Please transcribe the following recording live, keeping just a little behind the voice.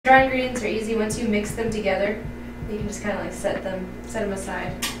Dry ingredients are easy. Once you mix them together, you can just kind of like set them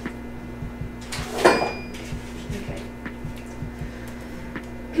aside. Okay.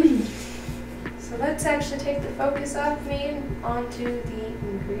 So let's actually take the focus off me and onto the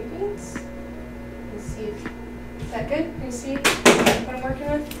ingredients. Let's see if is that good? Can you see what I'm working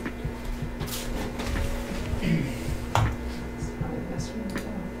with?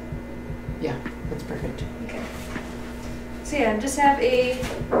 Yeah, that's perfect. Okay. So yeah, just have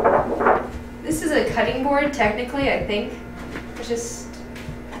this is a cutting board technically, I think. It's just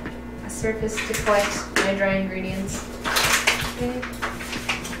a surface to collect my dry ingredients. Okay.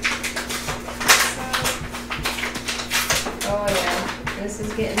 Oh yeah, this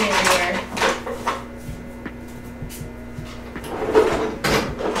is getting everywhere.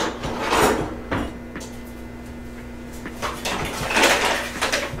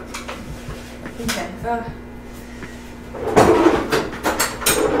 Okay.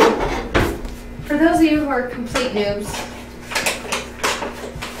 For those of you who are complete noobs,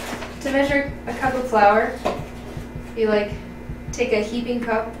 to measure a cup of flour, you like take a heaping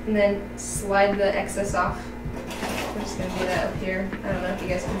cup and then slide the excess off. I'm just going to do that up here. I don't know if you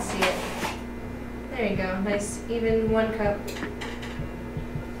guys can see it. There you go. Nice even 1 cup.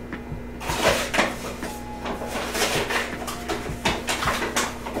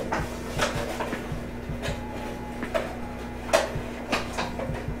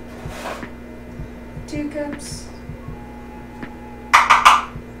 Two cups.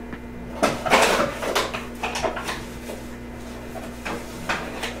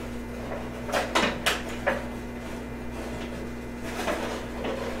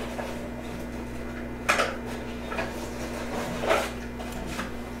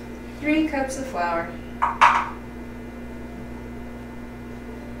 Three cups of flour.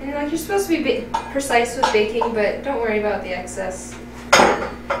 And like you're supposed to be precise with baking, but don't worry about the excess.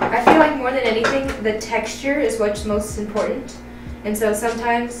 I feel like more than anything, the texture is what's most important. And so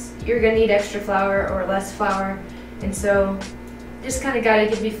sometimes you're going to need extra flour or less flour. And so just kind of got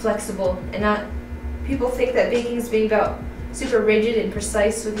to be flexible and not, people think that baking is being about super rigid and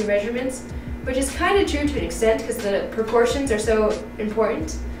precise with your measurements, which is kind of true to an extent because the proportions are so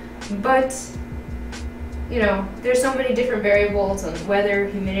important. But, you know, there's so many different variables on weather,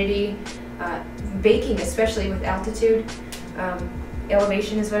 humidity, baking, especially with altitude.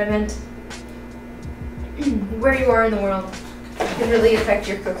 Elevation is what I meant. Where you are in the world can really affect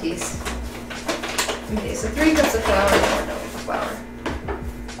your cookies. Okay, so 3 cups of flour, or no, flour.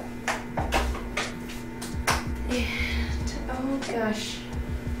 And, oh gosh.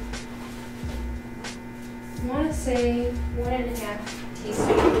 I want to say 1.5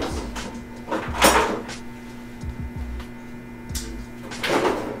 teaspoons.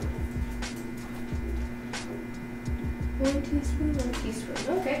 1 teaspoon, 1 teaspoon,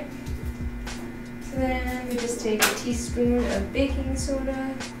 okay. So then we just take a teaspoon of baking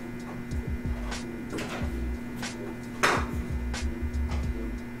soda.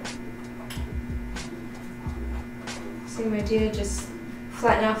 Same idea, just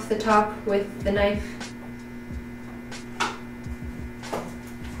flatten off the top with the knife.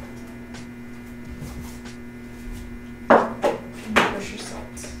 And kosher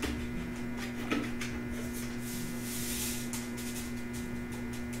salt.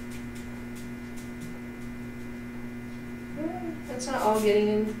 That's not all getting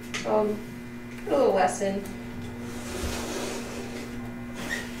in. Put a little less in.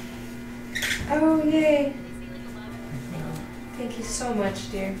 Oh, yay. Thank you so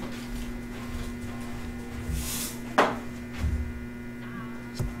much, dear.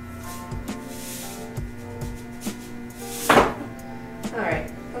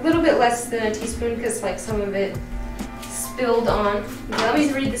 Alright, a little bit less than a teaspoon because like some of it spilled on. Okay, let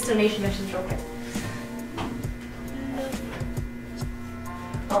me read this donation message real quick.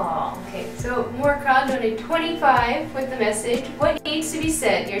 Oh, okay. So more crowd donated 25 with the message, "What needs to be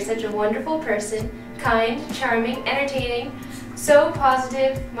said? You're such a wonderful person, kind, charming, entertaining, so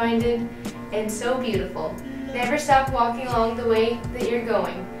positive-minded, and so beautiful. Never stop walking along the way that you're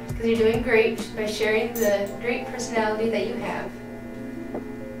going, because you're doing great by sharing the great personality that you have.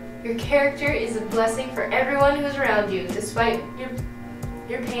 Your character is a blessing for everyone who is around you, despite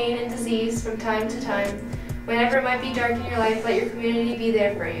your pain and disease from time to time. Whenever it might be dark in your life, let your community be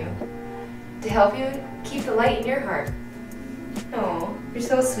there for you, to help you keep the light in your heart." Oh, you're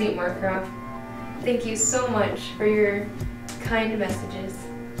so sweet, Markroff. Thank you so much for your kind messages.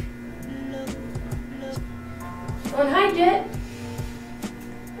 Oh, and hi, Jet.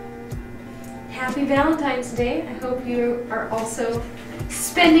 Happy Valentine's Day. I hope you are also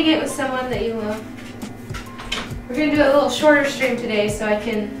spending it with someone that you love. We're going to do a little shorter stream today so I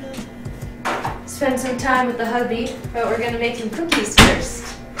can spend some time with the hubby, but we're going to make some cookies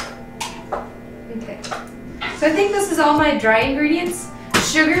first. Okay. So I think this is all my dry ingredients.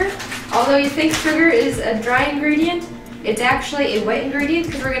 Sugar, although you think sugar is a dry ingredient, it's actually a wet ingredient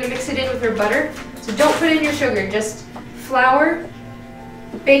because we're going to mix it in with our butter. So don't put in your sugar, just flour,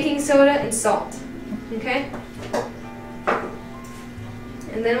 baking soda, and salt. Okay?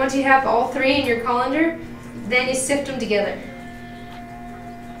 And then once you have all three in your colander, then you sift them together.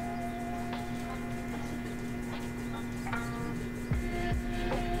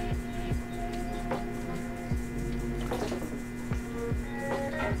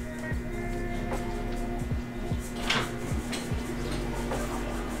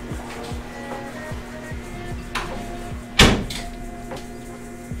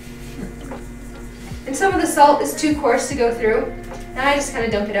 And some of the salt is too coarse to go through, and I just kind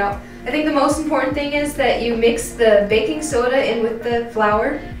of dump it out. I think the most important thing is that you mix the baking soda in with the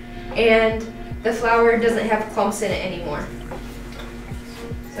flour, and the flour doesn't have clumps in it anymore.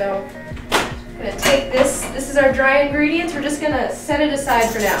 So I'm going to take this. This is our dry ingredients. We're just going to set it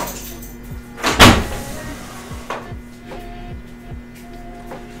aside for now.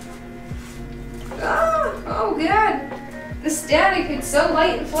 Oh God, the static, it's so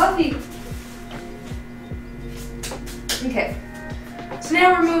light and fluffy. Okay, so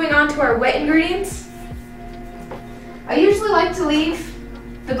now we're moving on to our wet ingredients. I usually like to leave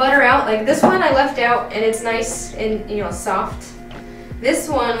the butter out. Like this one I left out and it's nice and soft. This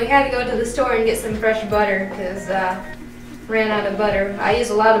one we had to go to the store and get some fresh butter because ran out of butter. I use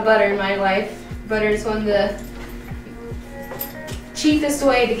a lot of butter in my life. Butter is one of the cheapest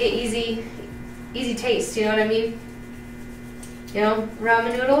way to get easy taste, you know what I mean?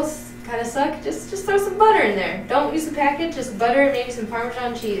 Ramen noodles kind of suck. Just throw some butter in there. Don't use the packet, just butter and maybe some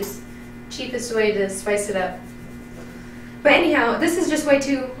Parmesan cheese. Cheapest way to spice it up. But anyhow, this is just way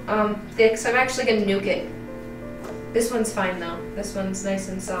too thick, so I'm actually going to nuke it. This one's fine though. This one's nice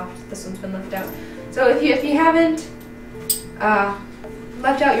and soft. This one's been left out. So if you haven't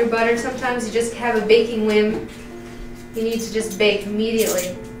left out your butter, sometimes you just have a baking whim. You need to just bake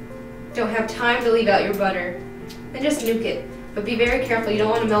immediately. Don't have time to leave out your butter. Then just nuke it. But be very careful, you don't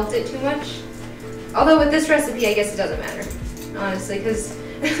want to melt it too much. Although with this recipe, I guess it doesn't matter, honestly, because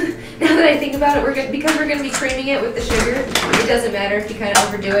now that I think about it, because we're going to be creaming it with the sugar, it doesn't matter if you kind of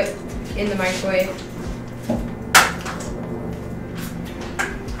overdo it in the microwave.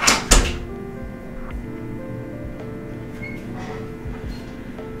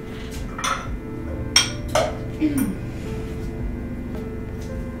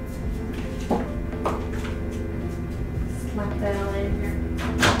 Slap that all in here.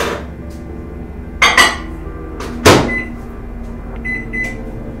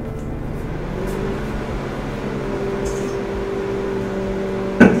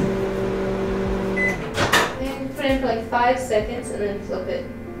 Then put it in for like 5 seconds and then flip it.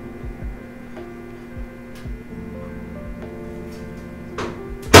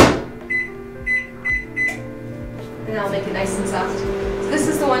 And I'll make it nice and soft. So this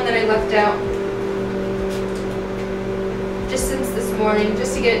is the one that I left out just since this morning,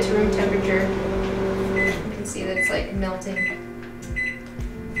 just to get it to room temperature. You can see that it's like melting.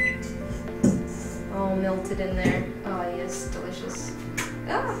 All melted in there. Oh yes, delicious.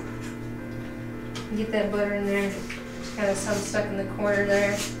 Ah! Get that butter in there. Kind of some stuck in the corner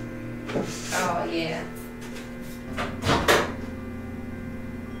there. Oh yeah.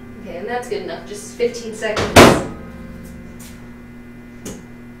 Okay, and that's good enough. Just 15 seconds.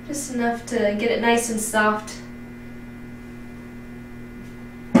 Just enough to get it nice and soft.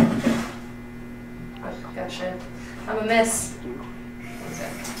 Oh gosh, I'm a mess. One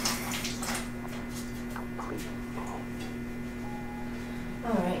sec.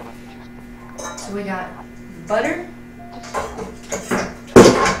 Alright. So we got butter.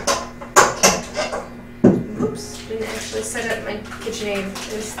 Oops, didn't actually set up my KitchenAid. I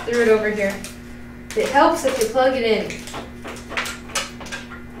just threw it over here. It helps if you plug it in.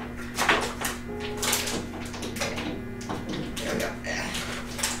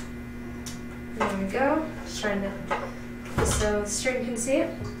 There we go. Just trying to so the stream can see it.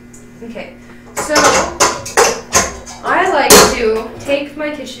 Okay, so I like to take my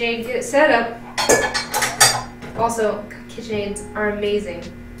KitchenAid, get it set up. Also, KitchenAids are amazing,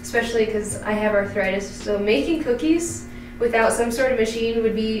 especially because I have arthritis. So making cookies without some sort of machine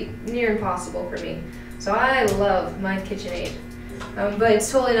would be near impossible for me. So I love my KitchenAid, but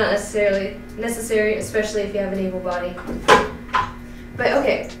it's totally not necessary, especially if you have an able body. But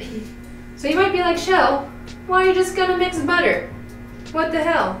okay. So you might be like, Shell, why are you just gonna mix butter? What the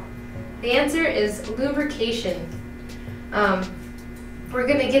hell? The answer is lubrication. We're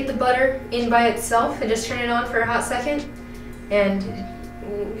going to get the butter in by itself and just turn it on for a hot second, and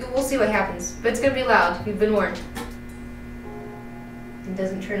we'll see what happens. But it's going to be loud. You've been warned. It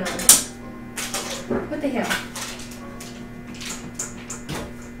doesn't turn on. What the hell?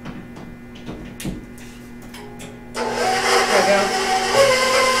 There we go.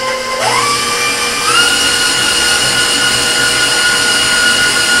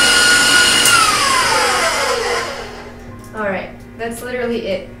 Alright, that's literally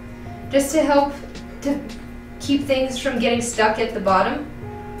it. Just to help to keep things from getting stuck at the bottom,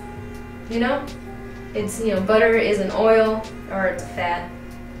 you know? It's, you know, butter is an oil, or it's a fat.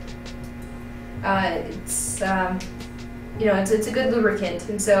 You know, it's a good lubricant,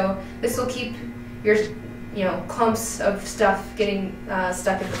 and so this will keep your, you know, clumps of stuff getting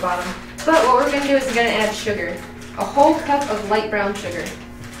stuck at the bottom. But what we're going to do is we're going to add sugar. A whole cup of light brown sugar.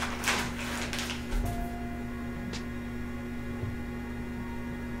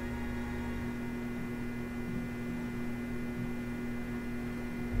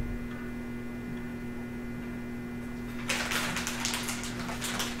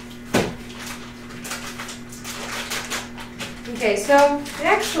 Okay, so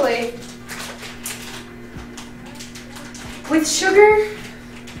actually, with sugar,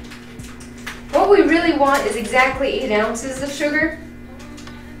 what we really want is exactly 8 ounces of sugar.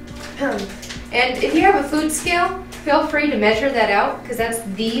 And if you have a food scale, feel free to measure that out, because that's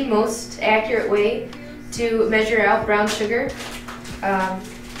the most accurate way to measure out brown sugar. I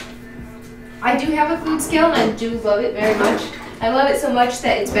do have a food scale, and I do love it very much. I love it so much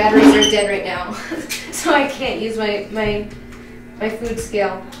that its batteries are dead right now, so I can't use my food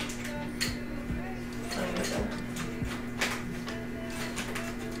scale.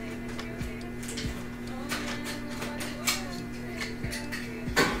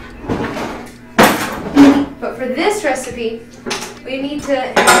 But for this recipe, we need to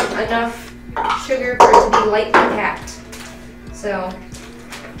have enough sugar for it to be lightly packed. So,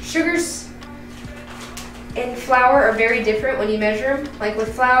 sugars and flour are very different when you measure them. Like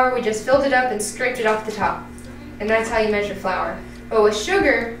with flour, we just filled it up and scraped it off the top. And that's how you measure flour. But with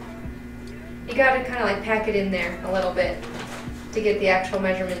sugar, you gotta kind of like pack it in there a little bit to get the actual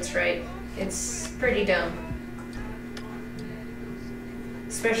measurements right. It's pretty dumb.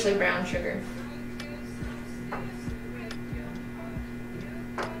 Especially brown sugar.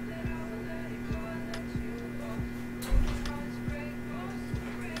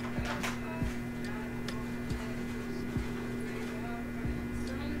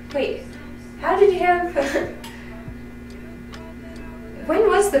 Wait, how did you have... When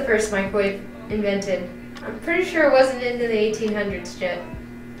was the first microwave invented? I'm pretty sure it wasn't into the 1800s yet.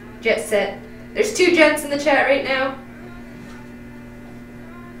 Jet set. There's 2 jets in the chat right now.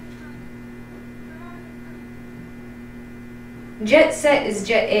 Jet set is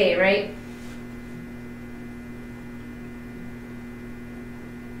jet A, right?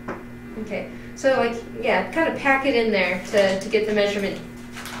 Okay, so like, yeah, kind of pack it in there to get the measurement.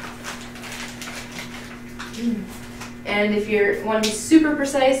 And if you want to be super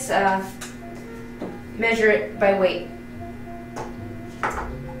precise, measure it by weight.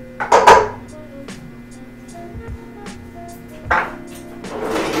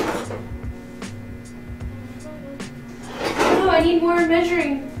 Oh, I need more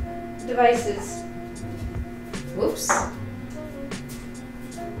measuring devices. Whoops.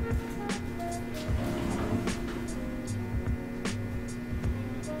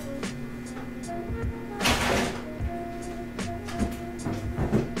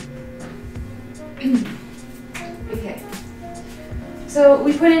 Okay, so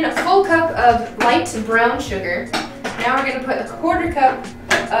we put in a full cup of light brown sugar. Now we're going to put a 1/4 cup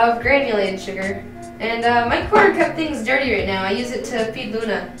of granulated sugar. And my 1/4 cup thing's dirty right now. I use it to feed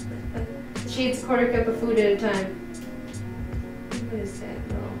Luna. She eats a 1/4 cup of food at a time. What is that?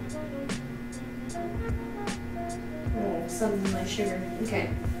 Oh, something in my sugar. Okay.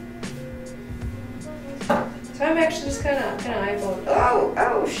 So I'm actually just kind of eyeballing.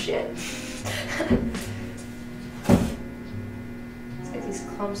 Oh shit. Let's get these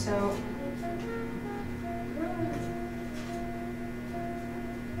clumps out.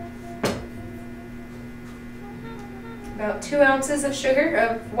 About 2 ounces of sugar,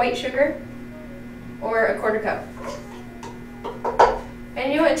 of white sugar, or a 1/4 cup.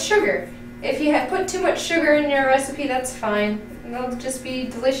 And you know, it's sugar. If you have put too much sugar in your recipe, that's fine. It'll just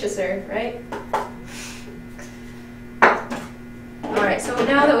be deliciouser, right? Alright, so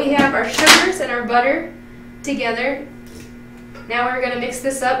now that we have our sugars and our butter together, now we're going to mix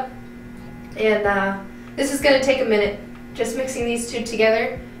this up. And this is going to take a minute, just mixing these two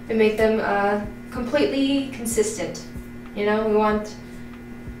together and make them completely consistent. You know, we want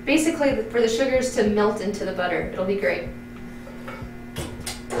basically for the sugars to melt into the butter. It'll be great.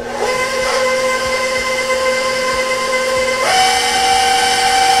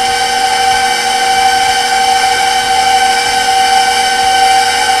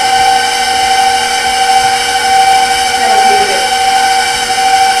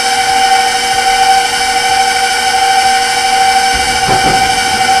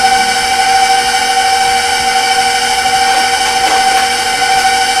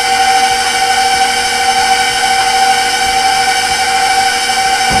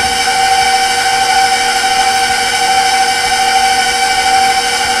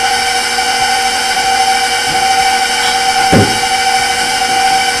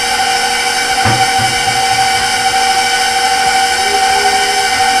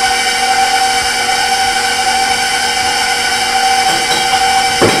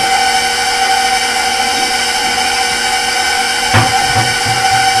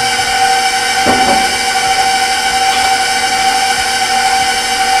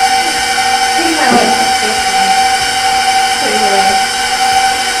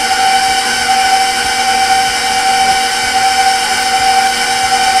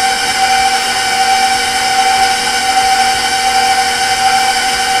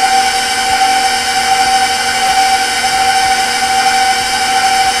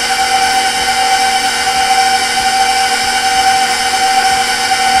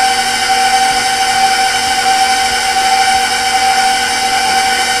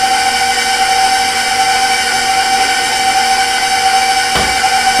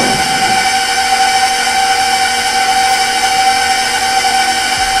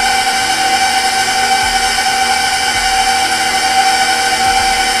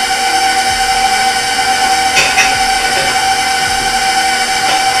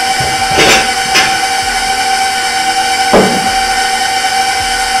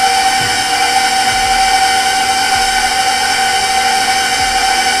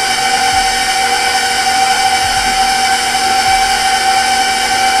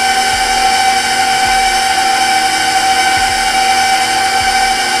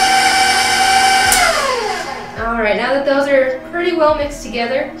 Well mixed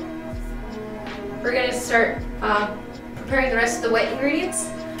together, we're going to start preparing the rest of the wet ingredients.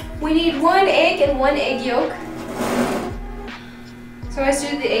 We need 1 egg and 1 egg yolk. So I always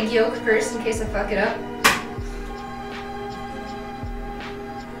do the egg yolk first in case I fuck it up.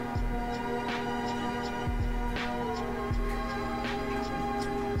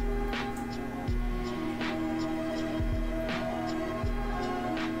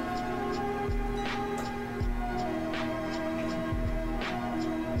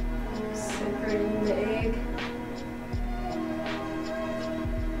 Separating the egg.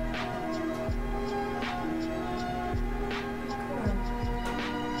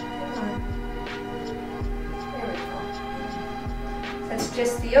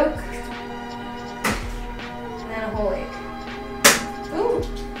 Just the yolk, and then a whole egg. Ooh,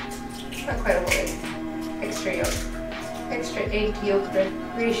 not quite a whole egg. Extra yolk. Extra egg to yolk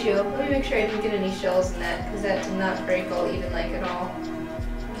ratio. Let me make sure I didn't get any shells in that, because that did not break all even like at all.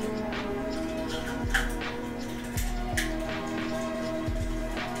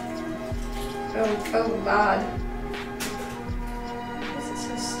 Oh God. Why is it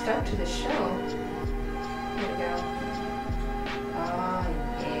so stuck to the shell? There we go. Oh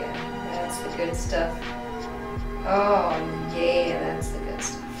yeah, that's the good stuff. Oh yeah, that's the good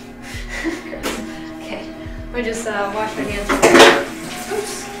stuff. Okay, let me just wash my hands real quick.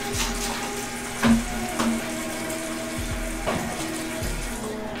 Oops.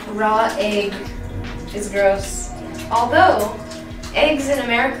 Raw egg is gross. Although, eggs in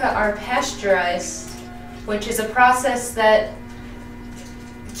America are pasteurized, which is a process that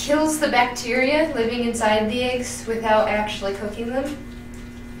kills the bacteria living inside the eggs without actually cooking them.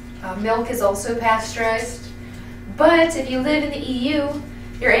 Milk is also pasteurized. But if you live in the EU,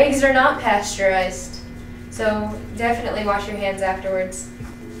 your eggs are not pasteurized. So definitely wash your hands afterwards.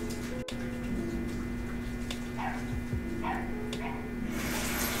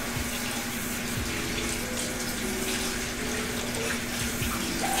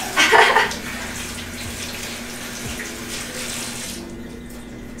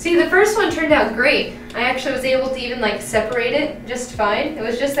 See, the first one turned out great. I actually was able to even like separate it just fine. It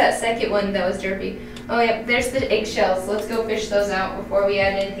was just that second one that was derpy. Oh yeah, there's the eggshells. Let's go fish those out before we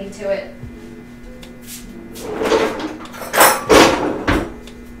add anything to it.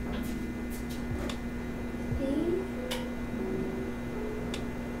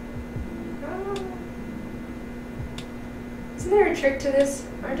 Isn't there a trick to this?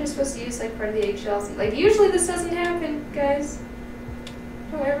 Aren't I supposed to use like part of the eggshells? Like usually this doesn't happen, guys.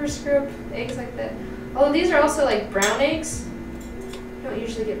 Don't ever screw up eggs like that. Although these are also like brown eggs. You don't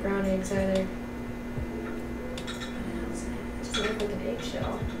usually get brown eggs either. It doesn't look like an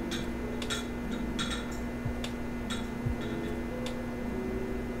eggshell.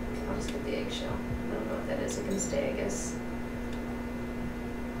 I'll just get the eggshell. I don't know what that is. It can stay, I guess.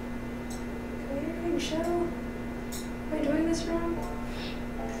 Come here, eggshell. Am I doing this wrong?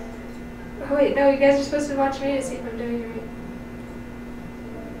 Oh wait, no, you guys are supposed to watch me to see if I'm doing it right.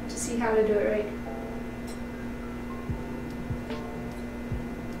 To see how to do it right.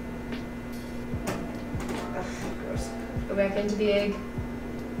 Ugh, gross. Go back into the egg.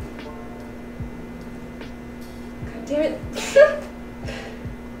 God damn it.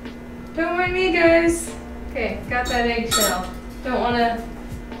 Don't mind me, guys. Okay, got that eggshell. Don't want to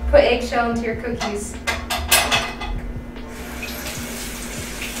put eggshell into your cookies.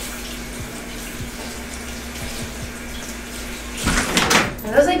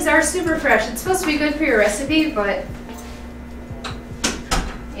 Now, those eggs are super fresh. It's supposed to be good for your recipe, but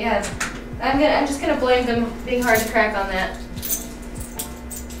yeah, I'm just gonna blame them being hard to crack on that.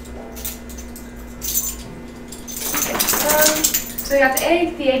 Okay, so we got the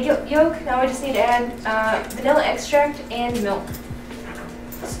egg yolk. Now we just need to add vanilla extract and milk.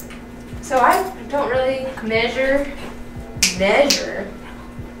 So I don't really measure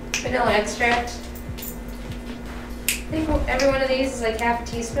vanilla extract. I think every one of these is like half a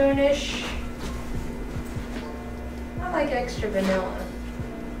teaspoon-ish. I like extra vanilla.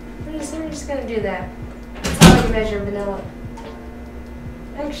 We're just gonna do that. That's how you measure vanilla.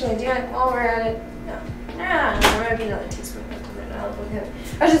 Actually, do it while we're at it. No, maybe another teaspoon.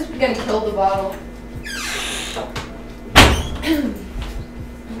 I was just gonna kill the bottle.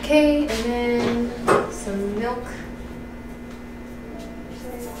 Okay, and then some milk.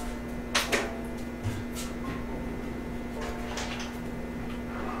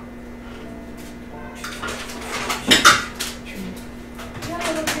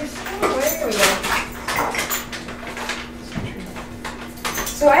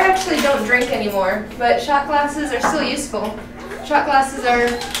 So I actually don't drink anymore, but shot glasses are still useful. Shot glasses are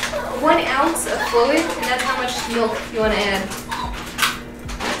 1 ounce of fluid, and that's how much milk you want to add.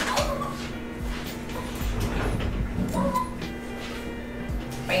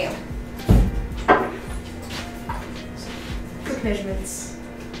 Bam. Quick measurements.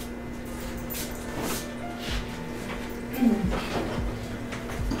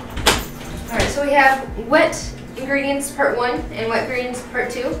 Alright, so we have wet ingredients part 1 and wet ingredients part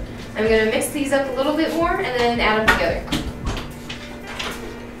 2. I'm going to mix these up a little bit more and then add them together.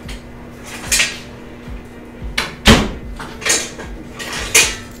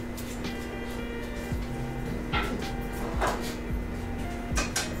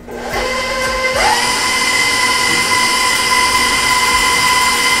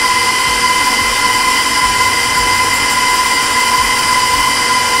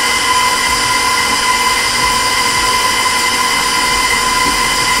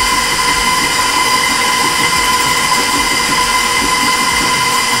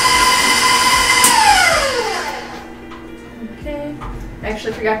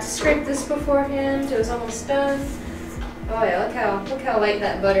 Forgot to scrape this beforehand. It was almost done. Oh yeah, look how light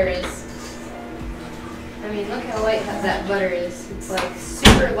that butter is. I mean, look how light that butter is. It's like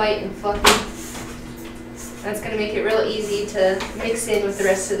super light and fluffy. That's gonna make it real easy to mix in with the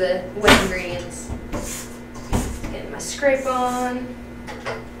rest of the wet ingredients. Getting my scrape on.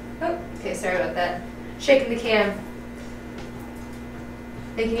 Oh, okay, sorry about that. Shaking the cam.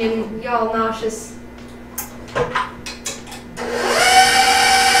 Making y'all nauseous.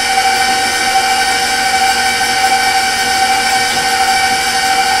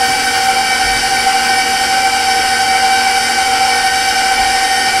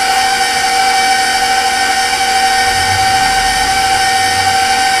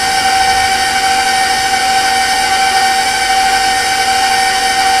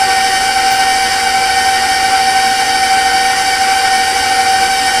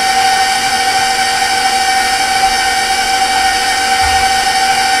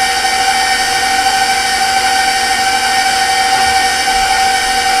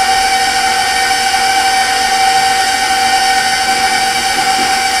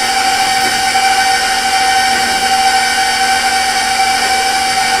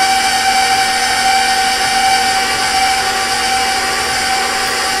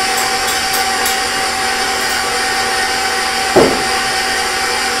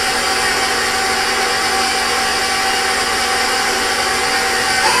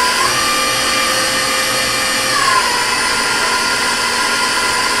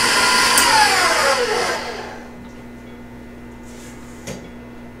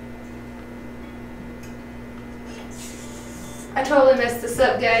 I totally messed this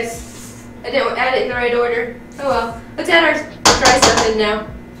up, guys. I didn't add it in the right order. Oh well. Let's add our dry stuff in now.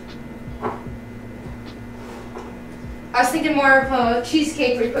 I was thinking more of a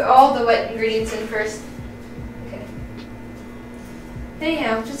cheesecake where you put all the wet ingredients in first. Okay.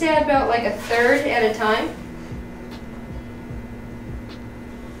 Anyhow, just add about like a third at a time.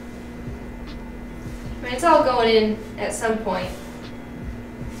 I mean, it's all going in at some point,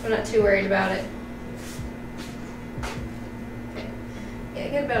 so I'm not too worried about it. Okay. Yeah,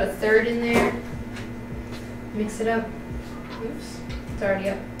 get about a third in there. Mix it up. Oops, it's already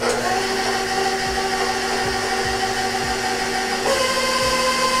up.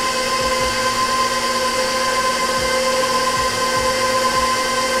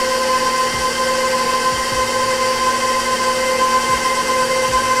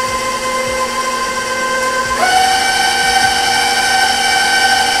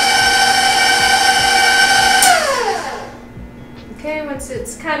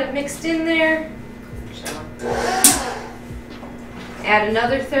 It's kind of mixed in there. Add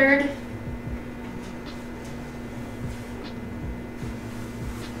another third.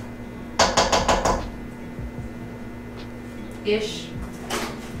 Ish.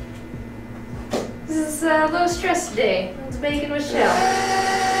 This is a low stress day. Let's bake with Shell.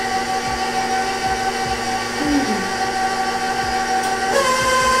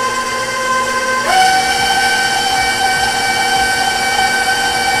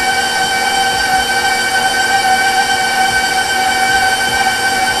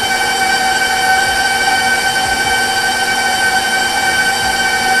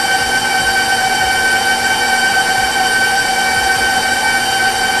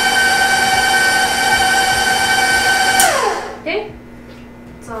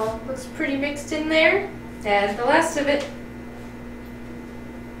 Pretty mixed in there. Add the last of it.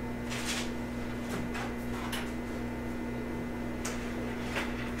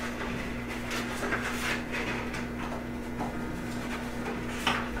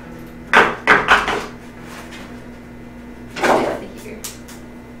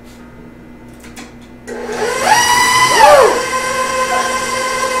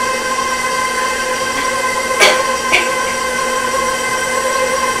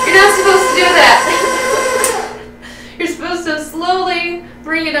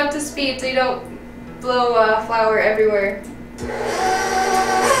 Bring it up to speed so you don't blow flour everywhere.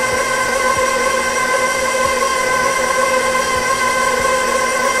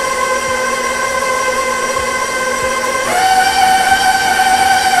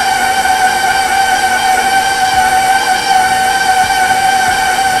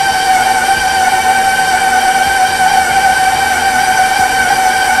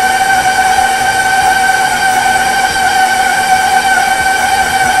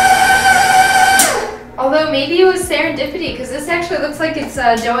 Maybe it was serendipity, because this actually looks like it's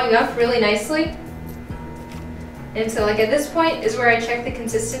doughing up really nicely. And so like at this point is where I check the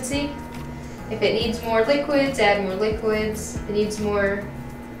consistency. If it needs more liquids, add more liquids. If it needs more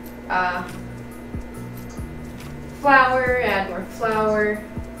flour, add more flour.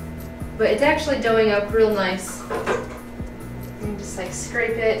 But it's actually doughing up real nice. And just like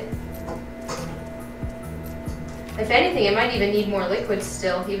scrape it. If anything, it might even need more liquids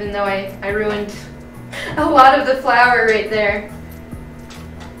still, even though I ruined a lot of the flour right there.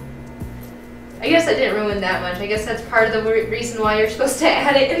 I guess I didn't ruin that much. I guess that's part of the reason why you're supposed to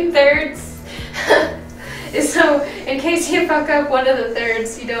add it in thirds. Is so in case you fuck up one of the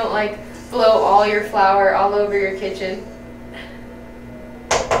thirds, you don't like blow all your flour all over your kitchen.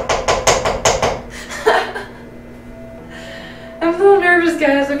 I'm a little nervous,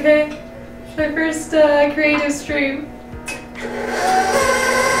 guys, okay? It's my first creative stream.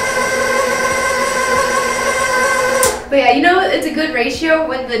 But yeah, you know it's a good ratio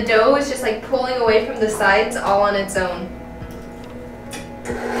when the dough is just like pulling away from the sides all on its own.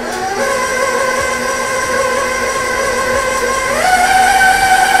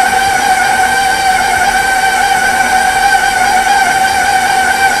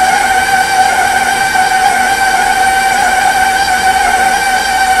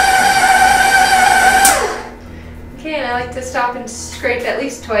 Okay, and I like to stop and scrape at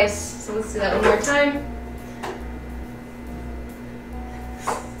least twice, so let's do that one more time.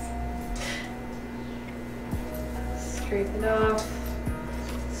 Scrape it off,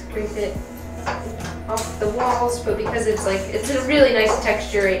 scrape it off the walls, but because it's a really nice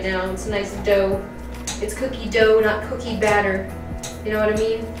texture right now, it's a nice dough. It's cookie dough, not cookie batter. You know what I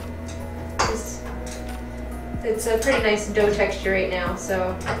mean? It's a pretty nice dough texture right now,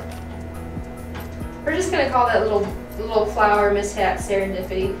 so we're just gonna call that little flour mishap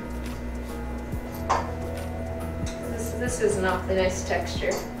serendipity. This is this is an awfully nice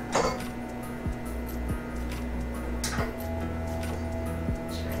texture.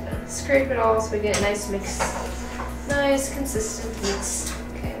 Scrape it all so we get a nice mix, nice consistent mix.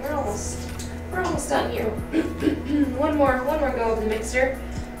 Okay, we're almost done here. one more go of the mixer.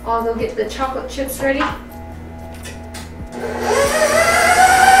 I'll go get the chocolate chips ready.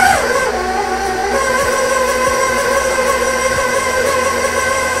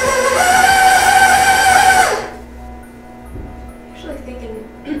 Actually thinking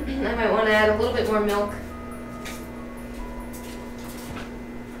I might want to add a little bit more milk.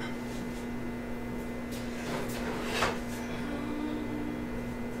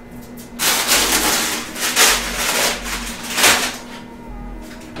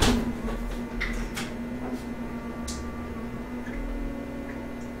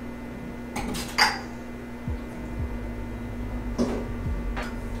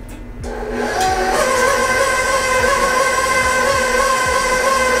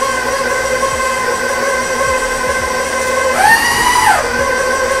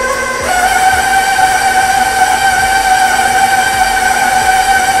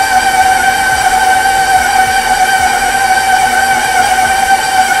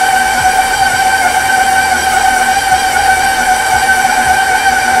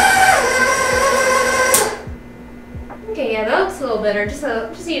 Better.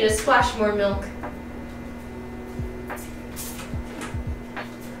 Just need to splash more milk.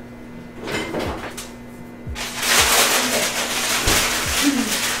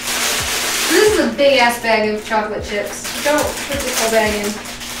 This is a big ass bag of chocolate chips. Don't put this whole bag in.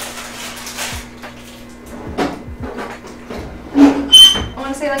 I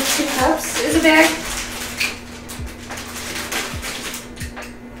want to say like 2 cups is a bag.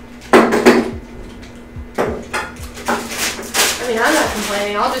 I'm not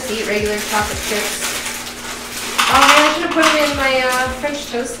complaining. I'll just eat regular chocolate chips. Oh man, I should have put them in my French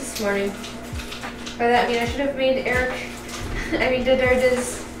toast this morning. By that I mean I should have made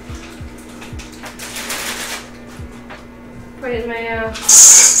Didard's. Put it in my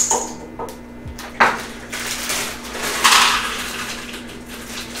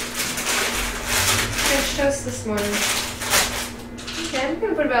French toast this morning. Okay, I'm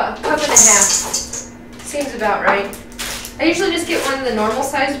gonna put about 1.5 cups. Seems about right. I usually just get one of the normal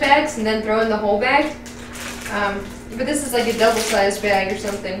sized bags and then throw in the whole bag. But this is like a double sized bag or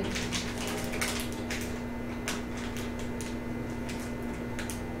something.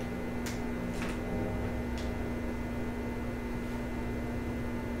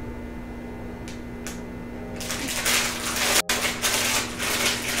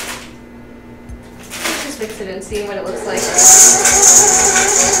 Let's just mix it and see what it looks like.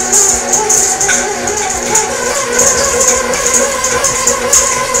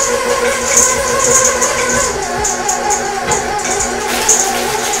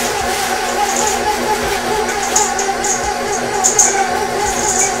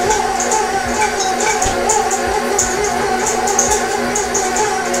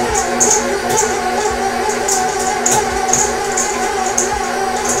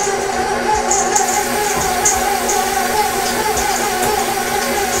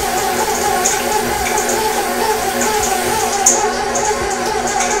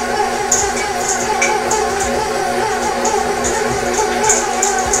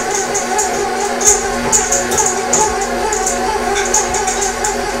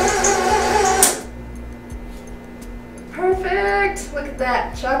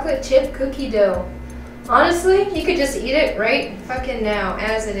 Chocolate chip cookie dough. Honestly, you could just eat it right fucking now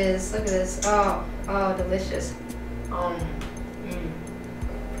as it is. Look at this. Oh, delicious.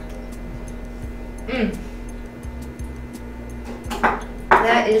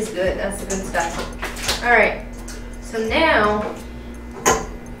 That is good. That's the good stuff. All right. So now,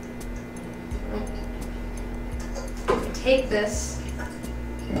 take this.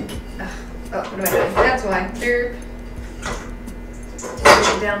 Oh, what am I doing? That's why. Derp.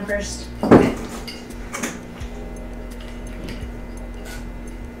 Take it down first. Okay.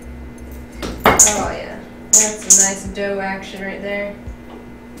 Oh yeah, that's some nice dough action right there.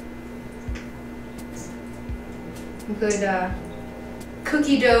 Good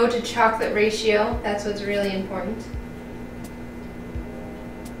cookie dough to chocolate ratio. That's what's really important.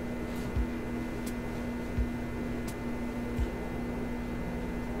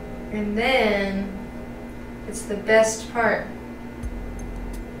 And then it's the best part.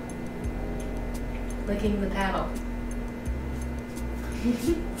 Licking the paddle.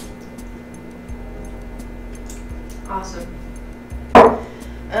 Awesome.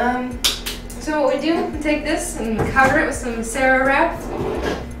 So what we do, we take this and cover it with some Sarah wrap.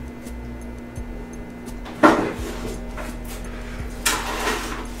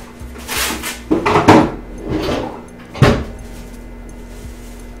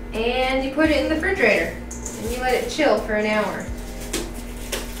 for an hour.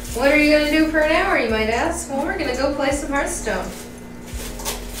 What are you going to do for an hour, you might ask? Well, we're going to go play some Hearthstone.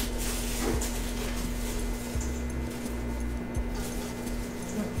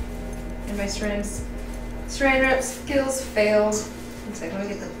 And my Saran Wrap skills failed. One second, let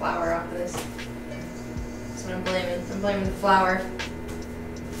me get the flour off of this. That's what I'm blaming. I'm blaming the flour.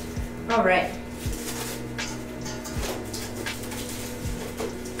 Alright.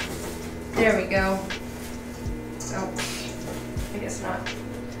 There we go. Oh, I guess not.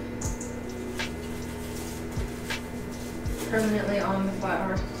 Permanently on the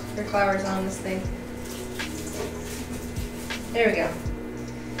flour. Your flour's on this thing. There we go.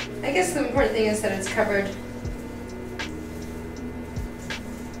 I guess the important thing is that it's covered.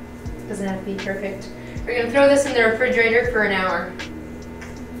 Doesn't have to be perfect. We're going to throw this in the refrigerator for an hour.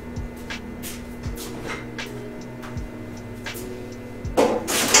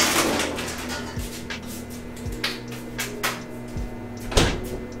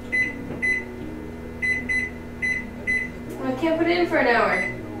 I can't put it in for an hour.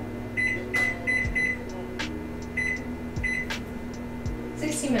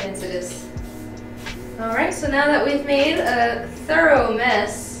 60 minutes it is. Alright, so now that we've made a thorough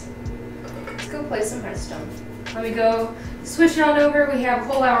mess, let's go play some Hearthstone. Let me go switch it on over. We have a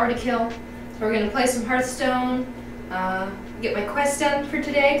whole hour to kill. So we're going to play some Hearthstone, get my quest done for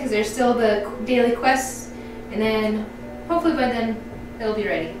today because there's still the daily quests, and then hopefully by then it'll be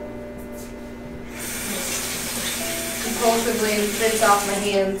ready. Compulsively rinse off my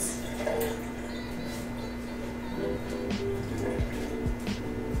hands.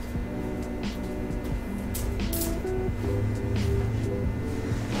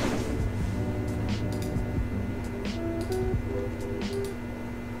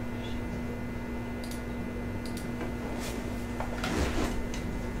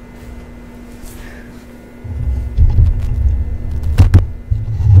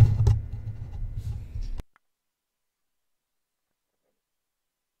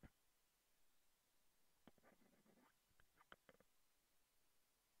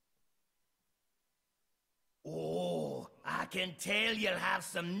 Oh, I can tell you'll have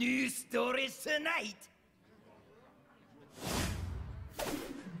some new stories tonight.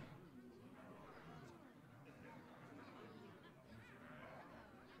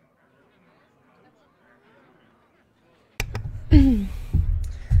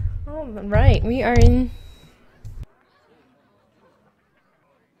 All right, we are in.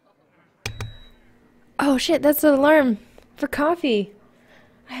 Oh shit, that's an alarm for coffee.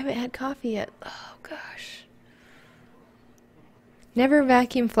 I haven't had coffee yet. Oh gosh. Never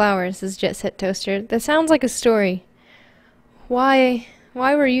vacuum flowers, says Jet Set Toaster. That sounds like a story. Why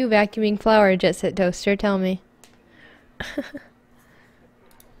were you vacuuming flour, Jet Set Toaster? Tell me.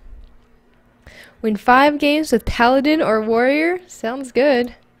 Win 5 games with Paladin or Warrior? Sounds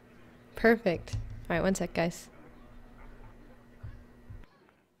good. Perfect. Alright, one sec, guys.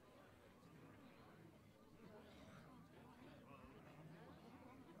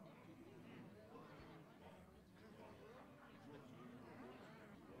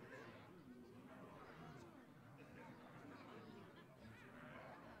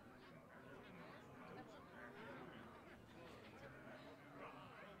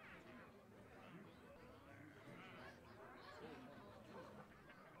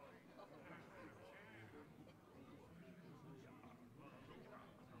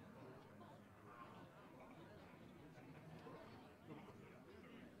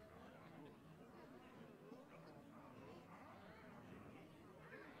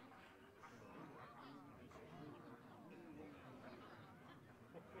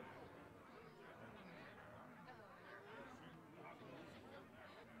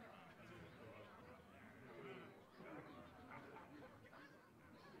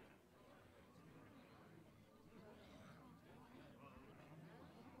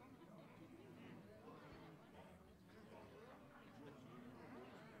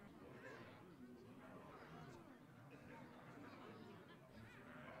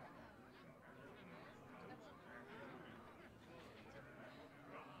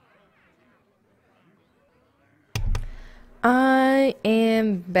 I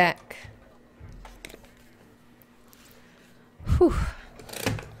am back. Whew.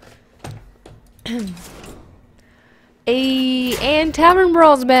 And Tavern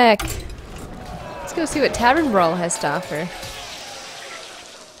Brawl's back. Let's go see what Tavern Brawl has to offer.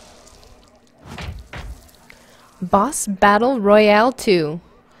 Boss Battle Royale 2.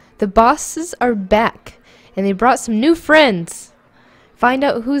 The bosses are back, and they brought some new friends. Find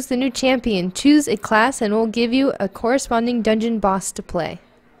out who's the new champion. Choose a class and we'll give you a corresponding dungeon boss to play.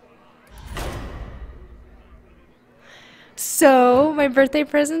 So, my birthday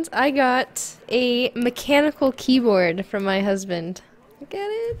presents, I got a mechanical keyboard from my husband. Look at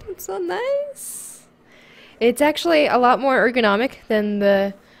it, it's so nice. It's actually a lot more ergonomic than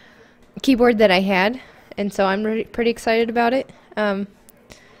the keyboard that I had, and so I'm pretty excited about it. And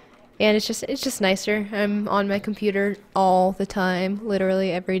it's just nicer. I'm on my computer all the time,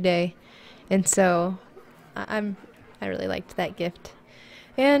 literally every day, and so I really liked that gift.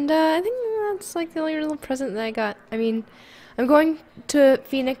 And I think that's like the only little present that I got. I mean, I'm going to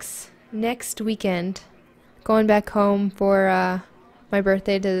Phoenix next weekend, going back home for my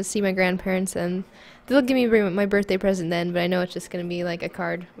birthday to see my grandparents, and they'll give me my birthday present then, but I know it's just going to be like a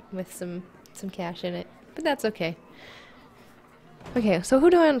card with some cash in it. But that's okay. Okay, so who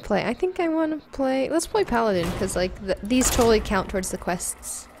do I want to play? I think I want to play... Let's play Paladin, because like these totally count towards the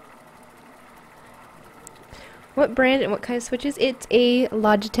quests. What brand and what kind of switches? It's a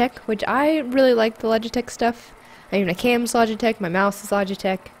Logitech, which I really like the Logitech stuff. I mean, my cam's Logitech, my mouse is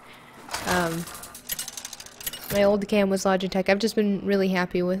Logitech. My old cam was Logitech. I've just been really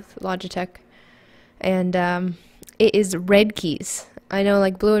happy with Logitech. And it is red keys. I know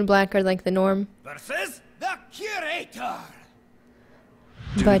like blue and black are like the norm. Versus the Curator.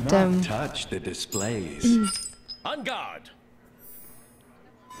 But Do not touch the displays. On guard.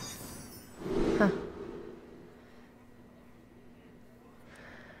 Huh.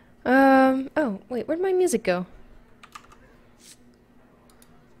 Oh, wait, where'd my music go?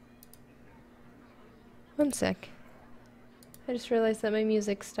 One sec. I just realized that my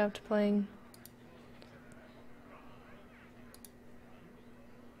music stopped playing.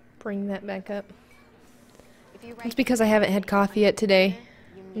 Bring that back up. It's because I haven't had coffee yet today.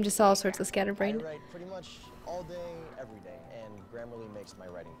 I'm just all sorts of scatterbrained. I write pretty much all day, every day, and Grammarly makes my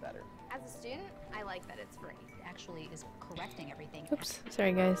writing better. As a student, I like that it's free. It actually is correcting everything. Oops,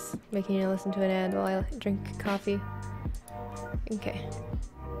 sorry guys. Making you listen to an ad while I drink coffee. Okay.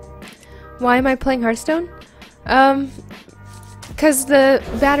 Why am I playing Hearthstone? Because the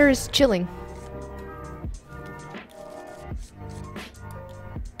batter is chilling.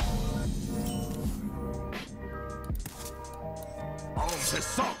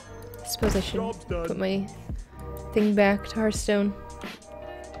 I suppose I should put my thing back to Hearthstone.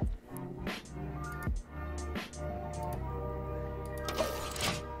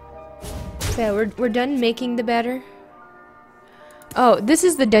 So yeah, we're done making the batter. Oh, this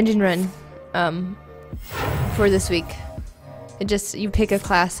is the dungeon run for this week. It just, you pick a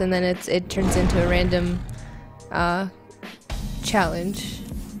class and then it turns into a random challenge.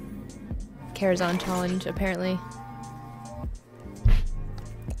 Karazhan challenge, apparently.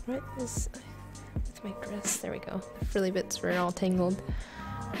 What is with my dress? There we go. The frilly bits were all tangled.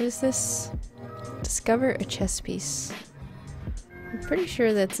 What is this? Discover a chess piece. I'm pretty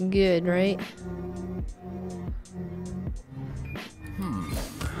sure that's good, right?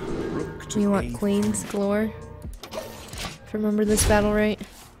 You want queens galore? If I remember this battle right.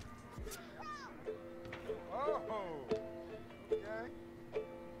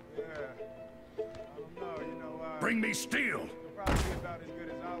 Bring me steel. Probably about as good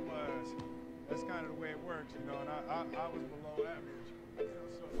as I was. That's kind of the way it works, you know, and I was below average.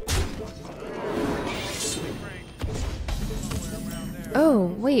 Oh,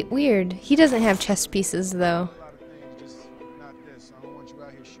 wait, weird. He doesn't have chess pieces, though. A lot of things, just not this. I don't want you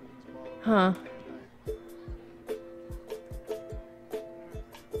out here shooting this ball. Huh.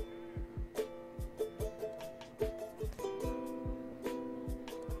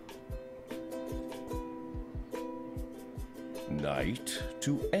 Knight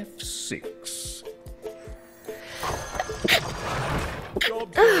to f6.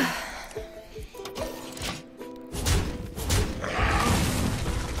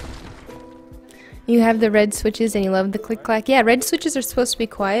 You have the red switches and you love the click-clack. Yeah, red switches are supposed to be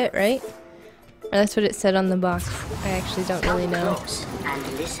quiet, right? Or that's what it said on the box. I actually don't really know. Close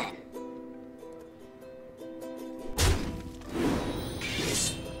and listen.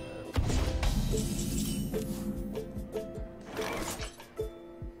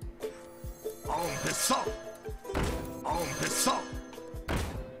 En passant. En passant.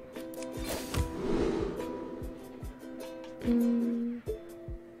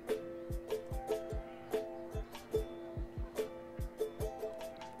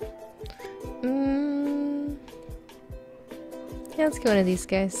 Yeah, let's go into these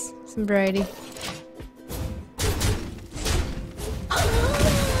guys. Some variety.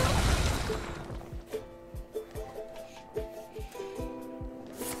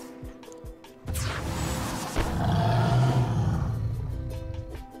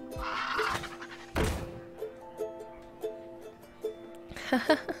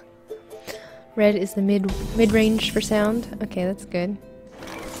 Red is the mid-range for sound. Okay, that's good.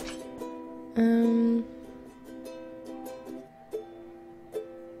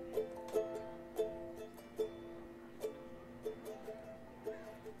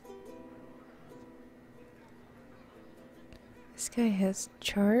 This guy has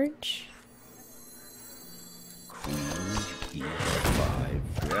charge.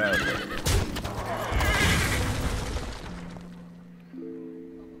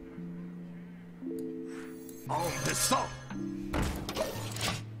 On the song.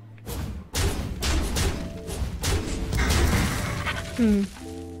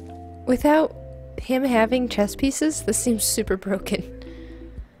 Without him having chess pieces, this seems super broken.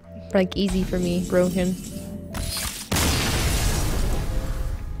 Like easy for me, broken.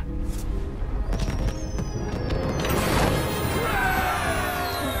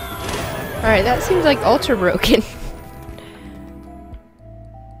 Alright, that seems like ultra broken.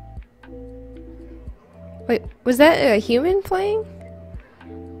 Wait, was that a human playing?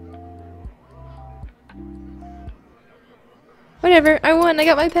 Whatever, I won, I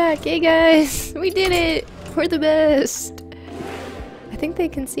got my pack. Yay guys, we did it! We're the best! I think they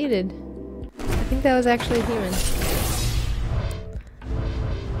conceded. I think that was actually a human.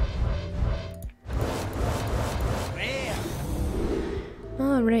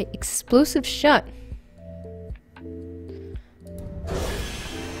 Alright, explosive shot.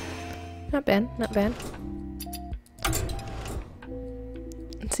 Not bad, not bad.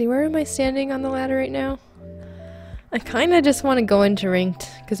 Let's see, where am I standing on the ladder right now? I kinda just want to go into ranked,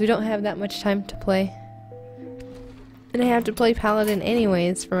 because we don't have that much time to play. And I have to play Paladin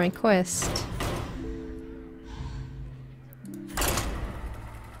anyways for my quest.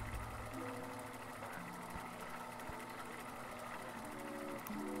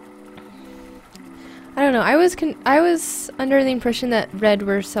 I don't know, I was under the impression that red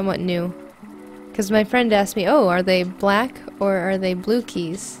were somewhat new. Because my friend asked me, oh, are they black or are they blue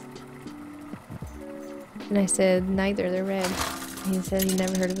keys? And I said, neither, they're red. And he said he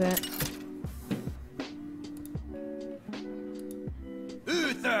never heard of that.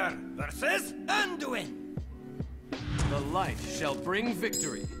 Uther versus Anduin. The light shall bring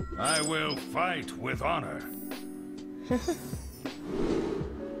victory. I will fight with honor.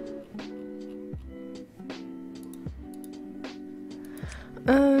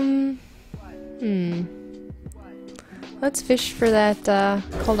 Let's fish for that,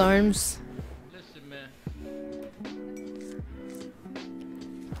 cold arms. Listen, man.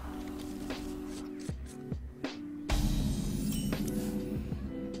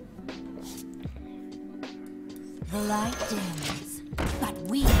 The light dims, but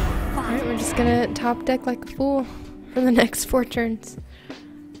we fight. Alright, we're just gonna top deck like a fool for the next 4 turns.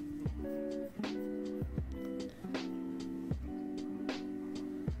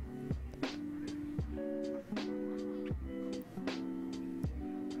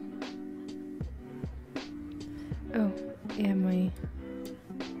 Oh, yeah, my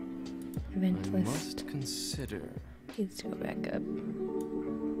event list Must consider. needs to go back up.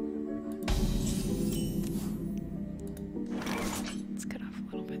 Let's cut off a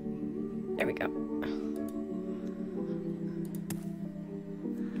little bit. There we go.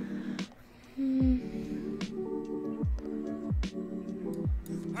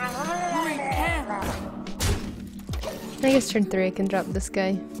 I guess turn 3 I can drop this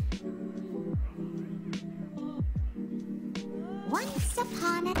guy. Once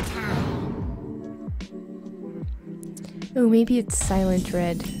upon a time. Oh, maybe it's silent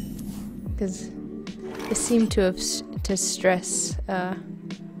red, because it seemed to have to stress the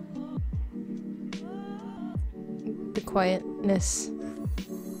quietness.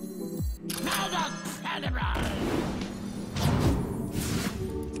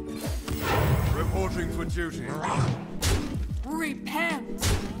 Reporting for duty. Repent.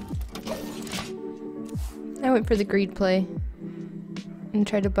 I went for the greed play and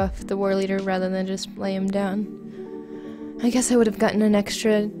tried to buff the war leader rather than just lay him down. I guess I would have gotten an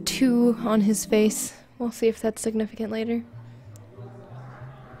extra 2 on his face. We'll see if that's significant later.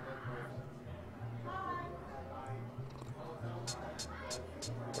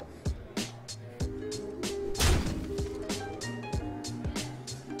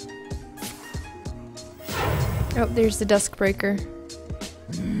 Oh, there's the Duskbreaker.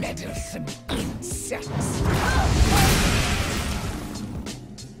 Meddlesome insects.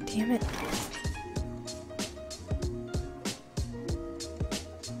 Damn it.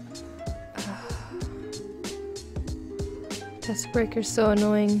 Duskbreaker's so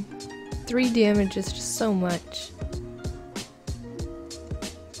annoying. 3 damage is just so much.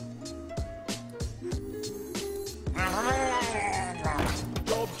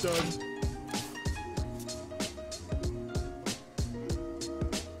 Job done.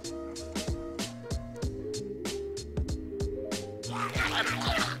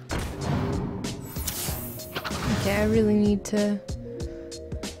 I really need to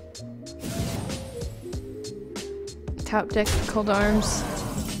top deck Cold Arms.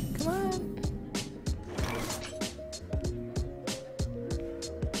 Come on.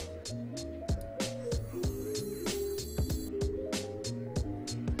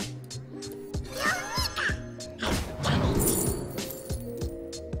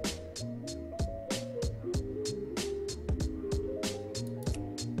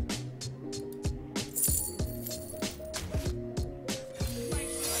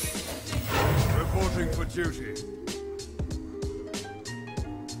 Reporting for duty.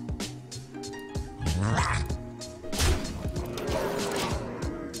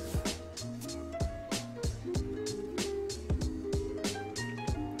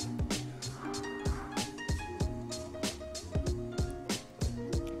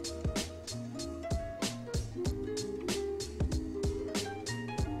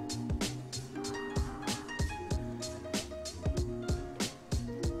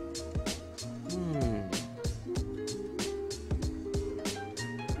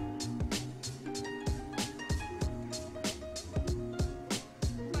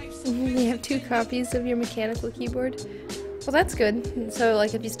 You have 2 copies of your mechanical keyboard. Well, that's good. So,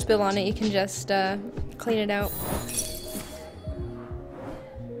 like, if you spill on it, you can just clean it out.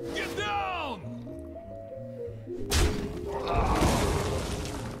 Get down!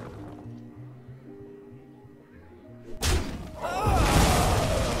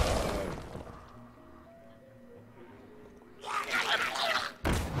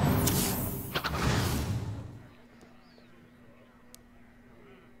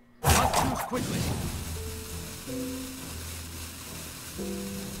 Not too quickly.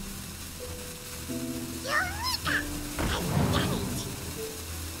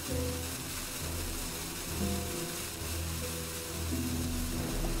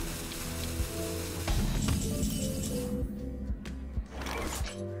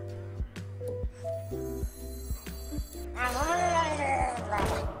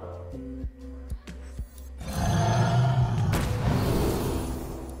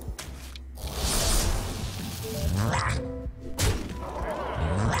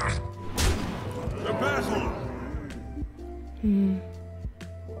 The battle!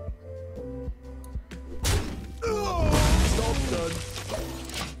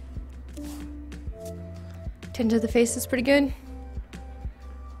 Tend to the face is pretty good.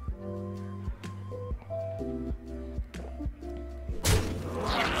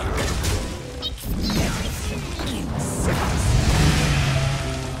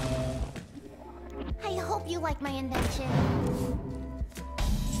 I hope you like my invention.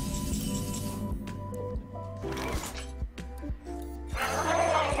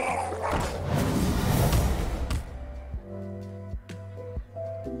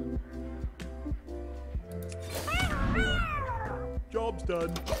 Job's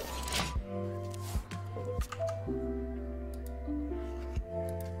done.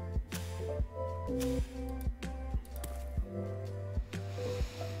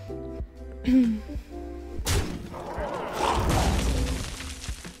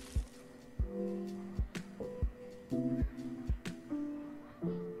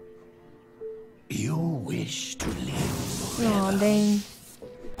 You wish to live. Aw, dang.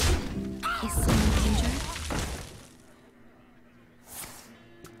 Is someone in danger?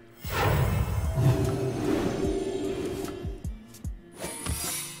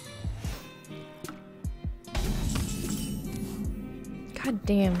 God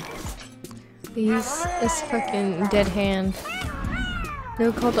damn. These, this fucking dead hand.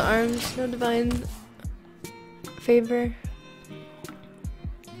 No call to arms, no divine favor.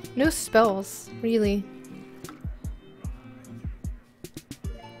 No spells, really.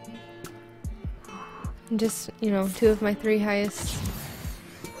 Just, you know, 2 of my 3 highest.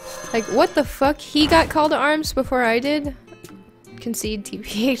 Like, what the fuck? He got call to arms before I did? Concede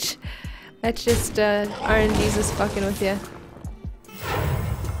TPH. That's just, RNG's is fucking with ya.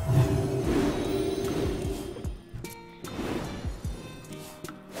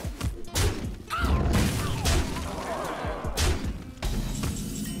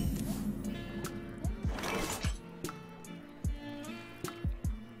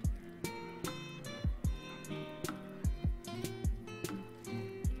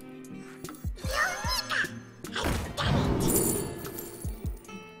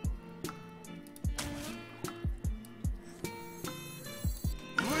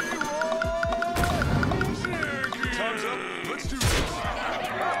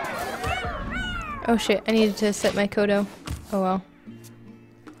 Oh shit, I needed to set my Kodo. Oh well.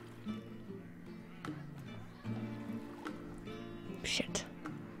 Shit.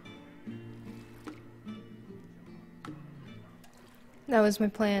 That was my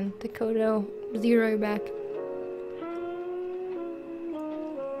plan, to Kodo Zero back.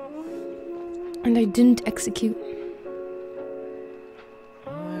 And I didn't execute.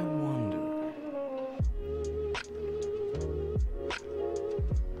 I wonder.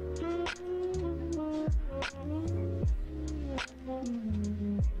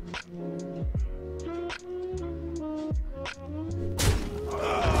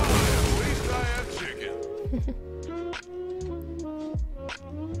 At least I have chicken.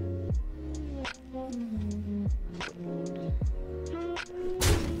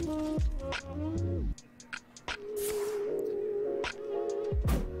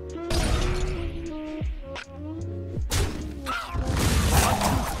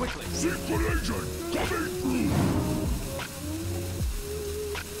 Quickly. Secret agent coming through.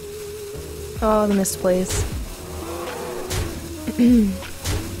 Oh, the misplays.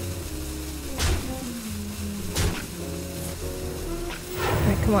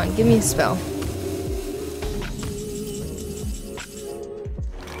 Alright, come on, give me a spell.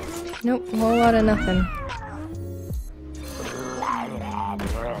 Nope, a whole lot of nothing.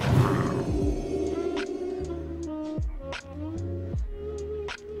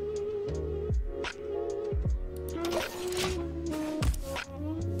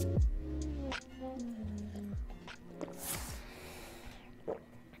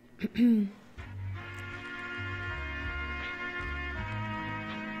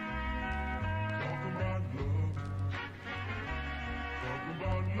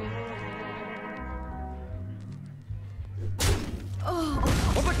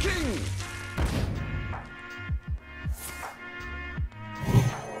 For the king!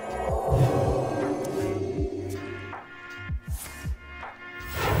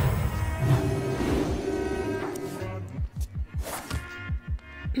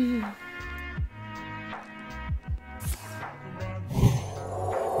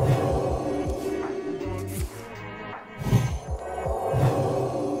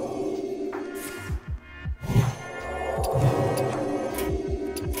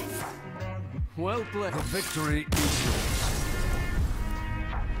 Well played. The victory is yours.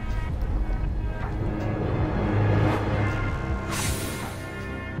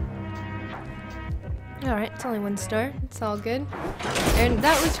 Alright, it's only 1 star. It's all good. And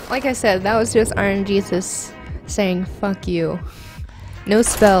that was, like I said, that was just RNGesus saying, fuck you. No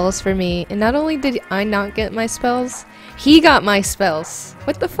spells for me. And not only did I not get my spells, he got my spells.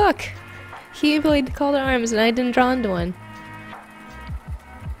 What the fuck? He played Call to Arms and I didn't draw into one.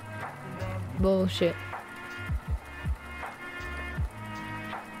 Bullshit.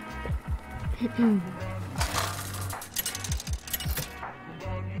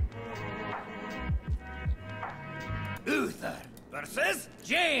 Uther versus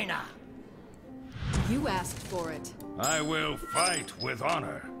Jaina. You asked for it. I will fight with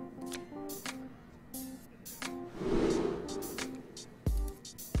honor.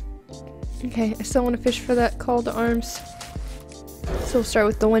 Okay, I still want to fish for that Call to Arms. So we'll start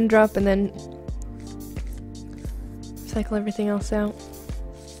with the 1 drop and then cycle everything else out.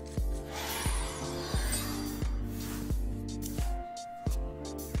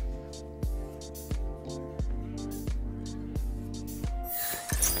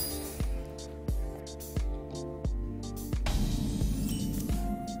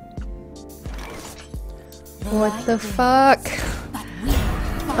 What the fuck?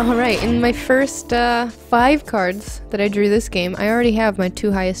 Alright, in my first 5 cards that I drew this game, I already have my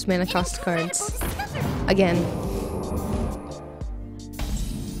 2 highest mana cost cards. Again.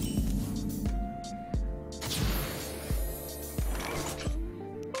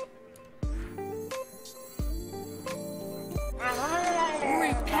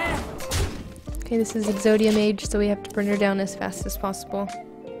 Okay, this is Exodia Mage, so we have to burn her down as fast as possible.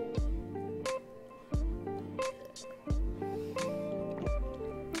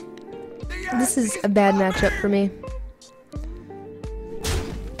 This is a bad matchup for me.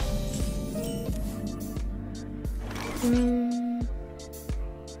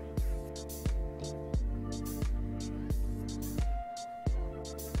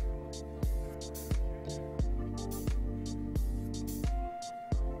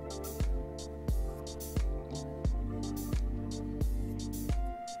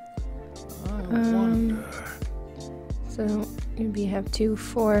 So maybe have 2,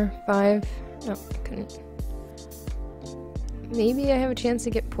 4, 5. No, I couldn't. Maybe I have a chance to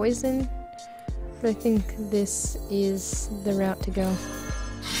get poison, but I think this is the route to go.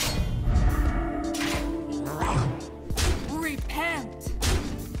 Repent!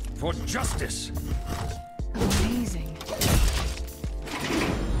 For justice. Amazing.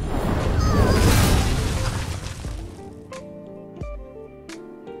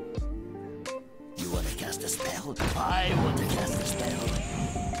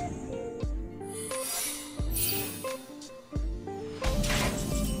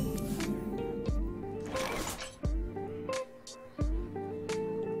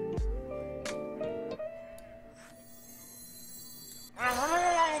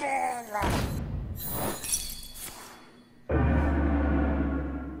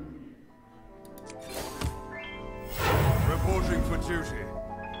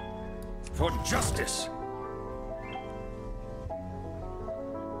 justice.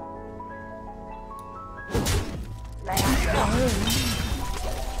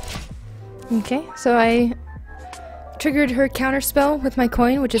 Okay, so I triggered her counter spell with my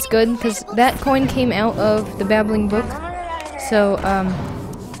coin, which is good because that coin came out of the Babbling Book. So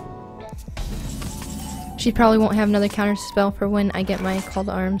she probably won't have another counter spell for when I get my call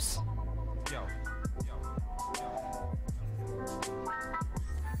to arms.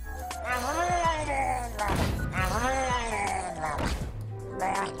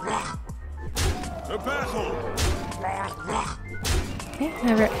 Okay, I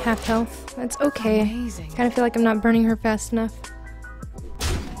have her at half health. That's okay. Kind of feel like I'm not burning her fast enough.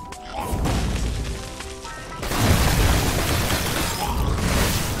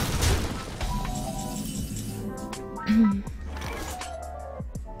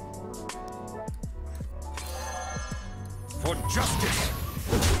 For justice.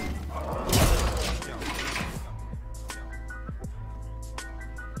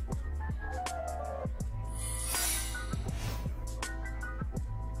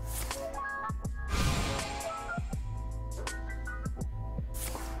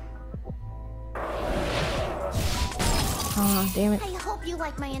 Aw, damn it. I hope you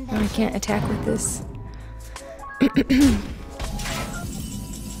like my I invention. can't attack with this.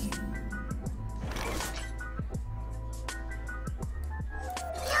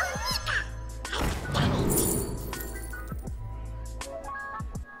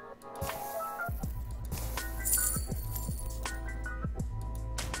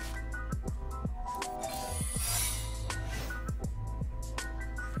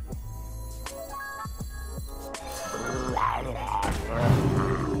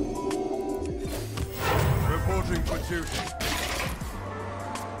 Reporting for duty.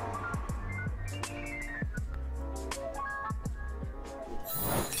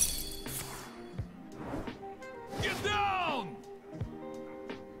 Get down!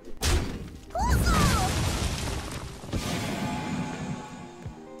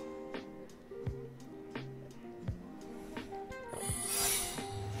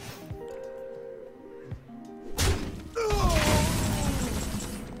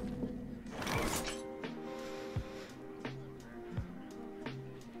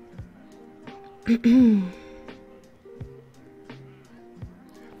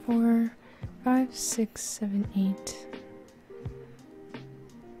 Four, 5, 6, 7, 8.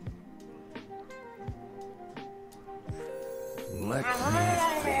 Let me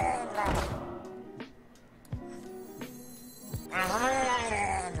think.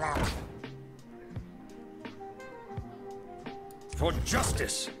 For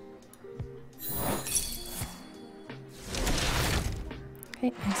justice.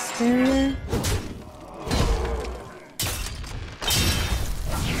 Okay, Ice Barrier.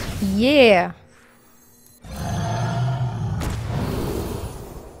 Yeah!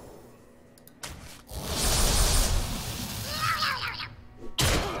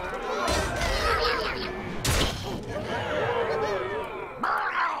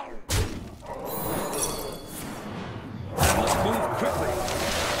 I must move quickly.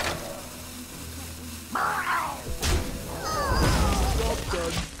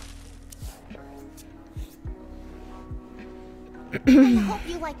 I hope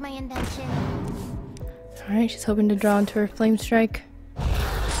you like my invention. Alright, she's hoping to draw into her Flame Strike.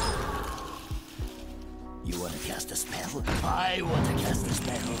 You want to cast a spell? I want to cast a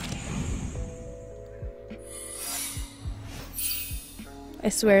spell. I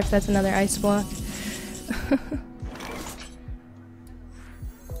swear if that's another ice block.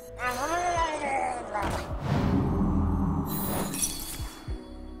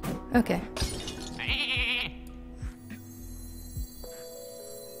 Okay.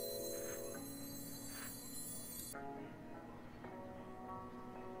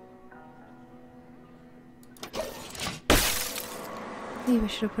 Maybe I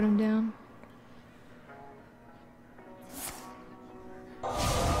should have put him down.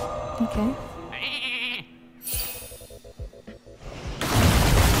 Okay.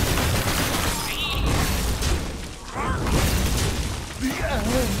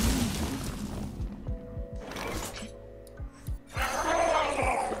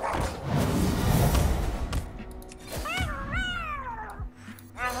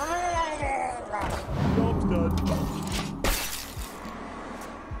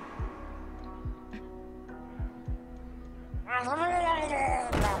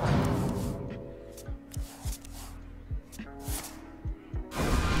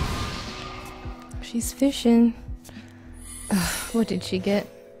 She's fishing. Ugh, what did she get?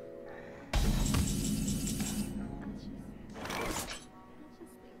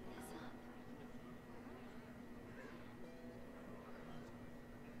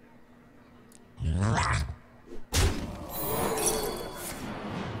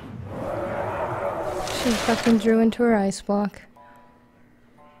 She fucking drew into her ice block.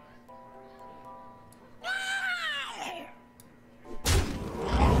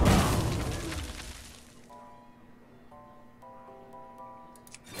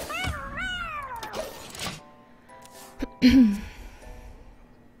 Someday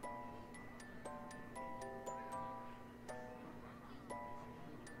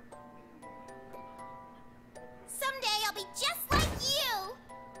I'll be just like you.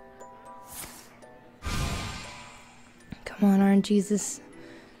 Come on, Orange Jesus.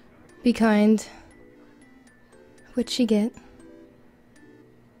 Be kind. What'd she get?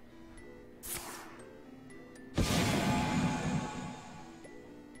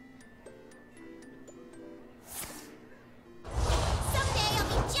 Someday I'll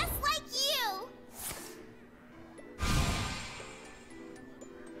be just like you.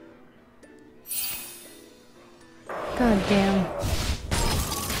 God damn.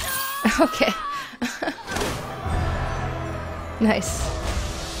 Okay. Nice.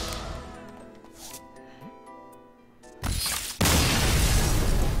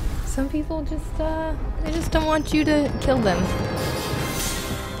 Some people just, they just don't want you to kill them.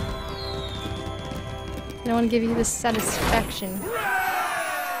 They don't want to give you the satisfaction.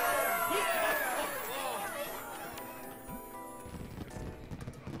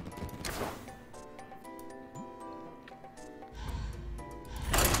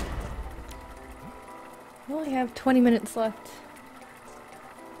 We only have 20 minutes left.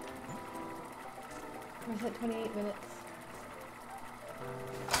 Or is it 28 minutes?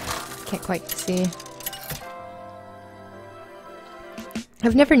 Can't quite see.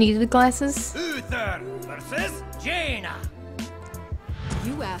 I've never needed glasses. Uther versus Jaina.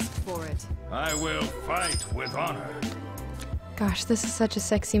 You asked for it. I will fight with honor. Gosh, this is such a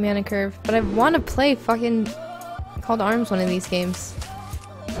sexy mana curve. But I want to play fucking Call to Arms one of these games.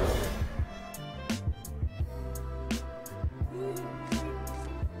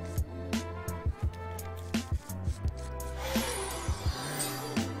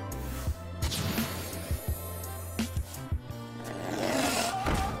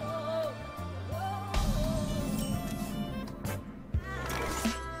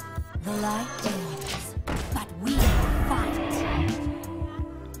 The light dims, but we fight.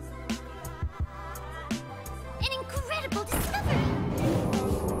 An incredible discovery.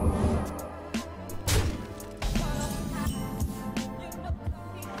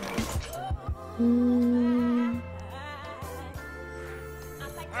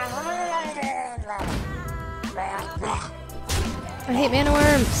 I hate mana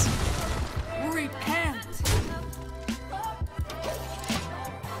worms. Repent!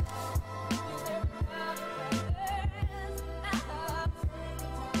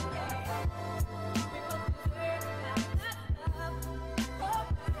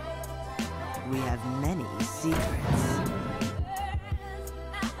 We have many secrets.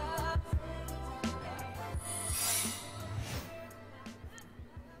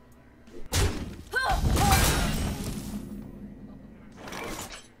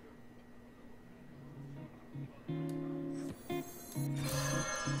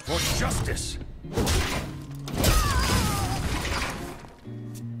 For justice!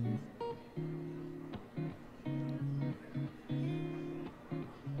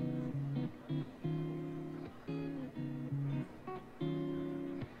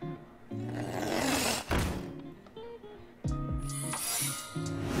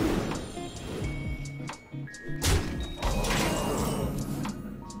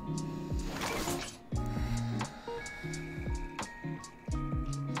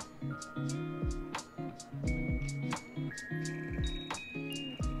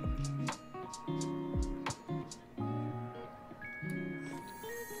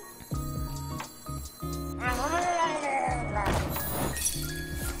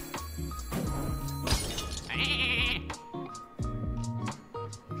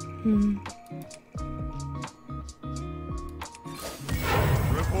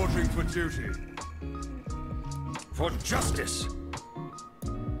 Reporting for duty. For justice!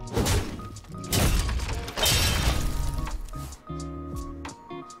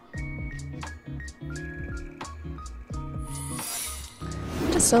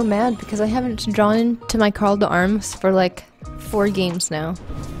 I'm just so mad because I haven't drawn into my Call to Arms for like 4 games now.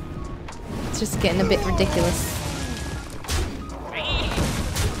 It's just getting a bit ridiculous.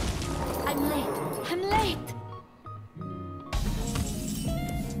 I'm late. I'm late.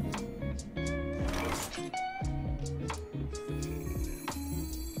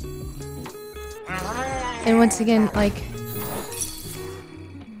 And once again, like...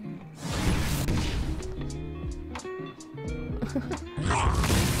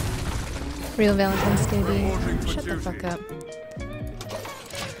 Real Valentine's Baby. Shut the fuck up.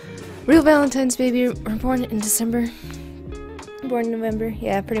 Real Valentine's Baby were born in December. Born in November.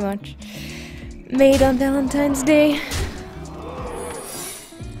 Yeah, pretty much. Made on Valentine's Day.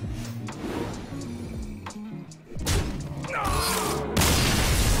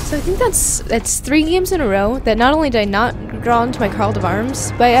 So I think that's 3 games in a row that not only did I not draw into my Call of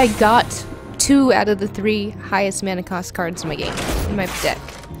Arms, but I got 2 out of the 3 highest mana cost cards in my game, in my deck.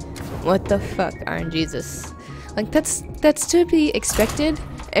 What the fuck, RNGesus. Like, that's to be expected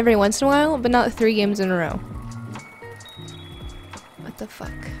every once in a while, but not 3 games in a row. What the fuck?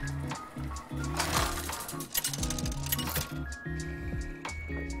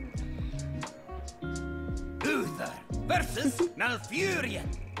 Uther versus Malfurion.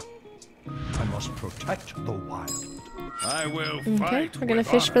 I must protect the wild. I will Okay, fight. we're gonna with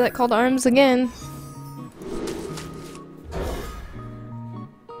fish honor. for that Call to Arms again.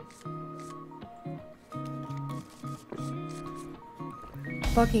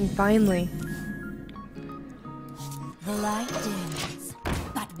 Fucking finally. The light dims,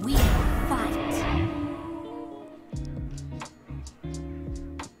 but we fight.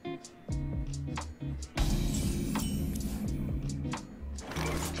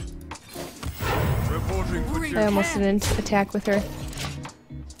 Reporting for I almost didn't attack with her.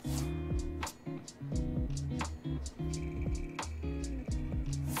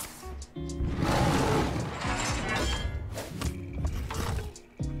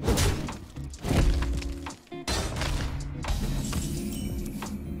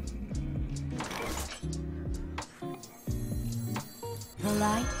 The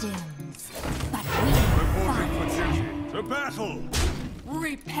light dims, but we Reporting for fight. duty. To battle.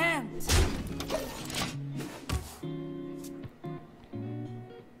 Repent.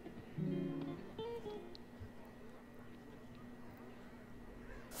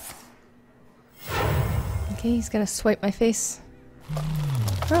 Okay, he's gonna swipe my face.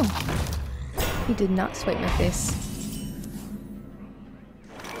 Oh. He did not swipe my face.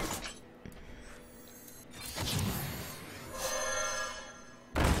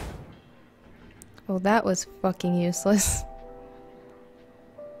 Well, that was fucking useless.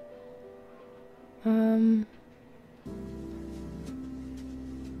 To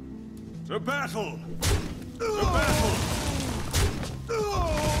battle. To battle.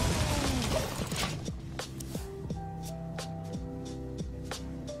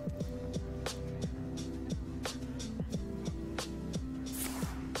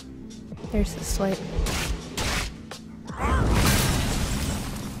 There's the swipe.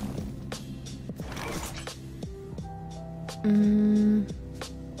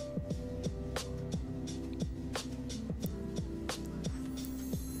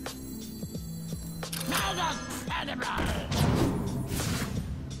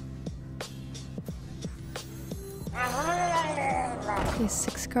 Okay,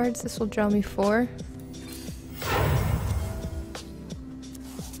 6 cards. This will draw me 4.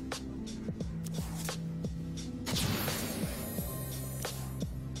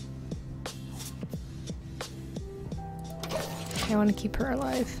 I want to keep her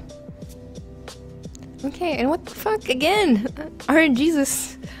alive. Okay, and what the fuck again?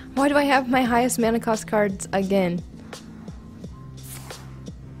 RNGesus. Why do I have my highest mana cost cards again?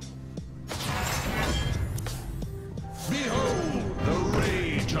 Behold the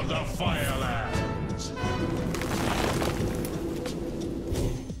rage of the Firelands.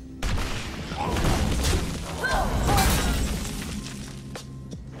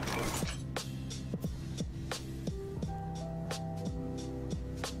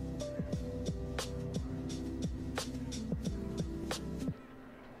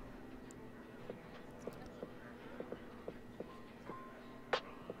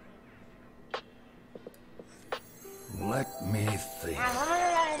 Let me think.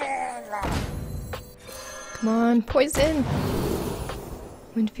 Come on, poison!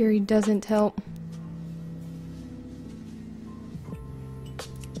 Wind Fury doesn't help.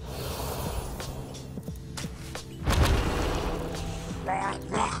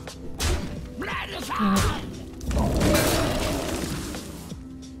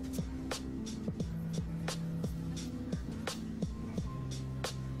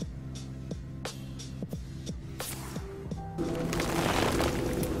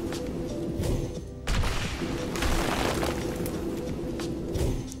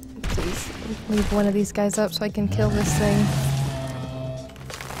 Please leave one of these guys up so I can kill this thing.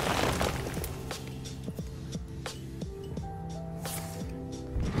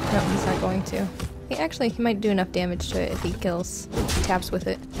 No, he's not going to. He might do enough damage to it if he kills. He taps with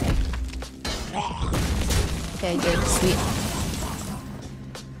it. Yeah, he did. Sweet.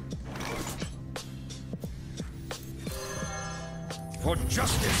 For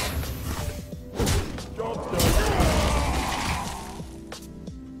justice!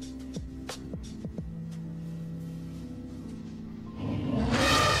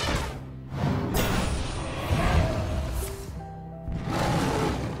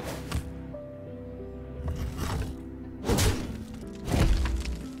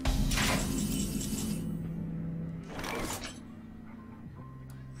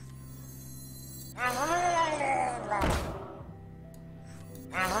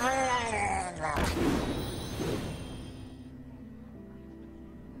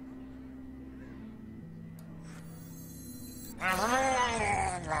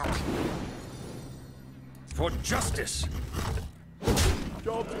 For justice!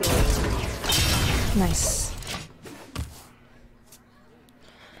 Nice.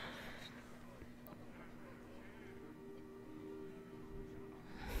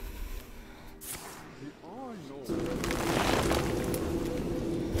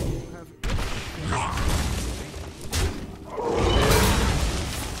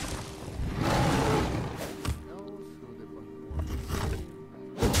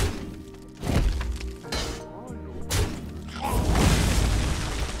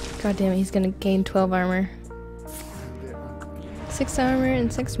 God damn it, he's gonna gain 12 armor. 6 armor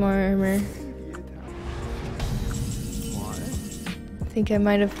and 6 more armor. I think I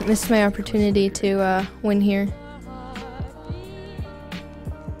might have missed my opportunity to win here.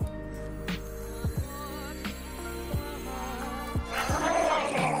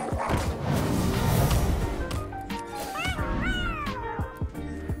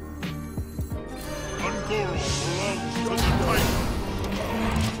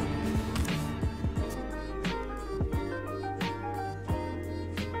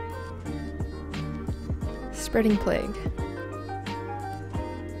 Spreading plague.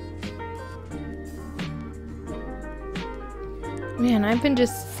 Man, I've been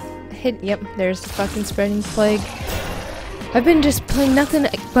just yep, there's the fucking spreading plague. I've been just playing nothing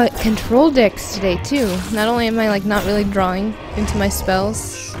but control decks today too. Not only am I like not really drawing into my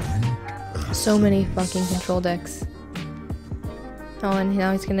spells, so many fucking control decks. Oh, and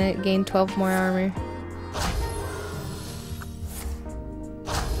now he's gonna gain 12 more armor.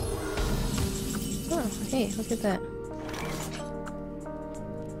 Hey, look at that.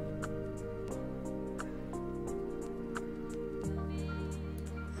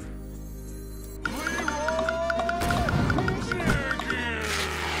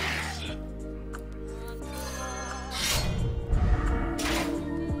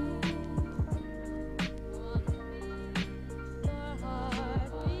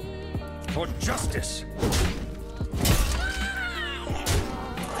 For justice!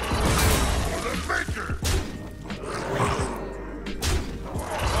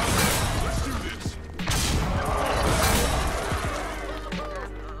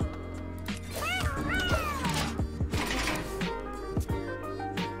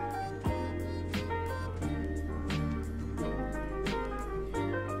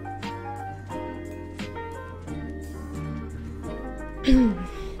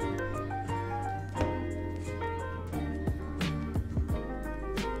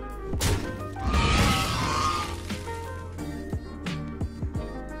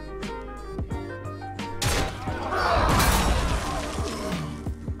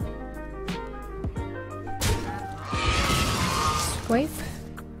 Swipe.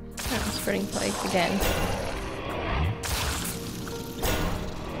 Oh, spreading plague again.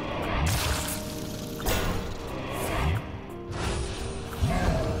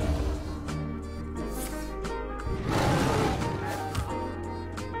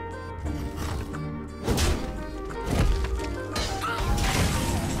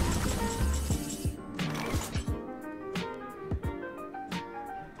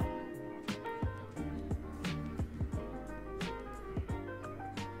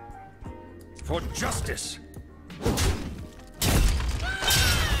 For justice!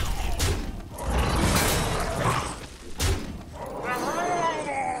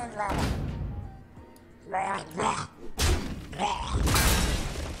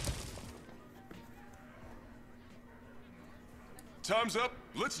 Time's up.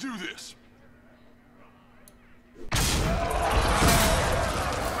 Let's do this.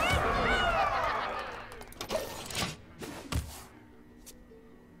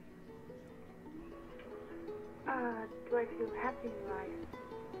 Do I feel happy in life?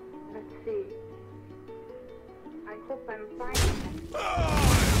 Let's see. I hope I'm fine. At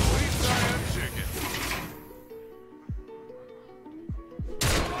least I am chicken.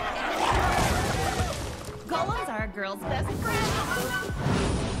 Golems are a girl's best friend.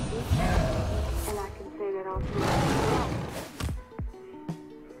 And I can say that I'll feel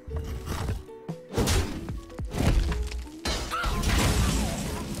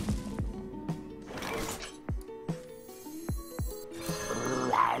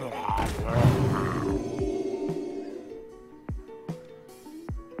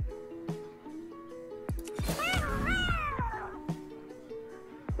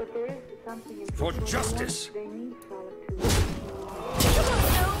But there is something in For people justice. They need solitude.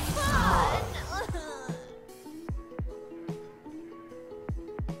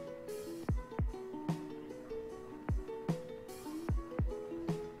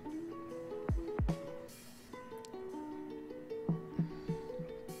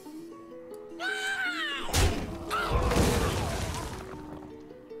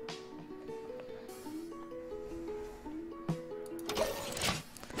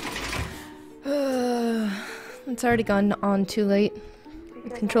 It's already gone on too late.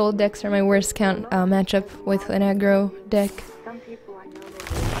 Control decks are my worst matchup with an aggro deck.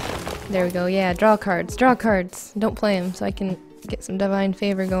 There we go. Yeah, draw cards. Draw cards. Don't play them so I can get some divine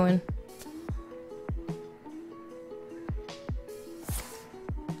favor going.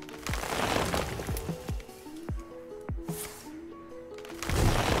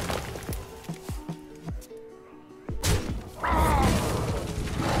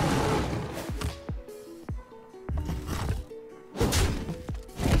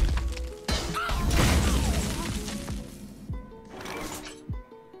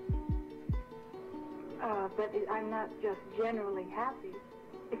 I'm not just generally happy.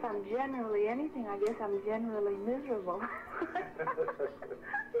 If I'm generally anything, I guess I'm generally miserable.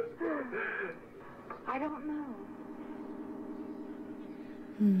 I don't know.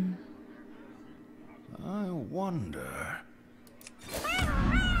 I wonder.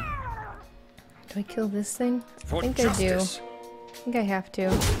 Do I kill this thing? For I think justice. I do. I think I have to.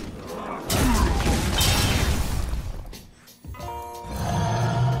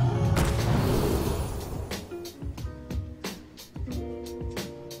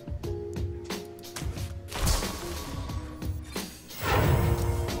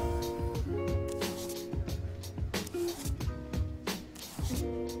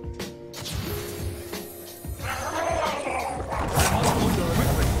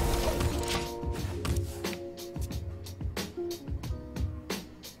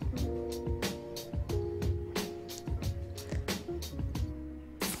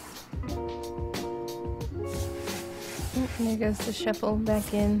 There goes the shuffle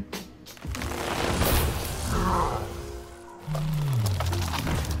back in.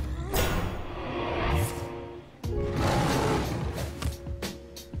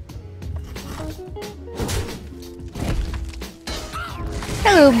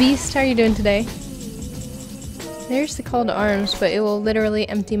 Hello, Beast. How are you doing today? There's the call to arms, but it will literally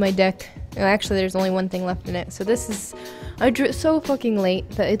empty my deck. Oh, actually, there's only one thing left in it. So this is... I drew it so fucking late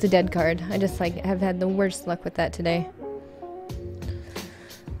that it's a dead card. I just like have had the worst luck with that today.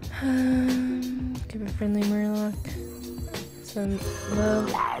 Give a friendly Murloc some love.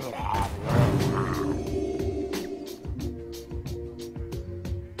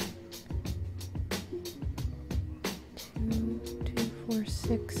 2, 4,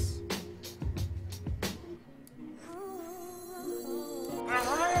 6.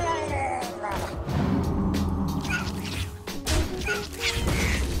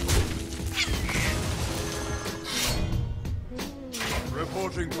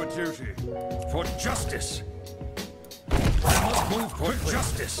 Reporting for duty. For justice. I must move for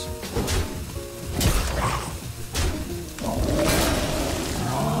justice.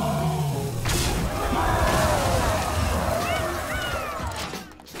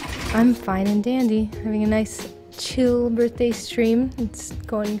 I'm fine and dandy, having a nice chill birthday stream. It's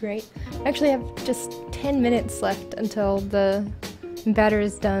going great. I actually have just 10 minutes left until the batter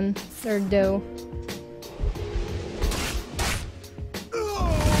is done, or dough.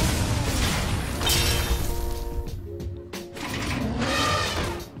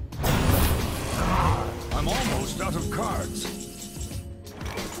 I'm almost out of cards.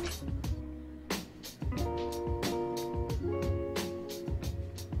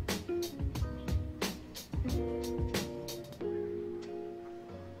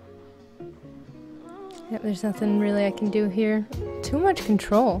 Yep, there's nothing really I can do here. Too much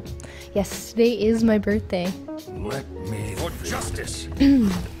control. Yes, today is my birthday. Let me for justice.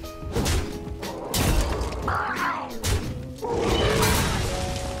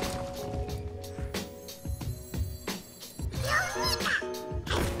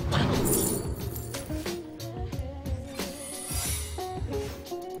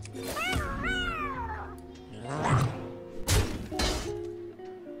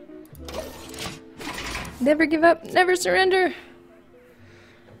 Never give up, never surrender.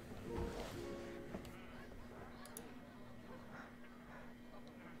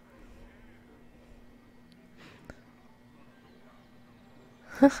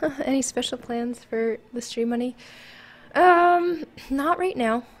 Any special plans for the stream money? Not right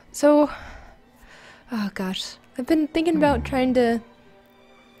now. So, oh gosh, I've been thinking about trying to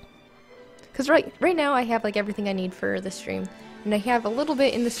Because right now I have like everything I need for the stream. And I have a little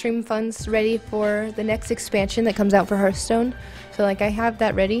bit in the stream funds ready for the next expansion that comes out for Hearthstone. So like I have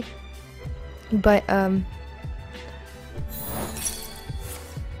that ready. But Get down!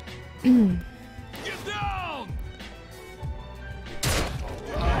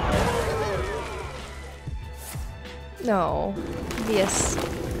 no. Yes.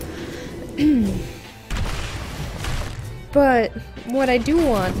 But what I do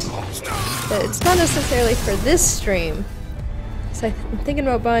want, it's not necessarily for this stream. So I'm thinking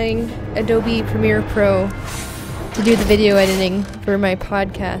about buying Adobe Premiere Pro to do the video editing for my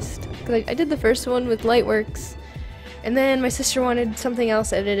podcast. Because I did the first one with Lightworks, and then my sister wanted something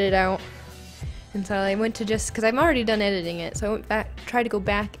else edited out. And so I went to because I'm already done editing it, so I went back, tried to go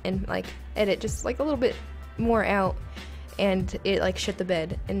back and like edit just like a little bit more out, and it like shit the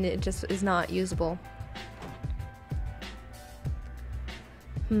bed, and it just is not usable.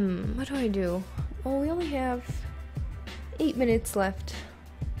 What do I do? Oh, we only have 8 minutes left.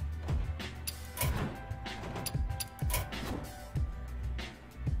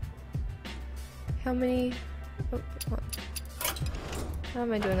 How many? Oh, how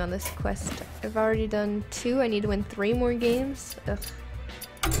am I doing on this quest? I've already done 2. I need to win 3 more games. Ugh.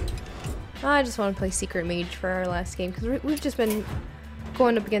 I just want to play Secret Mage for our last game because we've just been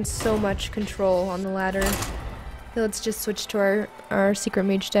going up against so much control on the ladder. So let's just switch to our Secret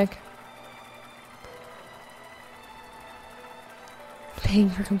Mage deck. Paying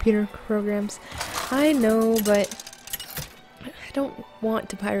for computer programs. I know, but I don't want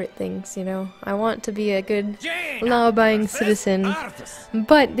to pirate things, you know? I want to be a good, law-abiding citizen.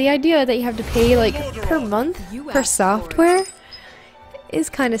 But the idea that you have to pay, like, per month for software is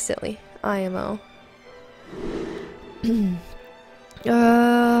kind of silly. IMO.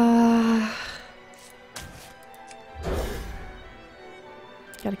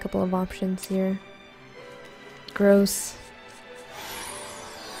 Got a couple of options here. Gross.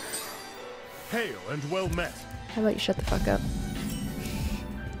 Hail and well met. How about you shut the fuck up?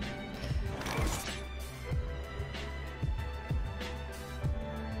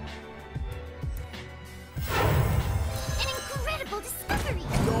 An incredible discovery.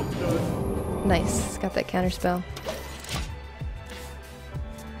 Nice. Got that counter spell.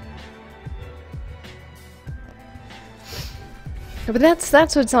 But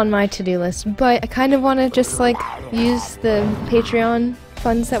that's what's on my to-do list. But I kind of want to just like use the Patreon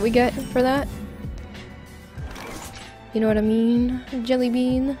funds that we get for that. You know what I mean? Jelly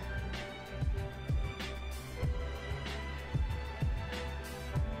bean.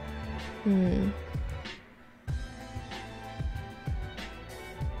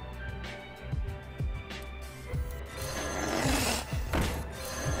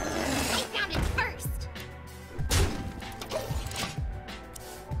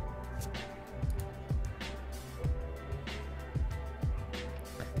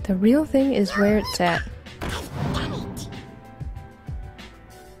 The real thing is where it's at.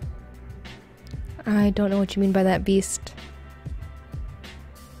 I don't know what you mean by that, beast.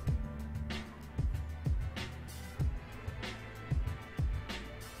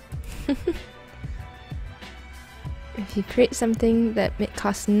 If you create something that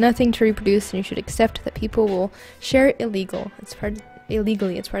costs nothing to reproduce, then you should accept that people will share it illegally. It's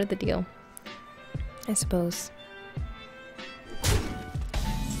part of the deal, I suppose.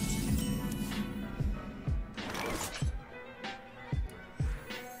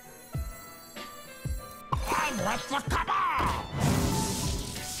 What's the cabal?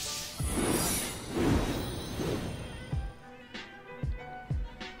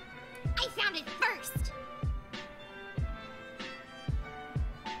 I found it first.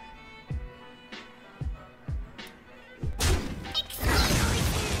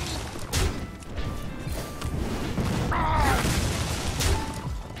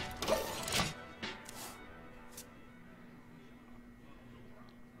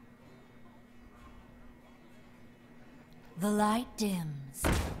 The light dims,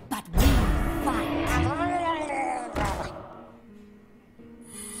 but we fight.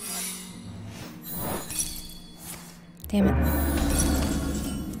 Damn it.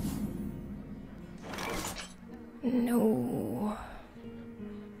 No.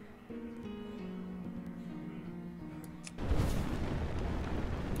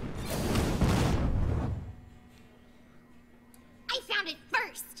 I found it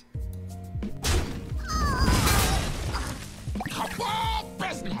first.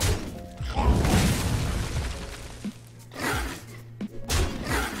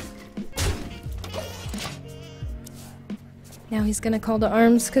 Now he's gonna call to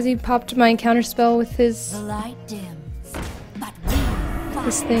arms because he popped my counterspell with his. The light dims, but we fight.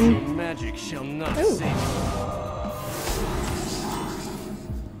 this thing. Magic shall not Ooh. save you.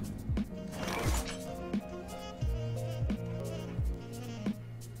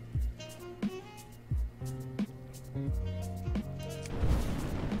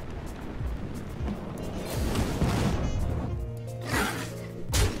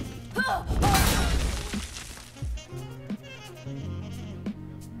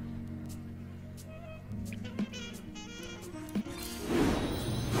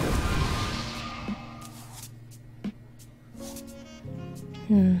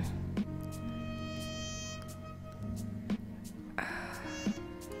 I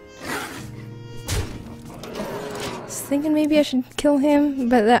was thinking maybe I should kill him,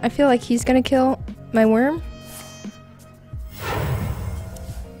 but I feel like he's gonna kill my worm.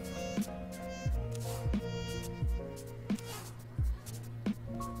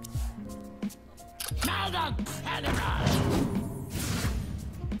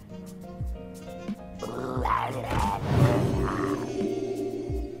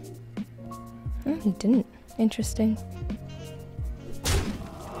 He didn't. Interesting.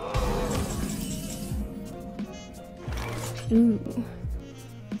 Ooh.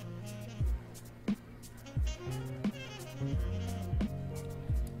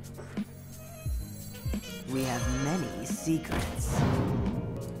 We have many secrets.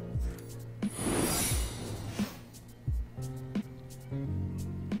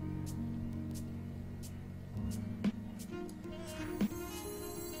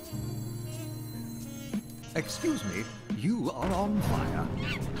 Excuse me, you are on fire.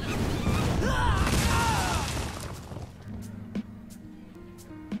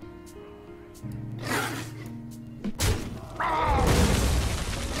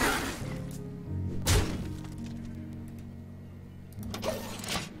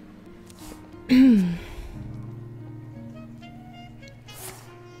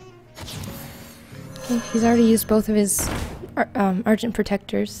 Okay, he's already used both of his Argent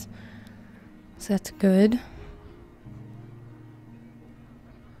Protectors, so that's good.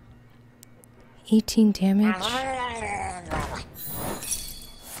 18 damage.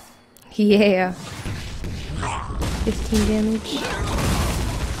 Yeah. 15 damage.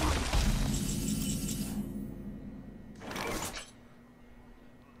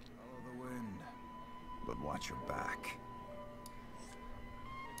 Follow the wind, but watch your back.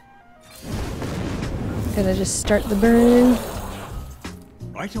 Gotta just start the burn.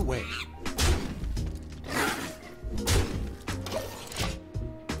 Right away.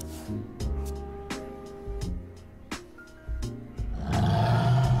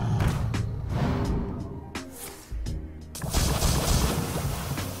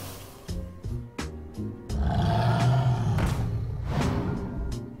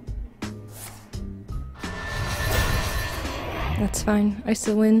 That's fine. I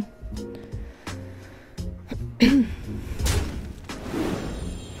still win.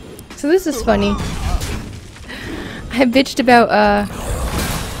 So this is funny. I bitched about,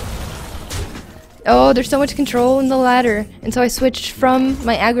 oh, there's so much control in the ladder. And so I switched from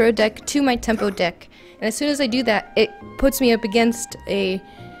my aggro deck to my tempo deck. And as soon as I do that, it puts me up against a,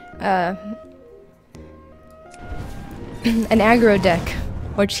 an aggro deck,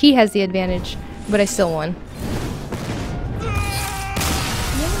 which he has the advantage, but I still won.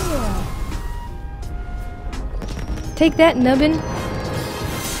 Yeah. Take that, nubbin.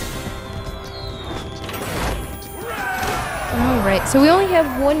 Alright, so we only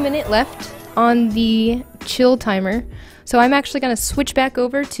have 1 minute left on the chill timer, so I'm actually going to switch back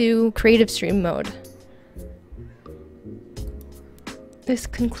over to creative stream mode. This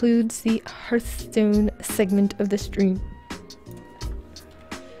concludes the Hearthstone segment of the stream.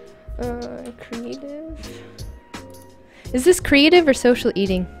 Creative. Is this creative or social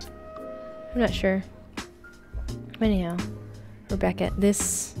eating? I'm not sure. Anyhow, we're back at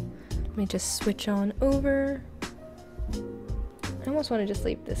this. Let me just switch on over. I almost want to just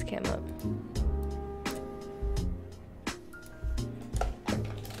leave this cam up.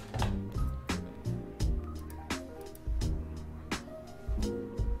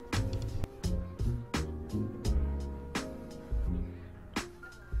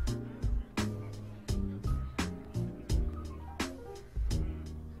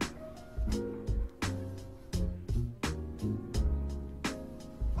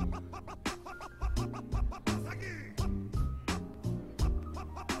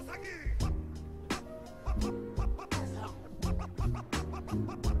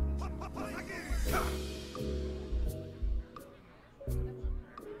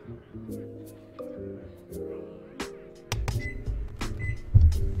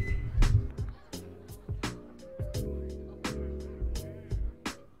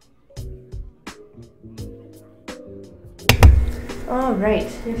 Alright,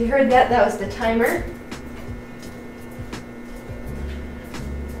 if you heard that, that was the timer.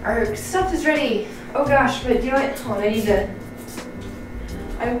 Our stuff is ready. Oh gosh, but you know what? Hold on, I need to...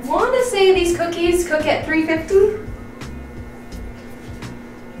 I want to say these cookies cook at 350.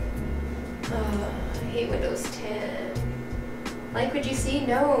 I hate Windows 10. Like what you see?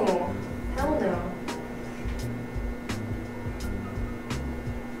 No. Hell no.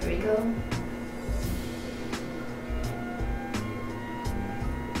 There we go.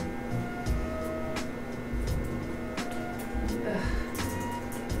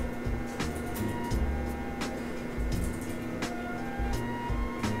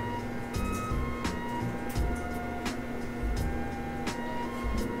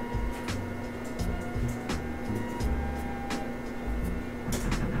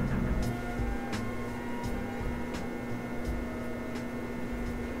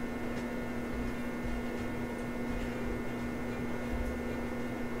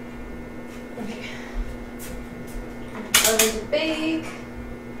 Okay. Oven to bake.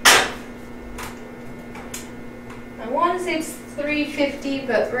 I want to say it's 350,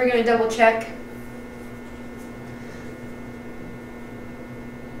 but we're going to double check.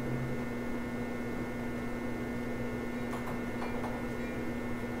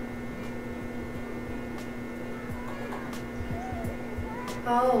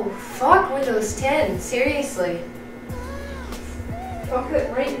 Oh, fuck Windows 10, seriously. Fuck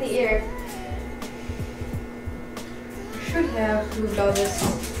it right in the ear. Should have moved all this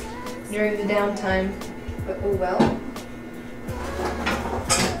during the downtime, but oh well.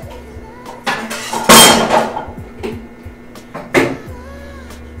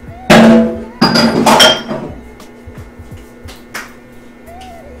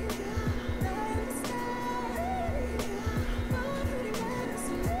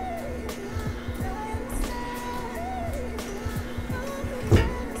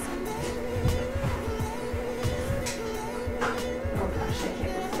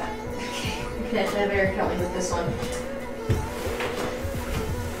 I better help me with this one.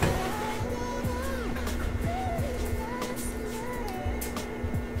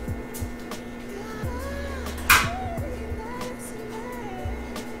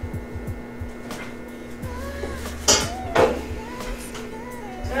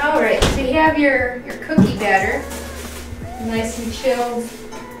 Alright, so you have your cookie batter. Nice and chilled.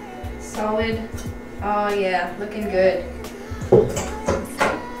 Solid. Oh yeah, looking good.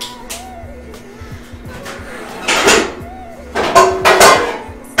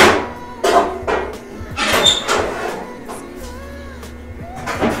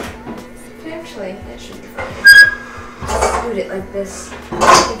 Actually, that should be fine. Just scoot it like this.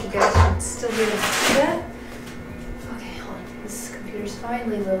 I think you guys should still be able to see that. Okay, hold on. This computer's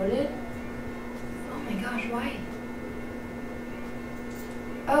finally loaded. Oh my gosh, why?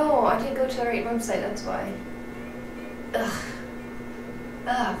 Oh, I didn't go to the right website, that's why. Ugh.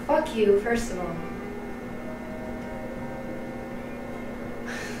 Ugh, fuck you, first of all.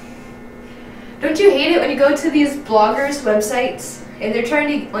 Don't you hate it when you go to these bloggers' websites and they're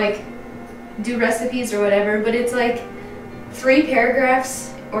trying to, like, do recipes or whatever, but it's like 3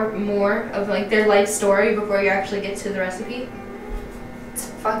 paragraphs or more of like their life story before you actually get to the recipe? It's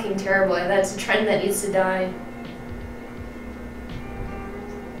fucking terrible. That's a trend that needs to die.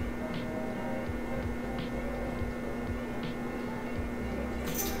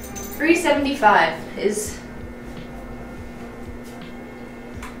 $3.75 is...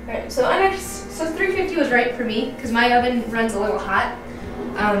 Alright, so so 350 was right for me because my oven runs a little hot.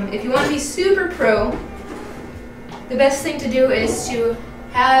 If you want to be super pro, the best thing to do is to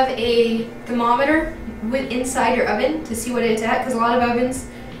have a thermometer inside your oven to see what it's at, because a lot of ovens,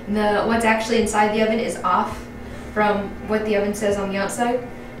 what's actually inside the oven is off from what the oven says on the outside.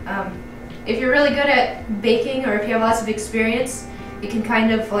 If you're really good at baking, or if you have lots of experience, you can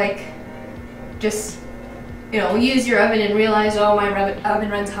kind of like just, you know, use your oven and realize, oh, my oven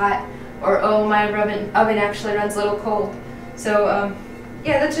runs hot, or oh, my oven actually runs a little cold. So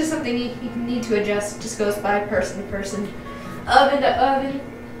yeah, that's just something you need to adjust. It just goes by person to person, oven to oven.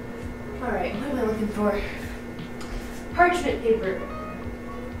 Alright, what am I looking for? Parchment paper.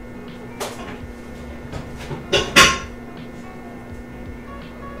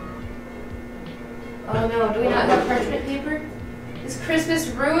 Oh no, do we not have parchment paper? Is Christmas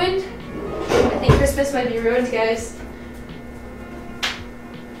ruined? I think Christmas might be ruined, guys.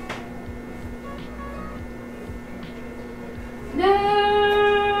 No!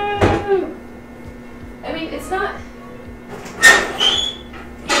 I mean, it's not...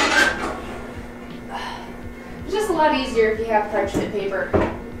 It's just a lot easier if you have parchment paper.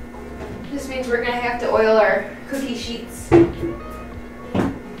 This means we're going to have to oil our cookie sheets.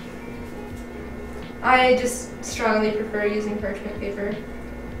 I just strongly prefer using parchment paper.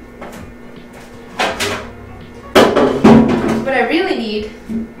 What I really need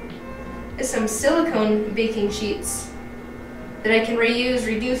is some silicone baking sheets that I can reuse,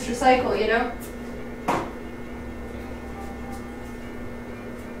 reduce, recycle, you know?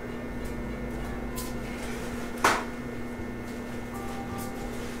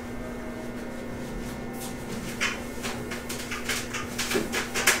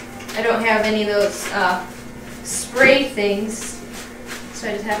 I don't have any of those spray things, so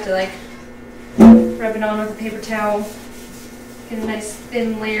I just have to like rub it on with a paper towel, get a nice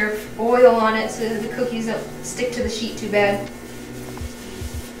thin layer of oil on it so the cookies don't stick to the sheet too bad.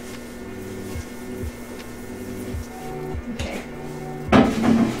 Okay.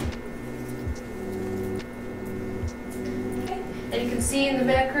 And you can see in the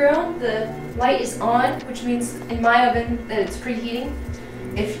background the light is on, which means in my oven that it's preheating.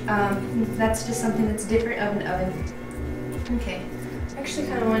 If that's just something that's different of an oven. Okay, I actually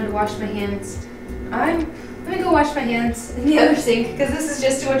kind of wanted to wash my hands. I'm gonna go wash my hands in the other sink because this is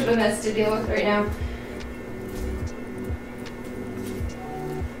just too much of a mess to deal with right now.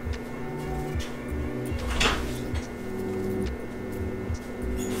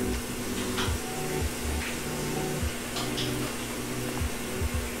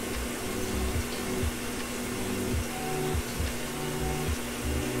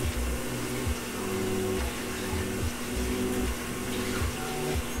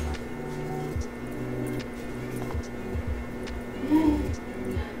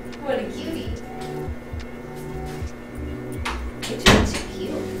 What a cutie. You're too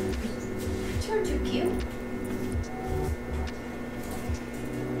cute. You're too cute.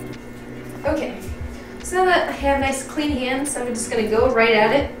 Okay, so now that I have nice clean hands, I'm just going to go right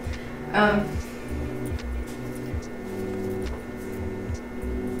at it.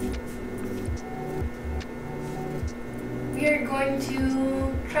 We are going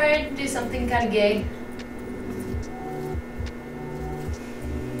to try to do something kind of gay.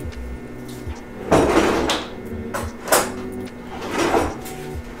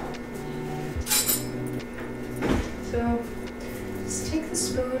 So, just take the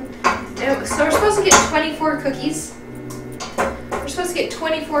spoon. So we're supposed to get 24 cookies. We're supposed to get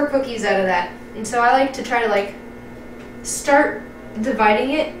 24 cookies out of that. And so I like to try to like start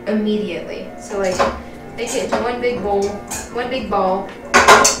dividing it immediately. So like make it into one big bowl, one big ball,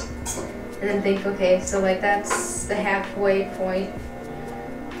 and then think, okay, so like that's the halfway point.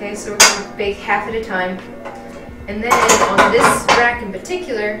 Okay, so we're gonna bake half at a time. And then on this rack in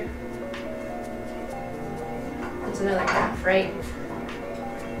particular, that's another half, right?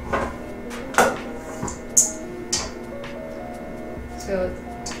 So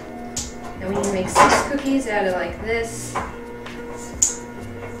now we need to make 6 cookies out of like this.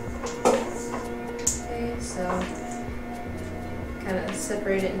 Okay, so kind of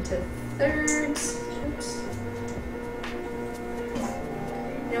separate it into thirds. Oops.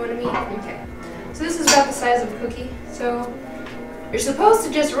 You know what I mean? Okay. So this is about the size of a cookie. So you're supposed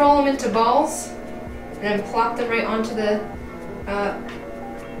to just roll them into balls and then plop them right onto the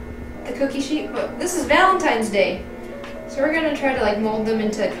cookie sheet. But this is Valentine's Day, so we're gonna try to like mold them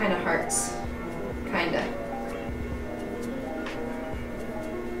into kind of hearts, kinda.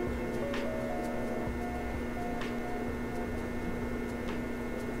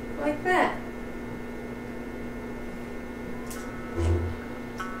 Like that.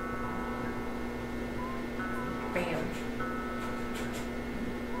 Bam.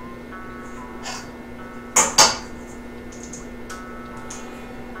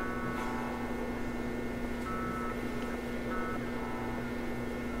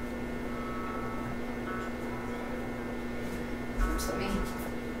 Oops, let me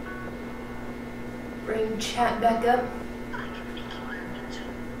bring chat back up.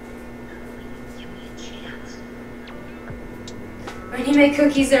 When you make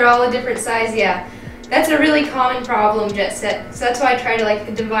cookies, they're all a different size. Yeah, that's a really common problem, Jet Set. So that's why I try to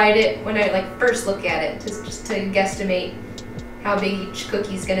like divide it when I like first look at it, just to guesstimate how big each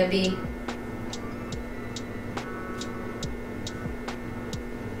cookie's gonna be.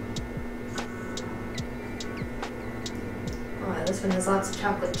 Oh, this one has lots of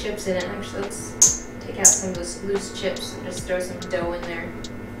chocolate chips in it. Actually, let's take out some of those loose chips and just throw some dough in there.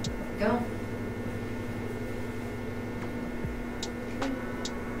 There we go.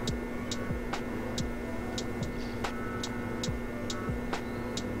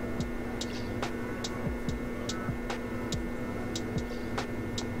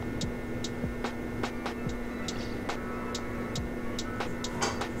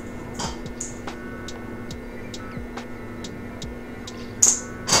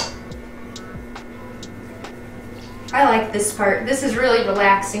 I like this part. This is really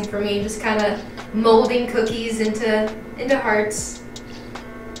relaxing for me, just kind of molding cookies into hearts.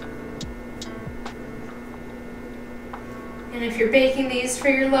 And if you're baking these for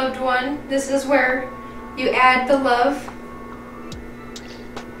your loved one, this is where you add the love.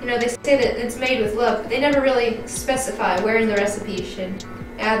 You know, they say that it's made with love, but they never really specify where in the recipe you should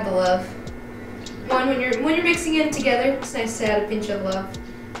add the love. One, when you're mixing it together, it's nice to add a pinch of love,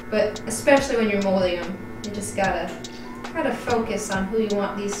 but especially when you're molding them, you just gotta focus on who you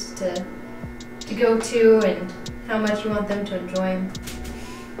want these to go to and how much you want them to enjoy them.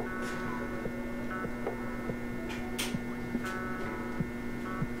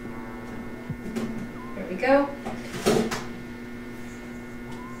 There we go.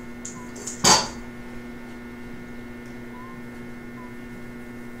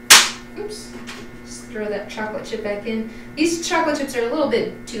 Oops. Just throw that chocolate chip back in. These chocolate chips are a little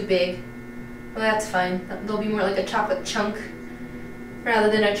bit too big. Well, that's fine. They'll be more like a chocolate chunk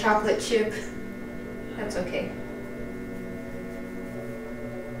rather than a chocolate chip. That's okay.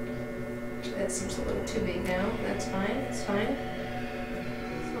 That seems a little too big now. That's fine. It's fine.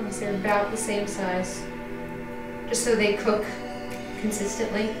 As long as they're about the same size. Just so they cook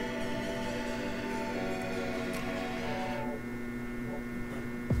consistently.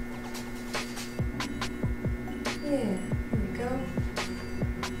 Yeah, here we go.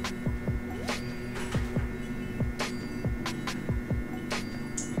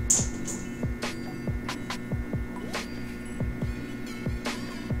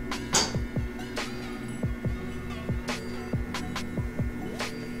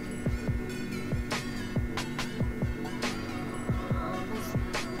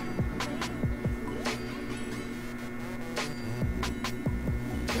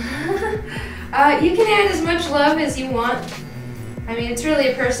 You can add as much love as you want. I mean, it's really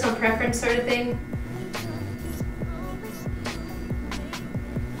a personal preference sort of thing.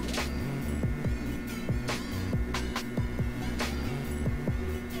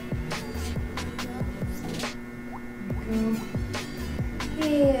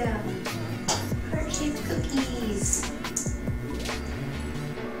 Yeah, heart-shaped cookies.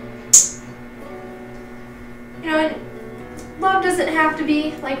 You know, and love doesn't have to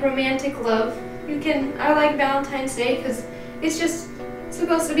be like romantic love. You can, I like Valentine's Day because it's just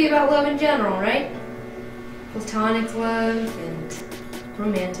supposed to be about love in general, right? Platonic love and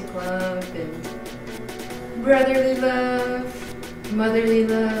romantic love and brotherly love, motherly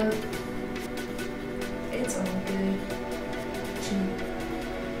love. It's all good.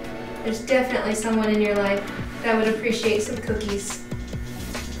 There's definitely someone in your life that would appreciate some cookies.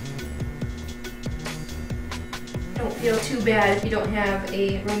 Don't feel too bad if you don't have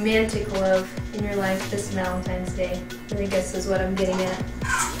a romantic love in your life this Valentine's Day. I guess is what I'm getting at.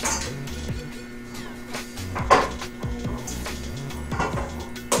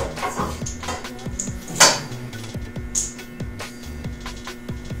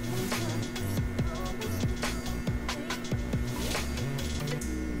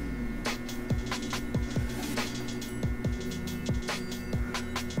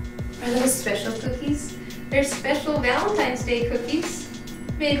 Are those special cookies? They're special Valentine's Day cookies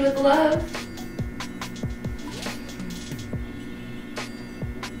made with love.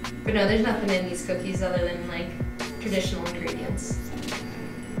 But no, there's nothing in these cookies other than like traditional ingredients.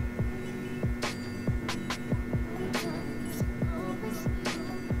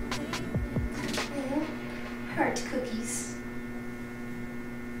 Oh, heart cookies.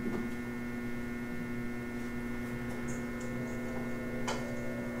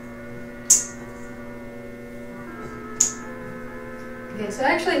 Okay, so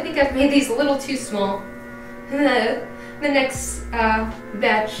actually I think I've made these a little too small. The next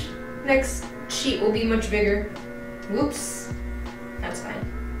batch, next sheet will be much bigger. Whoops. That's fine.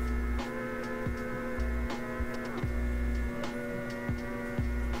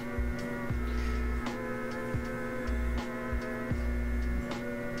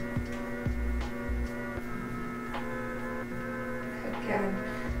 Oh God.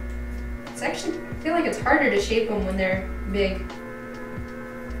 It's actually, I feel like it's harder to shape them when they're big.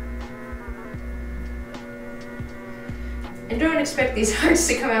 And don't expect these hearts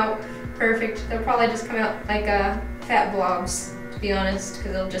to come out perfect. They'll probably just come out like fat blobs, to be honest,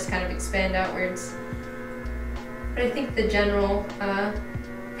 because they'll just kind of expand outwards. But I think the general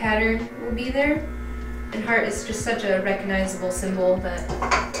pattern will be there. And heart is just such a recognizable symbol that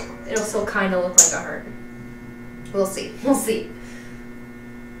it'll still kind of look like a heart. We'll see. We'll see.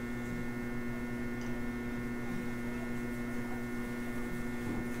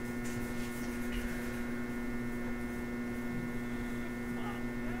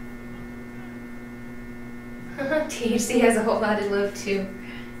 THC has a whole lot of love too.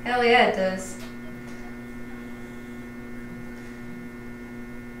 Hell yeah, it does.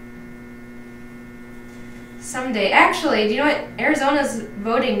 Someday. Actually, do you know what? Arizona's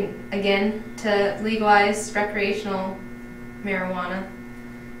voting again to legalize recreational marijuana.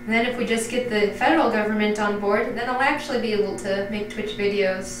 And then if we just get the federal government on board, then I'll actually be able to make Twitch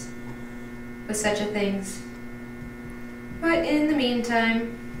videos with such a things. But in the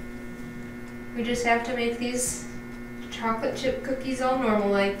meantime, we just have to make these chocolate chip cookies all normal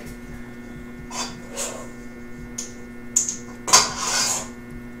like.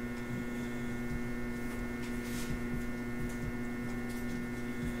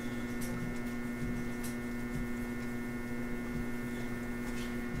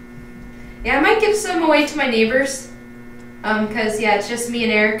 Yeah, I might give some away to my neighbors, cause yeah, it's just me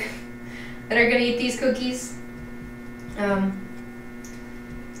and Eric that are gonna eat these cookies.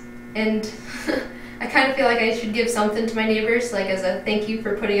 And I kind of feel like I should give something to my neighbors, like as a thank you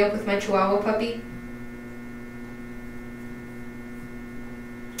for putting up with my Chihuahua puppy.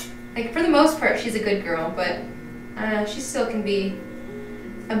 Like for the most part, she's a good girl, but she still can be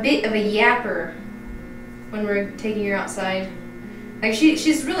a bit of a yapper when we're taking her outside. Like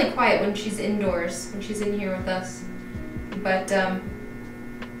she's really quiet when she's indoors, when she's in here with us. But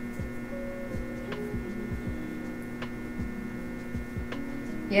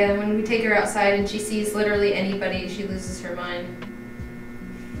yeah, when we take her outside and she sees literally anybody, she loses her mind.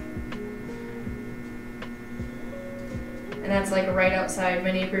 And that's like right outside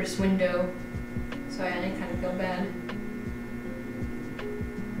my neighbor's window, so I kind of feel bad.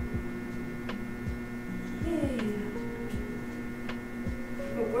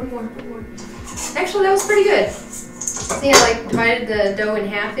 One more. Actually, that was pretty good. See, I like divided the dough in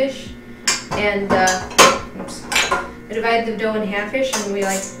half-ish, and oops. I divided the dough in half-ish, and we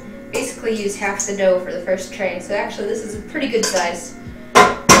like basically use half the dough for the first tray. So actually, this is a pretty good size.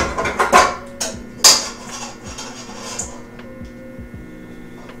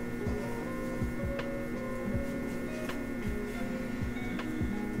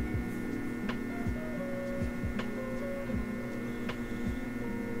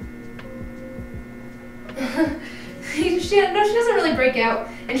 No, she doesn't really break out,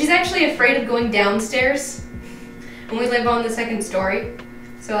 and she's actually afraid of going downstairs, and we live on the second story,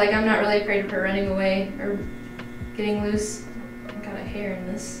 so like I'm not really afraid of her running away or getting loose. I got a hair in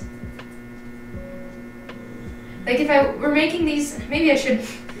this. Like if I were making these, maybe I should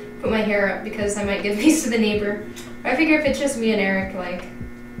put my hair up because I might give these to the neighbor. But I figure if it's just me and Eric, like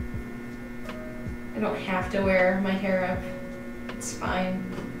I don't have to wear my hair up. It's fine.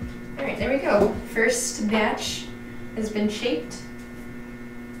 Alright, there we go. First batch has been shaped.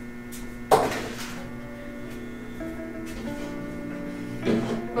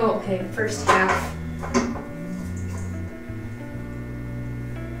 Oh, okay, first half.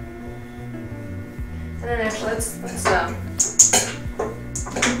 And then actually, let's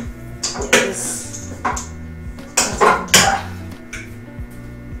just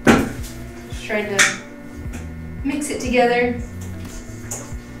try to mix it together.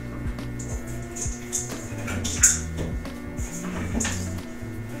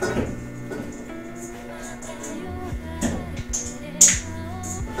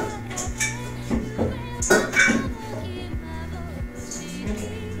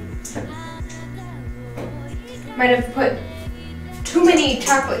 Might have put too many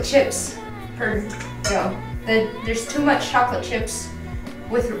chocolate chips per dough. There's too much chocolate chips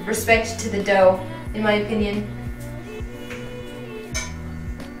with respect to the dough, in my opinion.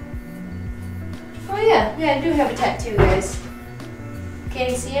 Oh yeah, I do have a tattoo, guys.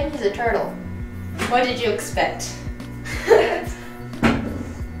 Can you see him? He's a turtle. What did you expect?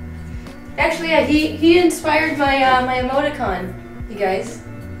 Actually, yeah, he inspired my my emoticon, you guys.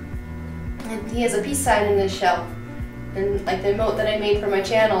 And he has a peace sign in his shell. And like the emote that I made for my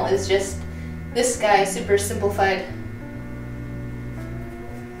channel is just this guy, super simplified.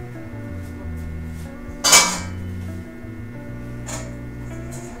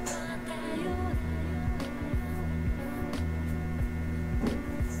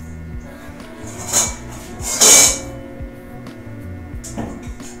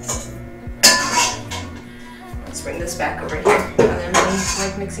 Let's bring this back over here. Rather than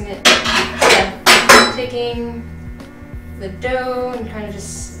like mixing it. Yeah. Taking the dough and kind of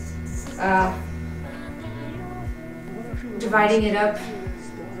just dividing it up.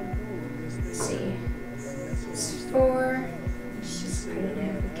 Let's see. It's 4. Let's just cut it in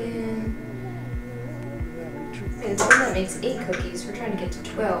half again. And then that makes 8 cookies. We're trying to get to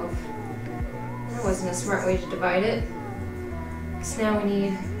 12. That wasn't a smart way to divide it. Because now we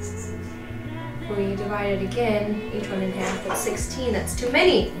need we divide it again, each one in half, that's 16. That's too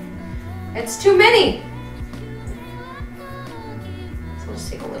many. That's too many. So we'll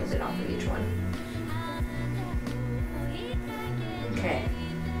just take a little bit off of each one. Okay.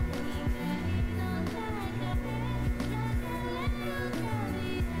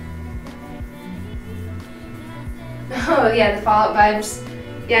 Oh yeah, the Fallout vibes.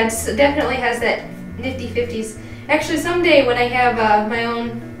 Yeah, it definitely has that nifty 50s. Actually, someday when I have my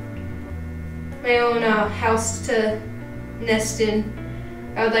own house to nest in,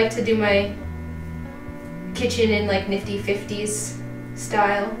 I would like to do my kitchen in like nifty 50s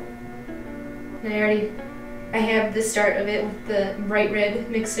style. And I have the start of it with the bright red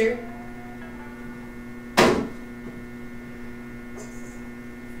mixer.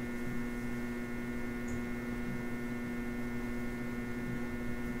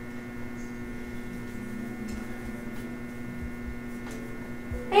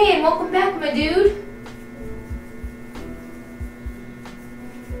 Hey, and welcome back, my dude.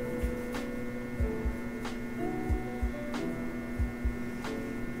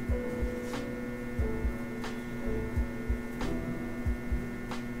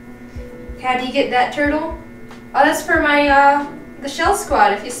 How do you get that turtle? Oh, that's for my, the Shell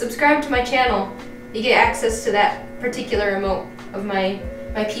Squad. If you subscribe to my channel, you get access to that particular emote of my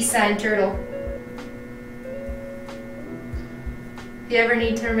peace sign turtle. If you ever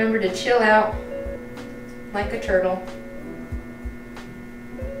need to remember to chill out like a turtle.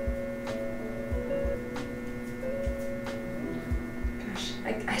 Gosh,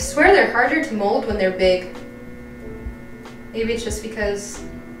 I swear they're harder to mold when they're big. Maybe it's just because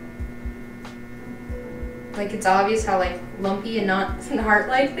like it's obvious how like lumpy and not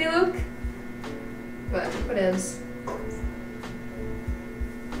heart-like they look. But whatevs.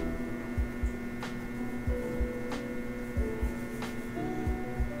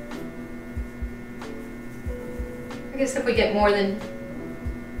 I guess if we get more than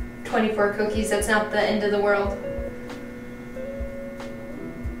 24 cookies, that's not the end of the world.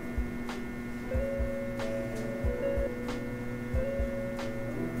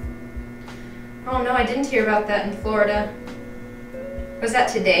 Oh no, I didn't hear about that in Florida. Was that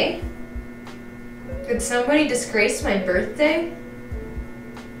today? Did somebody disgrace my birthday?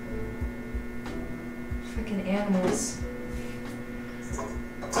 Fucking animals.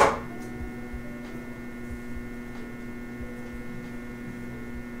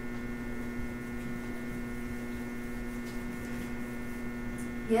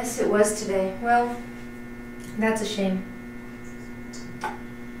 Yes, it was today. Well, that's a shame.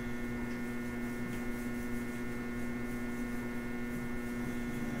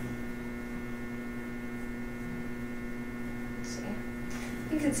 I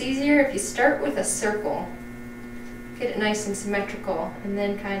think it's easier if you start with a circle. Get it nice and symmetrical, and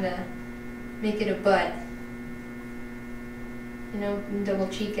then kind of make it a butt. You know, double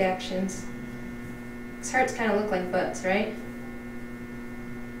cheek actions. These hearts kind of look like butts, right?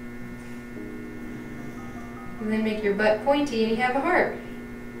 And then make your butt pointy and you have a heart.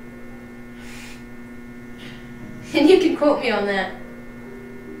 And you can quote me on that.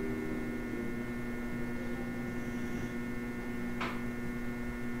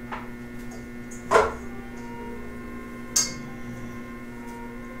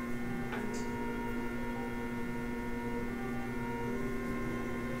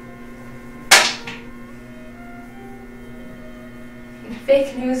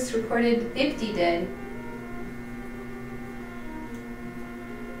 Fake news reported 50 dead.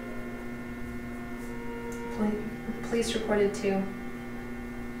 Police reported 2.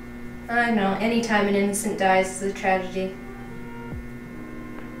 I know, anytime an innocent dies is a tragedy.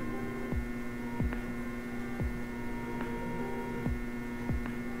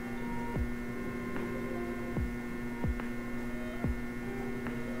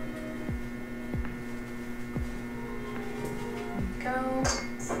 Go.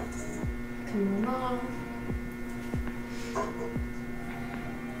 Come along.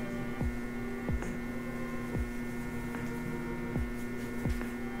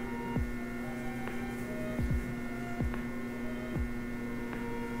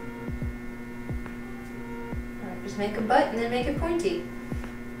 Just make a butt and then make it pointy.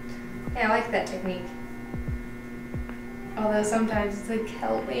 Yeah, I like that technique. Although sometimes it's like,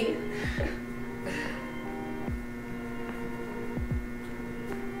 hell, wait.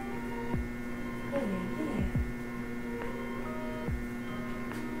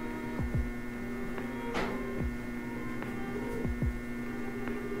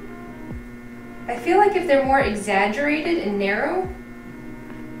 I feel like if they're more exaggerated and narrow,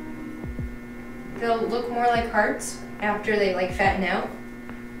 they'll look more like hearts after they like fatten out.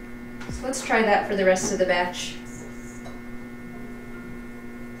 So let's try that for the rest of the batch.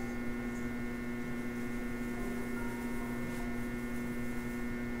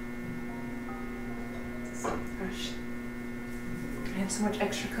 Gosh, I have so much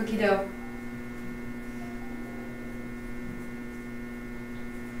extra cookie dough.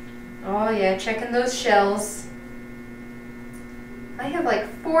 Oh yeah, checking those shells. I have like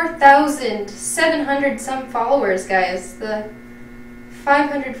 4,700 some followers, guys. The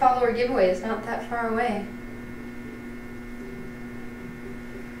 500 follower giveaway is not that far away.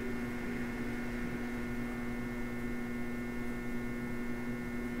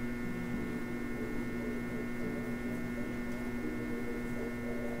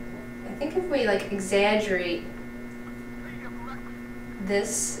 I think if we like exaggerate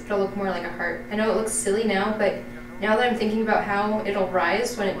this, it'll look more like a heart. I know it looks silly now, but now that I'm thinking about how it'll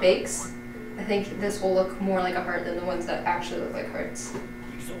rise when it bakes, I think this will look more like a heart than the ones that actually look like hearts.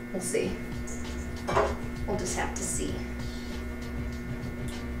 We'll see. We'll just have to see.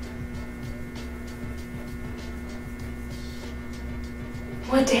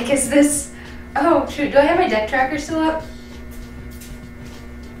 What deck is this? Oh shoot, do I have my deck tracker still up?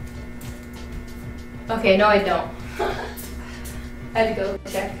 Okay, no I don't. I had to go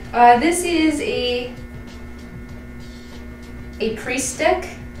check. This is a priest deck,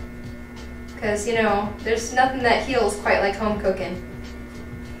 because you know there's nothing that heals quite like home cooking.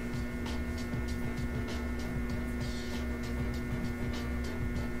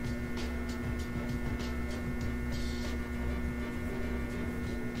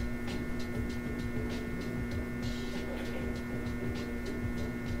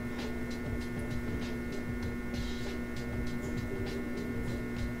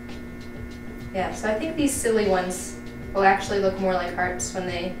 Yeah, so I think these silly ones will actually look more like hearts when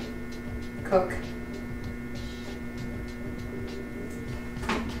they cook.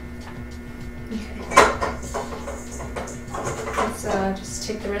 Okay. Let's just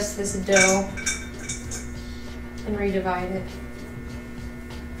take the rest of this dough and redivide it.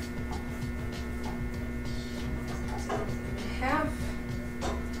 Half,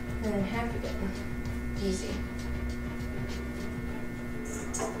 and then half again. Easy.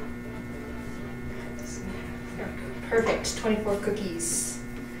 Perfect, 24 cookies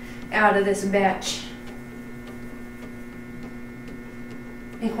out of this batch.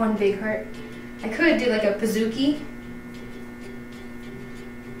 Make one big heart. I could do like a Pizookie.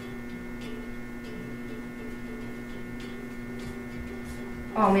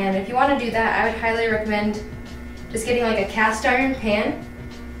 Oh man, if you want to do that, I would highly recommend just getting like a cast iron pan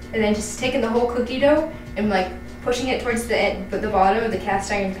and then just taking the whole cookie dough and like pushing it towards the bottom of the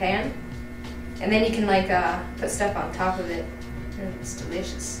cast iron pan. And then you can like put stuff on top of it, and it's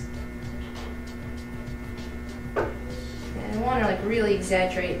delicious. And I want to like really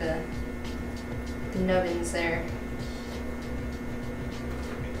exaggerate the nubbins there.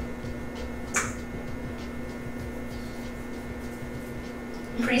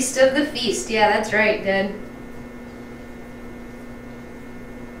 Priest of the feast, yeah, that's right, Dad.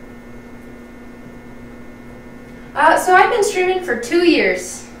 So I've been streaming for 2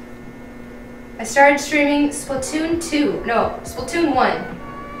 years. I started streaming Splatoon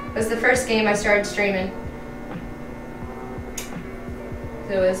 1 was the first game I started streaming.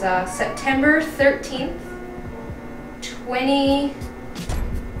 So it was September 13th,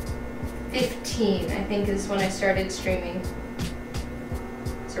 2015, I think is when I started streaming.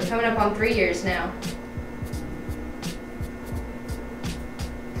 So we're coming up on 3 years now.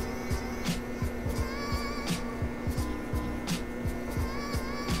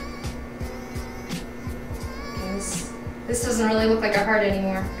 This doesn't really look like a heart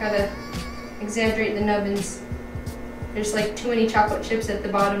anymore. Gotta exaggerate the nubbins. There's like too many chocolate chips at the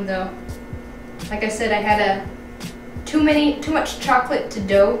bottom though. Like I said, I had too much chocolate to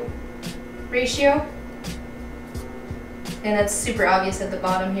dough ratio. And that's super obvious at the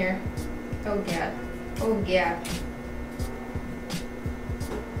bottom here. Oh yeah. Oh yeah.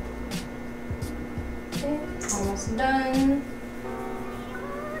 Okay, almost done.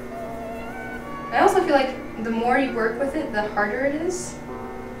 I also feel like the more you work with it, the harder it is.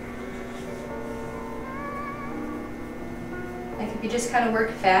 Like if you just kind of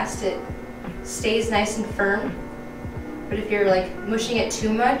work fast, it stays nice and firm. But if you're like mushing it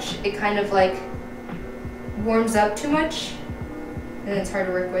too much, it kind of like warms up too much, and it's hard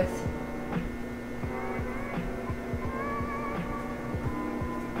to work with.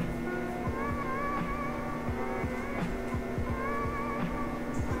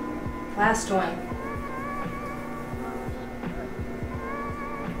 Last one.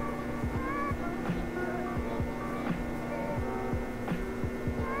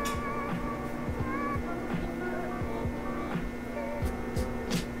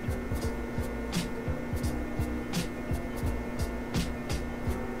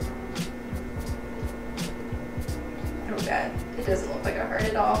 god, it doesn't look like a heart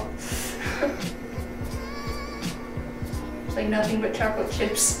at all. It's like nothing but chocolate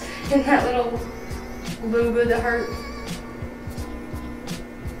chips in that little lube of the heart.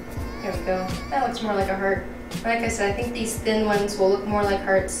 There we go. That looks more like a heart. Like I said, I think these thin ones will look more like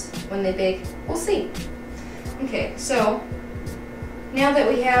hearts when they bake. We'll see. Okay, so now that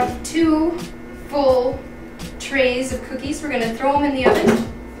we have 2 full trays of cookies, we're gonna throw them in the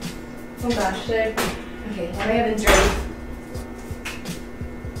oven. Oh gosh, okay, now my oven's ready.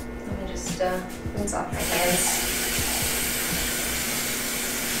 Let me just rinse off my hands.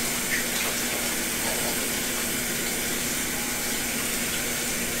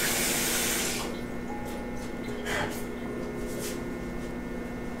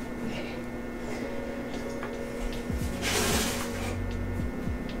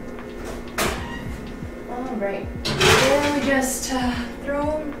 Alright, then we just throw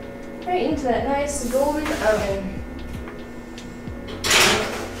them right into that nice golden oven.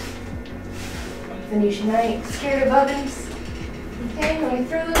 Venusian ain't scared of ovens. Okay, let me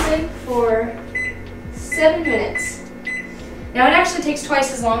throw those in for 7 minutes. Now it actually takes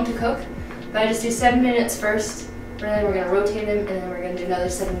twice as long to cook, but I just do 7 minutes first, and then we're going to rotate them, and then we're going to do another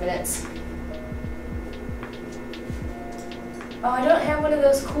 7 minutes. Oh, I don't have one of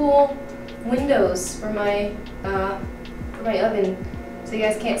those cool windows for my oven, so you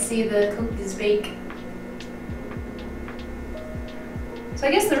guys can't see the cookies bake. So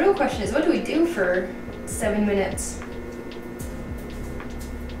I guess the real question is, what do we do for 7 minutes?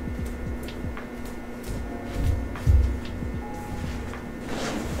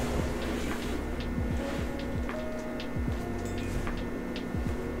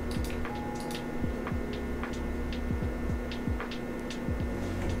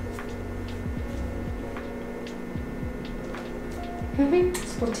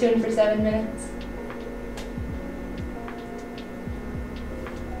 We'll tune for 7 minutes.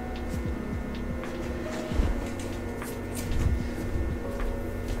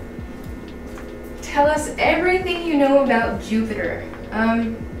 Tell us everything you know about Jupiter.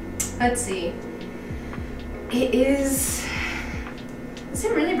 Let's see. Is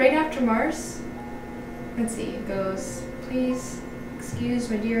it really right after Mars? Let's see, it goes, please excuse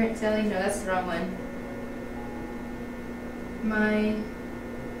my dear Aunt Sally. No, that's the wrong one. My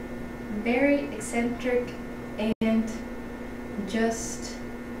very eccentric and just,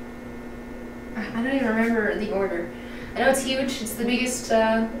 I don't even remember the order. I know it's huge. It's the biggest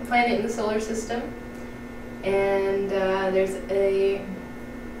planet in the solar system, and there's a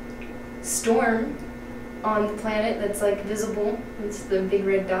storm on the planet that's like visible. It's the big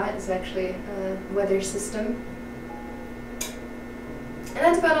red dot. It's actually a weather system, and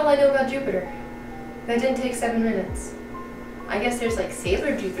that's about all I know about Jupiter. That didn't take 7 minutes. I guess there's like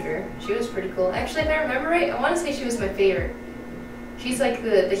Sailor Jupiter. She was pretty cool. Actually, if I remember right, I want to say she was my favorite. She's like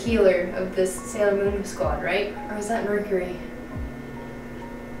the healer of this Sailor Moon squad, right? Or was that Mercury?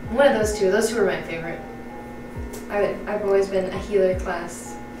 One of those two. Those two were my favorite. I've always been a healer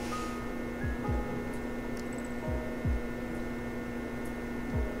class.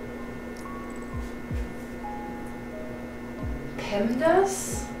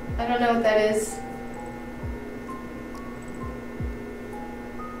 PEMDAS? I don't know what that is.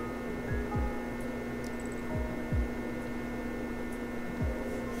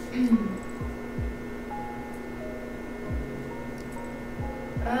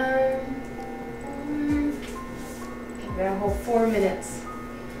 We got a whole 4 minutes.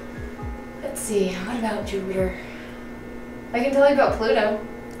 Let's see, what about Jupiter? I can tell you about Pluto.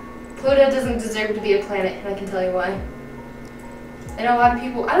 Pluto doesn't deserve to be a planet, and I can tell you why. I know a lot of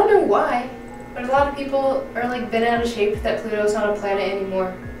people, I don't know why, but a lot of people are like bent out of shape that Pluto's not a planet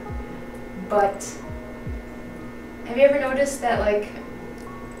anymore. But have you ever noticed that like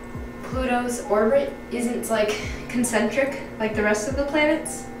Pluto's orbit isn't like concentric like the rest of the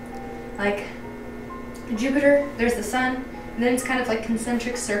planets? Like Jupiter, there's the sun, and then it's kind of like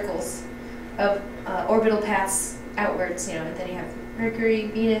concentric circles of orbital paths outwards, you know, and then you have Mercury,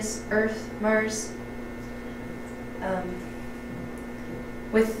 Venus, Earth, Mars.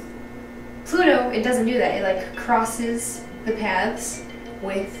 With Pluto, it doesn't do that. It like crosses the paths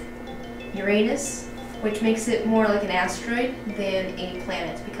with Uranus, which makes it more like an asteroid than a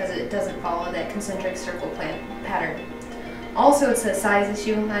planet because it doesn't follow that concentric circle pattern. Also, it's a size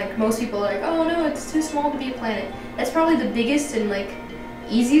issue. Like most people are like, oh no, it's too small to be a planet. That's probably the biggest and like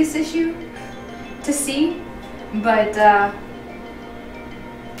easiest issue to see, but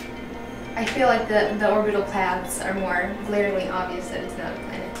I feel like the orbital paths are more glaringly obvious that it's not a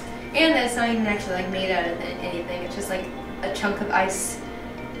planet, and that it's not even actually like made out of anything. It's just like a chunk of ice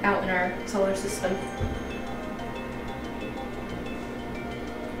out in our solar system.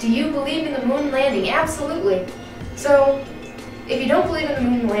 Do you believe in the moon landing? Absolutely. So, if you don't believe in the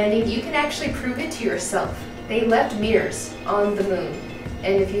moon landing, you can actually prove it to yourself. They left mirrors on the moon.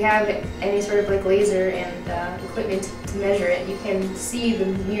 And if you have any sort of like laser and equipment to measure it, you can see the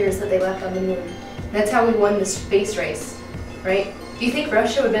mirrors that they left on the moon. That's how we won the space race, right? Do you think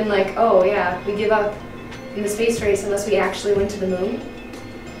Russia would have been like, oh yeah, we give up in the space race unless we actually went to the moon?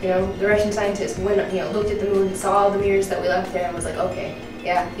 You know, the Russian scientists went, looked at the moon, saw the mirrors that we left there and was like, okay,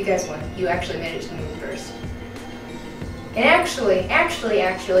 yeah, you guys won. You actually made it to the moon first. And actually,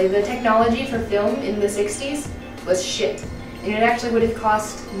 the technology for film in the 60s was shit. And it actually would have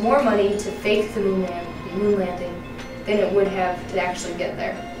cost more money to fake the moon landing than it would have to actually get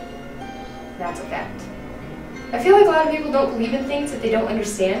there. That's a fact. I feel like a lot of people don't believe in things that they don't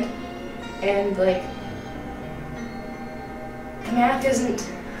understand. And like, the math isn't,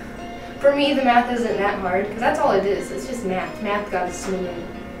 for me the math isn't that hard, because that's all it is. It's just math. Math got us to the moon.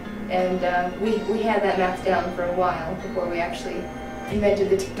 And we had that math down for a while before we actually invented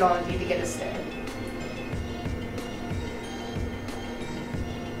the technology to get us there.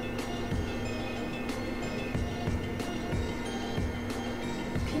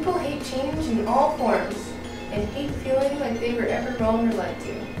 People hate change in all forms and hate feeling like they were ever wrong or lied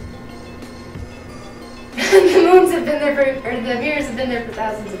to. The moons have been there for, or the mirrors have been there for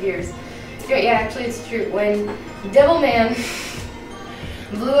thousands of years. Yeah, actually it's true. When Devil Man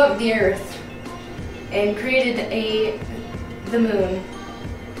blew up the Earth and created the moon,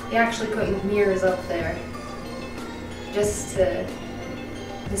 he actually put mirrors up there just to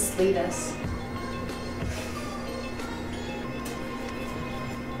mislead us.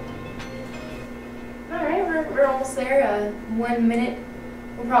 Alright, we're almost there. 1 minute.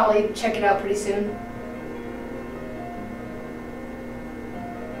 We'll probably check it out pretty soon.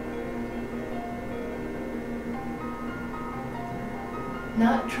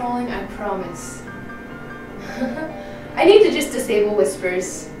 Not trolling, I promise. I need to just disable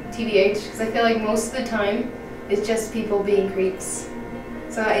whispers, TBH, because I feel like most of the time it's just people being creeps.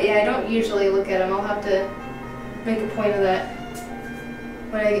 So yeah, I don't usually look at them. I'll have to make a point of that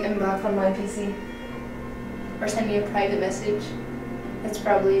when I am back on my PC. Or send me a private message. That's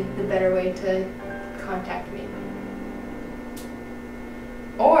probably the better way to contact me.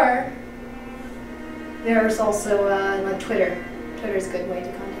 Or there's also like Twitter. Twitter's a good way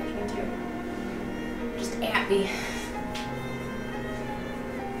to contact me too. Just at me.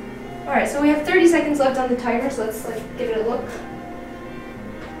 Alright, so we have 30 seconds left on the timer, so let's give it a look.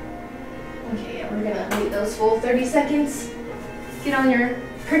 Okay, yeah, we're gonna wait those full 30 seconds. Get on your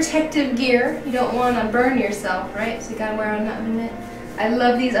protective gear. You don't want to burn yourself, right? So you gotta wear an oven mitt. I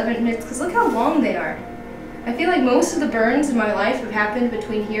love these oven mitts because look how long they are. I feel like most of the burns in my life have happened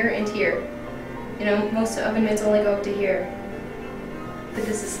between here and here. You know, most oven mitts only go up to here. But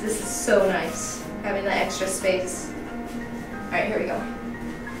this is so nice, having that extra space. Alright, here we go.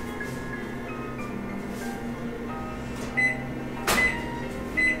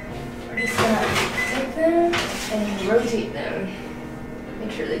 We're just gonna take them and rotate them.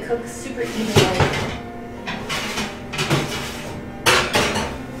 Make sure they cook super evenly.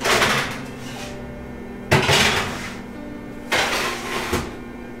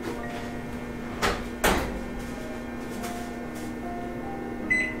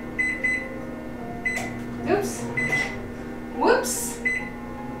 Whoops.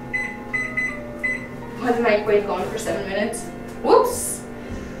 Let the microwave going for 7 minutes. Whoops.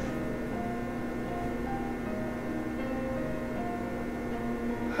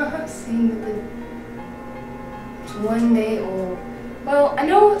 Seeing that it's 1 day old. Well, I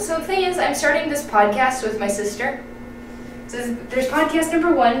know, so the thing is, I'm starting this podcast with my sister. So there's podcast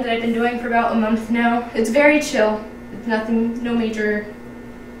number 1 that I've been doing for about a month now. It's very chill. It's nothing, no major,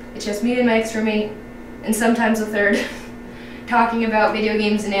 it's just me and my ex roommate, and sometimes a third, talking about video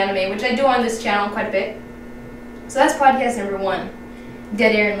games and anime, which I do on this channel quite a bit. So that's podcast number 1,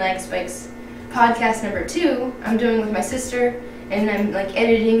 Dead Air and Lag Spikes. Podcast number 2, I'm doing with my sister, and I'm like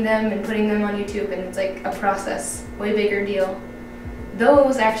editing them and putting them on YouTube, and it's like a process, way bigger deal.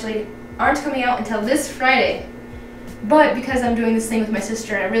 Those actually aren't coming out until this Friday, but because I'm doing this thing with my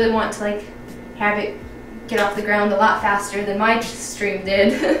sister, and I really want to like have it get off the ground a lot faster than my stream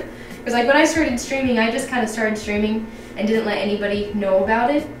did. Because like when I started streaming, I just kind of started streaming and didn't let anybody know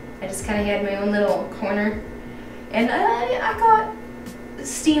about it. I just kind of had my own little corner. And I got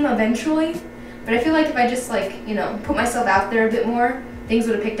steam eventually, but I feel like if I just like, you know, put myself out there a bit more, things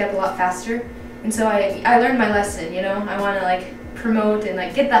would have picked up a lot faster. And so I learned my lesson, you know. I want to like promote and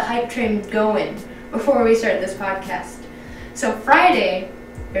like get the hype train going before we start this podcast. So Friday,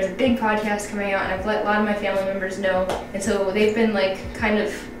 there's a big podcast coming out, and I've let a lot of my family members know, and so they've been like kind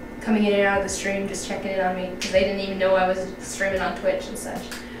of coming in and out of the stream, just checking in on me, because they didn't even know I was streaming on Twitch and such.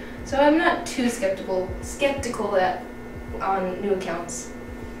 So I'm not too skeptical that on new accounts.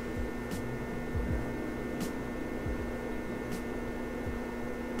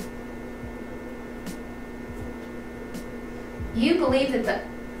 You believe that the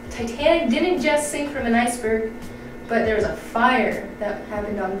Titanic didn't just sink from an iceberg, but there was a fire that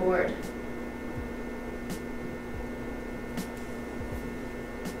happened on board.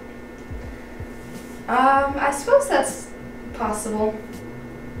 I suppose that's possible.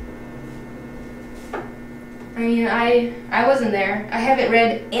 I mean, I wasn't there. I haven't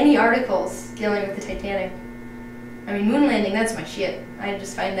read any articles dealing with the Titanic. I mean, moon landing, that's my shit. I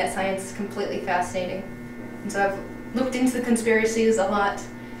just find that science completely fascinating. And so I've looked into the conspiracies a lot,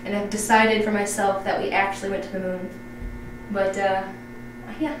 and I've decided for myself that we actually went to the moon. But, yeah,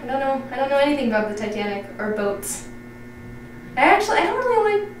 I don't know anything about the Titanic or boats. I don't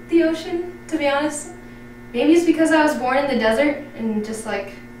really like the ocean, to be honest. Maybe it's because I was born in the desert, and just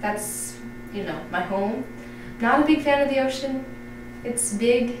like, that's, you know, my home. Not a big fan of the ocean. It's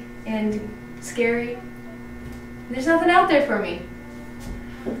big and scary. There's nothing out there for me.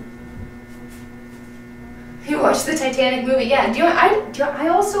 You watched the Titanic movie? Yeah, I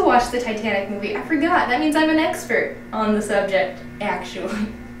also watched the Titanic movie. I forgot. That means I'm an expert on the subject, actually.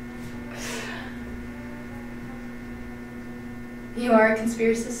 You are a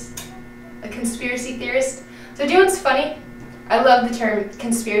conspiracist? A conspiracy theorist? So do you know what's funny? I love the term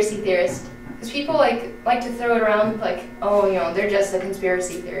conspiracy theorist. Because people like to throw it around like, oh, you know, they're just a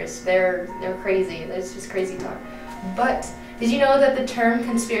conspiracy theorist. They're crazy. It's just crazy talk. But did you know that the term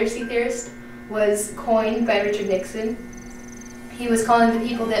conspiracy theorist was coined by Richard Nixon? He was calling the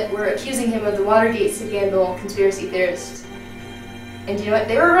people that were accusing him of the Watergate scandal conspiracy theorists. And you know what?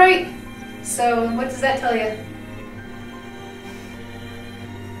 They were right. So what does that tell you?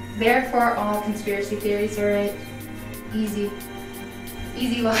 Therefore, all conspiracy theories are right. Easy.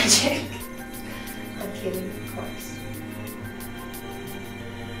 Easy logic. I'm kidding, of course.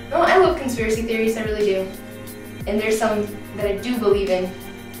 No, I love conspiracy theories, I really do. And there's some that I do believe in.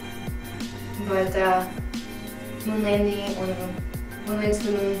 But, moon landing ain't one of them. One lands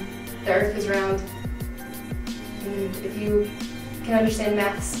to the moon. The earth is round. And if you can understand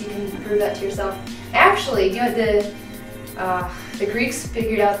maths, you can prove that to yourself. Actually, you know, the Greeks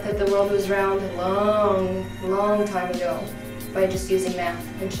figured out that the world was round a long time ago by just using math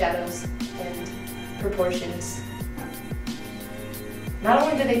and shadows and proportions. Not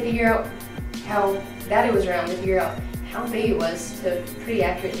only did they figure out that it was round, they figured out how big it was to a pretty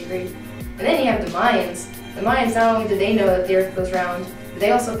accurate degree. And then you have the Mayans. The Mayans, not only did they know that the earth was round, but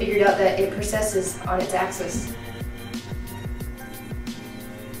they also figured out that it precesses on its axis.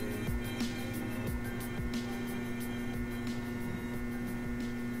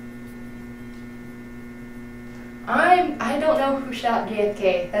 I don't know who shot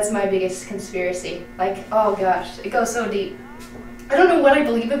JFK. That's my biggest conspiracy. Like, oh gosh, it goes so deep. I don't know what I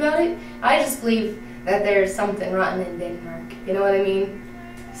believe about it. I just believe that there's something rotten in Denmark. You know what I mean?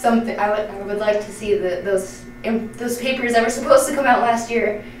 Something. I would like to see those papers that were supposed to come out last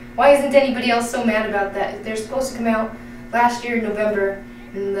year. Why isn't anybody else so mad about that? They're supposed to come out last year in November,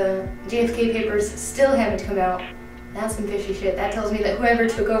 and the JFK papers still haven't come out. That's some fishy shit. That tells me that whoever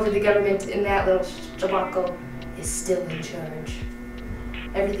took over the government in that little debacle is still in charge.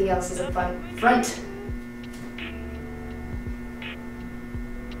 Everything else is a front.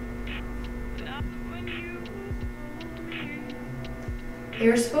 They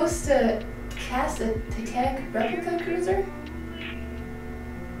were supposed to cast a Titanic replica cruiser?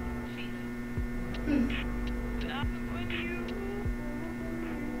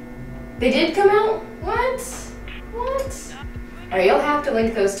 They did come out? What? Alright, you'll have to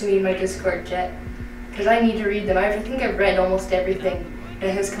link those to me in my Discord chat, because I need to read them. I think I've read almost everything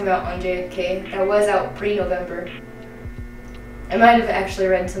that has come out on JFK. That was out pre-November. I might have actually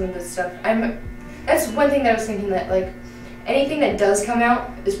read some of this stuff. That's one thing that I was thinking, that like anything that does come out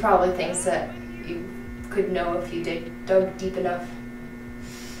is probably things that you could know if you dug deep enough.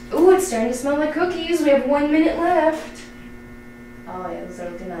 Ooh, it's starting to smell like cookies. We have 1 minute left. Oh yeah, those are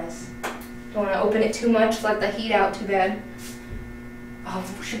looking nice. Don't want to open it too much, let the heat out too bad. Oh,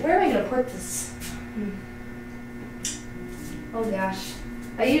 where am I going to put this? Oh gosh.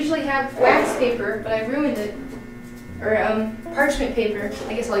 I usually have wax paper, but I ruined it. Or parchment paper.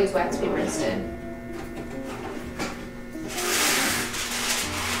 I guess I'll use wax paper instead.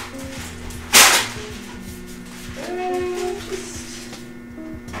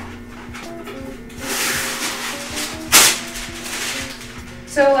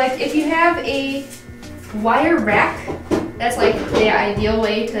 So So like if you have a wire rack, that's like the ideal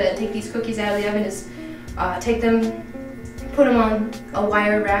way to take these cookies out of the oven is take them, put them on a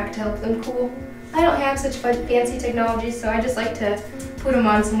wire rack to help them cool. I don't have such fancy technology, so I just like to put them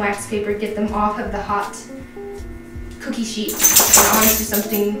on some wax paper, get them off of the hot cookie sheet and onto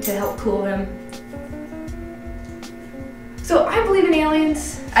something to help cool them. So I believe in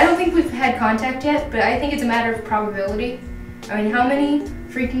aliens. I don't think we've had contact yet, but I think it's a matter of probability. I mean, how many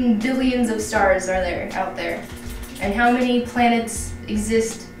freaking billions of stars are there out there? And how many planets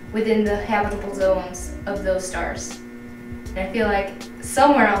exist within the habitable zones of those stars? And I feel like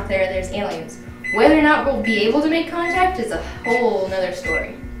somewhere out there there's aliens. Whether or not we'll be able to make contact is a whole nother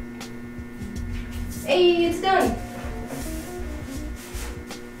story. Hey, it's done.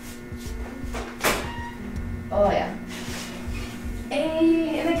 Oh yeah.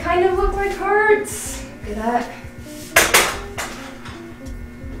 Hey, and they kind of look like hearts. Look at that.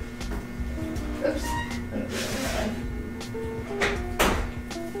 Oops.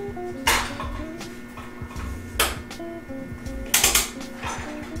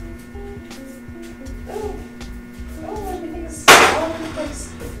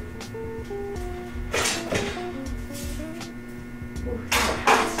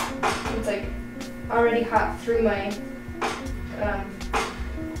 It's like already hot through my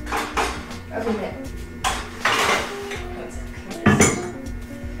oven mitt.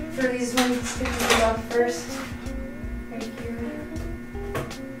 For these ones, get these off first. Right here.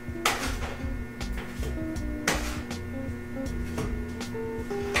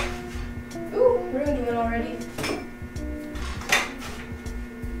 Ooh, ruined one already.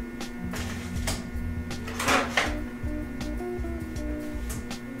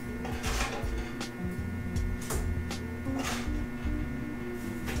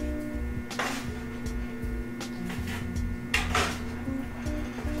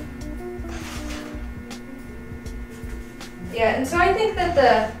 Yeah, and so I think that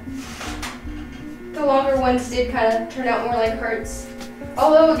the longer ones did kind of turn out more like hearts.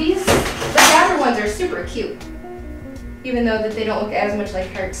 Although the fatter ones are super cute. Even though that they don't look as much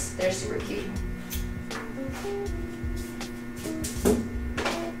like hearts, they're super cute.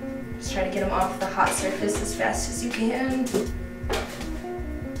 Just try to get them off the hot surface as fast as you can.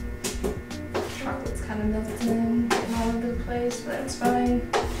 Chocolate's kind of melting all over the place, but that's fine.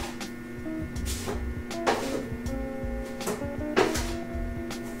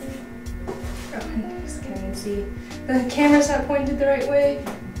 See, the camera's not pointed the right way.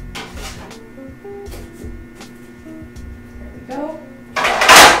 There we go.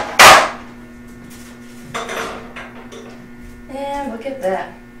 And look at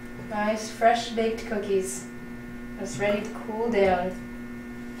that. Nice, fresh baked cookies. Just ready to cool down.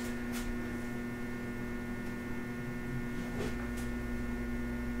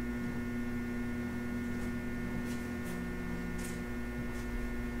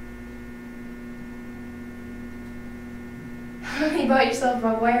 You bought yourself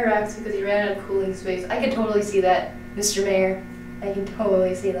a wire racks because you ran out of cooling space. I can totally see that, Mr. Mayor. I can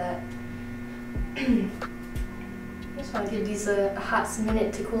totally see that. I just want to give these a hot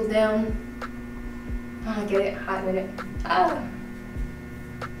minute to cool down. Ah, get it? Hot minute. Ah.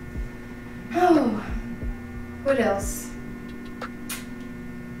 Oh. What else?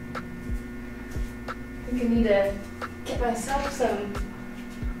 I think I need to get myself some.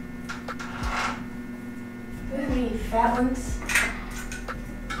 Do we have any fat ones?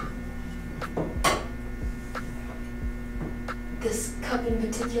 This cup in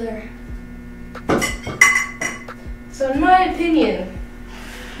particular. So in my opinion,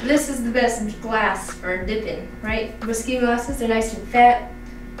 this is the best glass for dipping, right? Whiskey glasses, they're nice and fat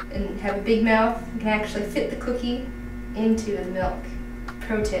and have a big mouth. You can actually fit the cookie into the milk.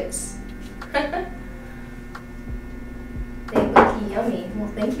 Pro tips. They look yummy.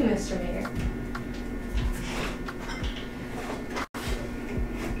 Well, thank you, Mr. Mayor.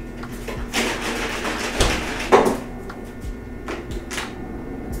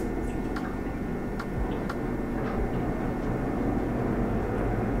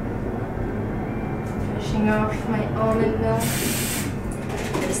 Off my almond milk.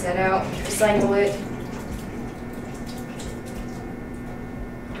 Rinse that out, recycle it.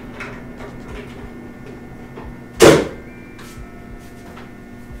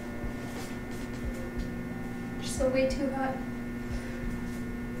 Still way too hot.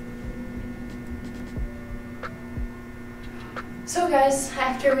 So guys,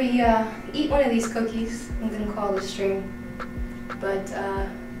 after we eat one of these cookies, I'm gonna call the stream. But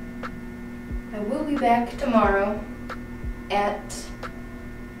I will be back tomorrow at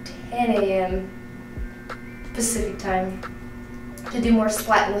 10 a.m. Pacific time. to do more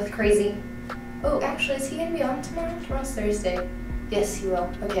splatting with Crazy. Oh, actually, is he going to be on tomorrow? Tomorrow's Thursday. Yes, he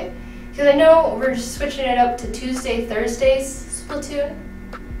will. Okay. Because I know we're switching it up to Tuesday, Thursdays Splatoon.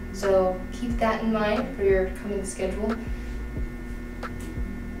 So keep that in mind for your coming schedule.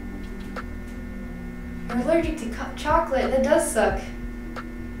 You're allergic to chocolate. That does suck.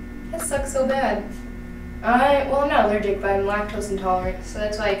 That sucks so bad. Well, I'm not allergic, but I'm lactose intolerant, so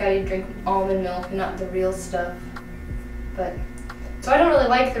that's why I gotta drink almond milk and not the real stuff. But so I don't really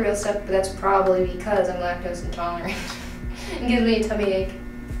like the real stuff, but that's probably because I'm lactose intolerant. It gives me a tummy ache.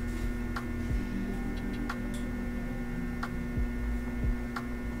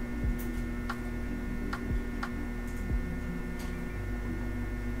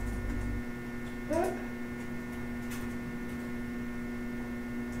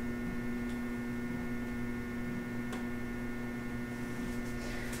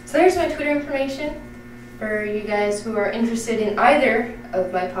 So there's my Twitter information for you guys who are interested in either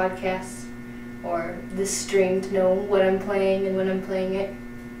of my podcasts or this stream to know what I'm playing and when I'm playing it.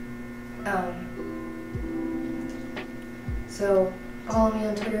 So follow me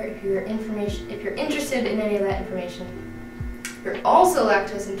on Twitter if you're interested in any of that information. If you're also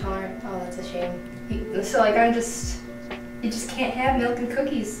lactose intolerant, oh, that's a shame. So like you just can't have milk and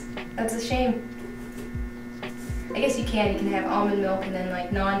cookies. That's a shame. I guess you can have almond milk and then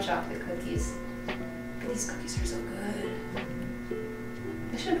like non-chocolate cookies. But these cookies are so good.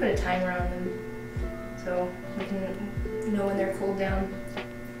 I should put a timer on them so we can know when they're cooled down.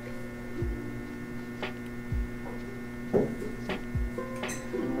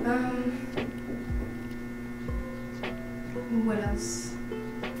 What else?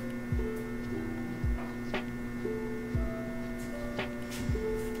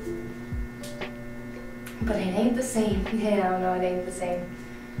 But it ain't the same. Yeah, no, it ain't the same.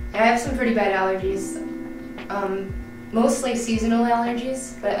 I have some pretty bad allergies. Mostly seasonal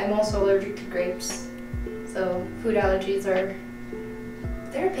allergies, but I'm also allergic to grapes. So food allergies they're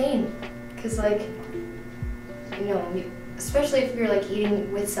a pain. Cause like, you know, especially if you're like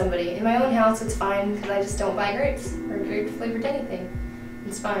eating with somebody. In my own house it's fine because I just don't buy grapes or grape flavored anything.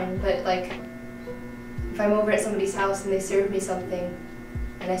 It's fine, but like, if I'm over at somebody's house and they serve me something,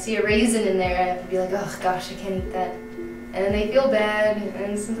 and I see a raisin in there, I have to be like, oh gosh, I can't eat that. And then they feel bad,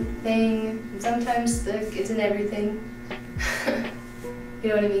 and sometimes it's in everything. You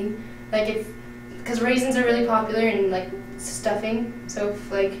know what I mean? Like because raisins are really popular in like stuffing, so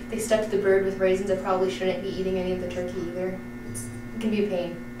if like they stuffed the bird with raisins, I probably shouldn't be eating any of the turkey either. It can be a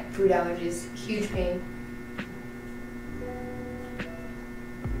pain. Food allergies, huge pain.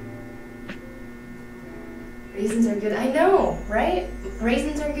 Raisins are good. I know, right?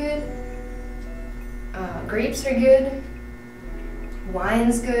 Raisins are good. Grapes are good.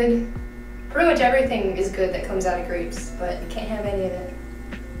 Wine's good. Pretty much everything is good that comes out of grapes, but you can't have any of it.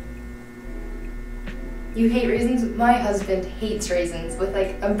 You hate raisins? My husband hates raisins with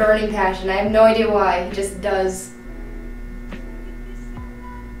like a burning passion. I have no idea why. He just does.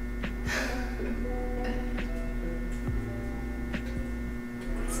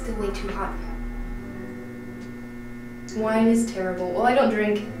 It's still way too hot. Wine is terrible. Well, I don't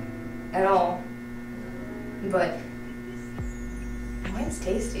drink at all, but wine's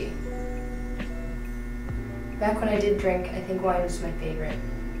tasty. Back when I did drink, I think wine was my favorite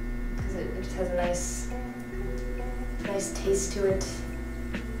because it just has a nice taste to it.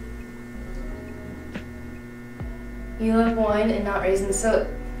 You love wine and not raisins, so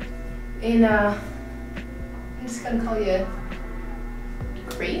I'm just gonna call you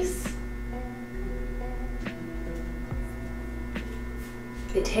Grace.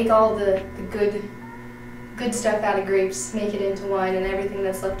 They take all the good stuff out of grapes, make it into wine, and everything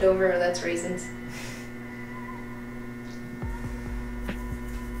that's left over, that's raisins.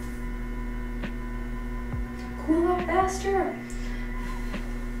 Cool off faster!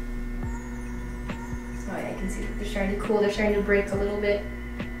 So I can see that they're starting to cool, they're starting to break a little bit.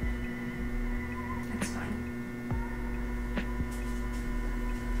 That's fine.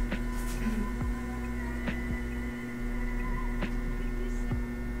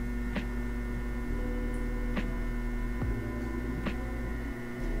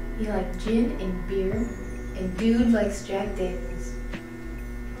 You like gin and beer, and dude likes Jack Daniels.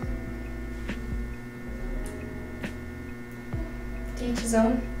 To each his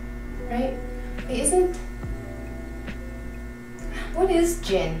own, right? Wait, what is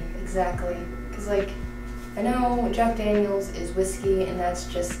gin exactly? Because like, I know Jack Daniels is whiskey and that's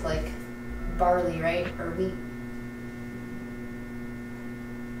just like barley, right? Or wheat.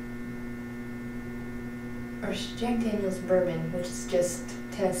 Or Jack Daniels bourbon, which is just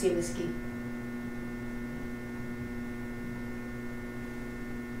Tennessee whiskey.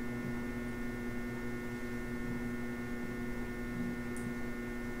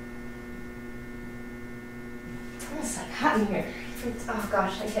 hot in here. Oh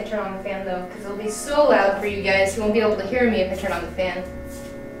gosh, I can't turn on the fan though, because it'll be so loud for you guys. You won't be able to hear me if I turn on the fan.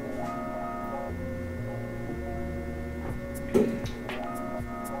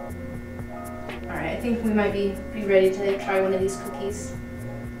 Alright, I think we might be ready to try one of these cookies.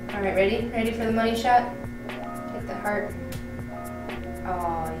 Alright, ready? Ready for the money shot? Take the heart.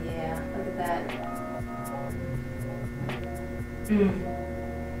 Oh yeah, look at that. Mmm.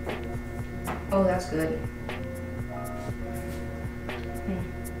 Oh, that's good.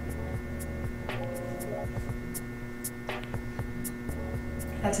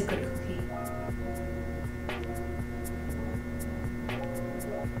 That's a good cookie.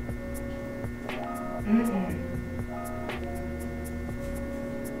 Mm-mm.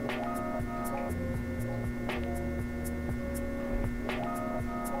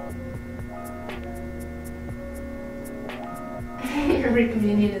 Every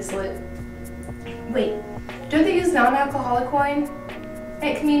communion is lit. Wait, don't they use non-alcoholic wine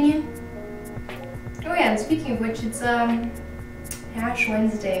at communion? Oh yeah, and speaking of which, it's Ash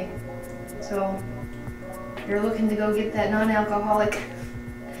Wednesday. So if you're looking to go get that non-alcoholic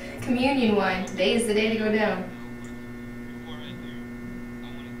communion wine, today is the day to go down.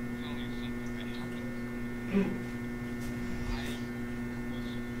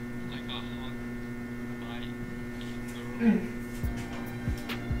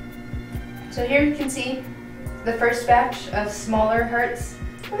 So here you can see the first batch of smaller hearts.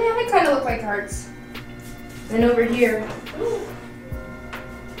 Oh yeah, they kind of look like hearts. And over here,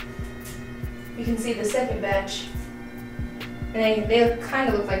 you can see the second batch. And they kind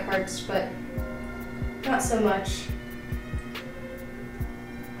of look like hearts, but not so much.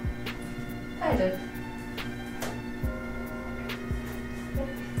 Kind of.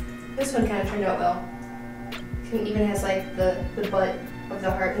 This one kind of turned out well. It even has like the butt of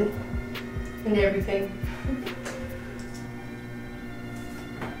the heart and everything.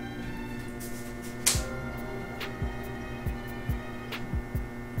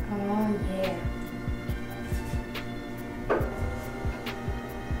 Oh yeah.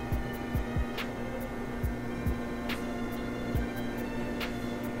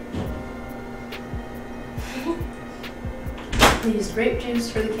 They use grape juice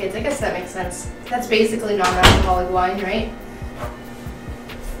for the kids. I guess that makes sense. That's basically non-alcoholic wine, right?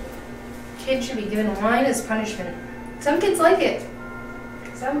 Kids should be given wine as punishment. Some kids like it.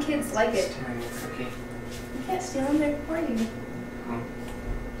 Some kids like it. Okay. You can't steal them, they're for you.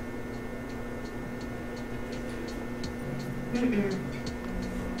 Mm-mm.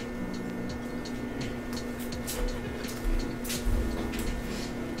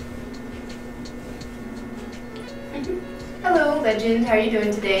 Hello, Legend. How are you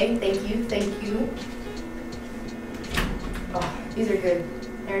doing today? Thank you, thank you. Oh, these are good.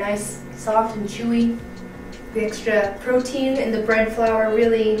 They're nice, soft and chewy. The extra protein in the bread flour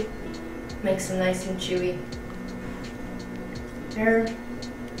really makes them nice and chewy. I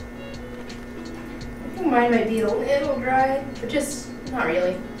think mine might be a little dry, but just not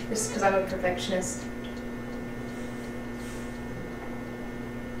really. Just because I'm a perfectionist.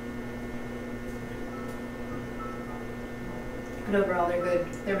 But overall, they're good.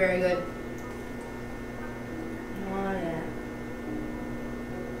 They're very good. Oh yeah.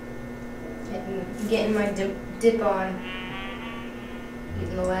 Getting my dip on.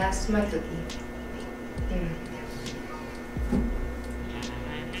 Eating the last of my cookie.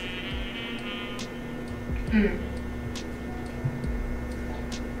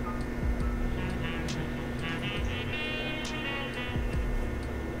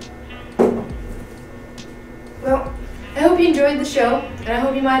 Well, I hope you enjoyed the show, and I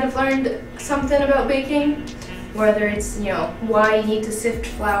hope you might have learned something about baking, whether it's, why you need to sift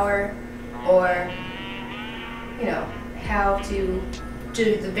flour, or, how to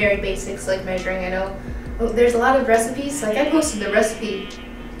do the very basics like measuring. I know there's a lot of recipes. Like I posted the recipe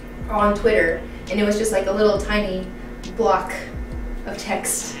on Twitter, and it was just like a little tiny block of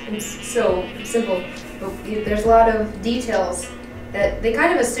text. It's so simple. But there's a lot of details that they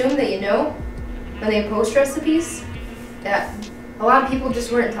kind of assume that you know when they post recipes that a lot of people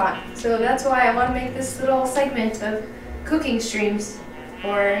just weren't taught. So that's why I want to make this little segment of cooking streams,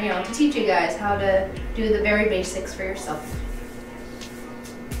 or to teach you guys how to do the very basics for yourself.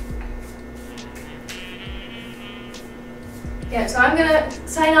 Yeah, so I'm gonna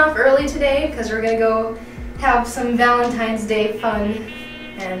sign off early today because we're gonna go have some Valentine's Day fun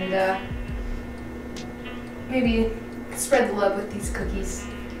and maybe spread the love with these cookies.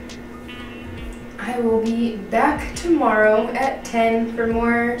 I will be back tomorrow at 10 for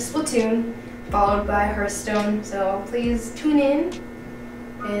more Splatoon, followed by Hearthstone, so please tune in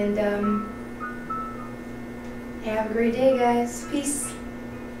and Have a great day, guys. Peace.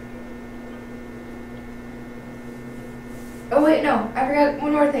 Oh wait, no, I forgot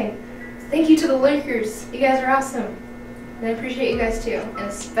one more thing. Thank you to the lurkers. You guys are awesome. And I appreciate you guys too. And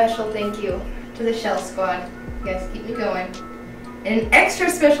a special thank you to the Shell Squad. You guys keep me going. And an extra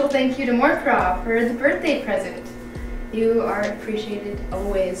special thank you to Morcraw for the birthday present. You are appreciated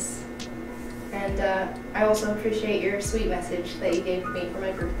always. And I also appreciate your sweet message that you gave me for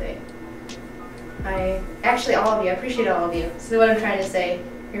my birthday. Actually all of you, I appreciate all of you. So what I'm trying to say,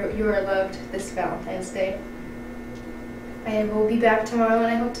 you are loved this Valentine's Day. I will be back tomorrow and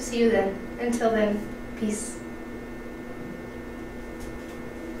I hope to see you then. Until then, peace.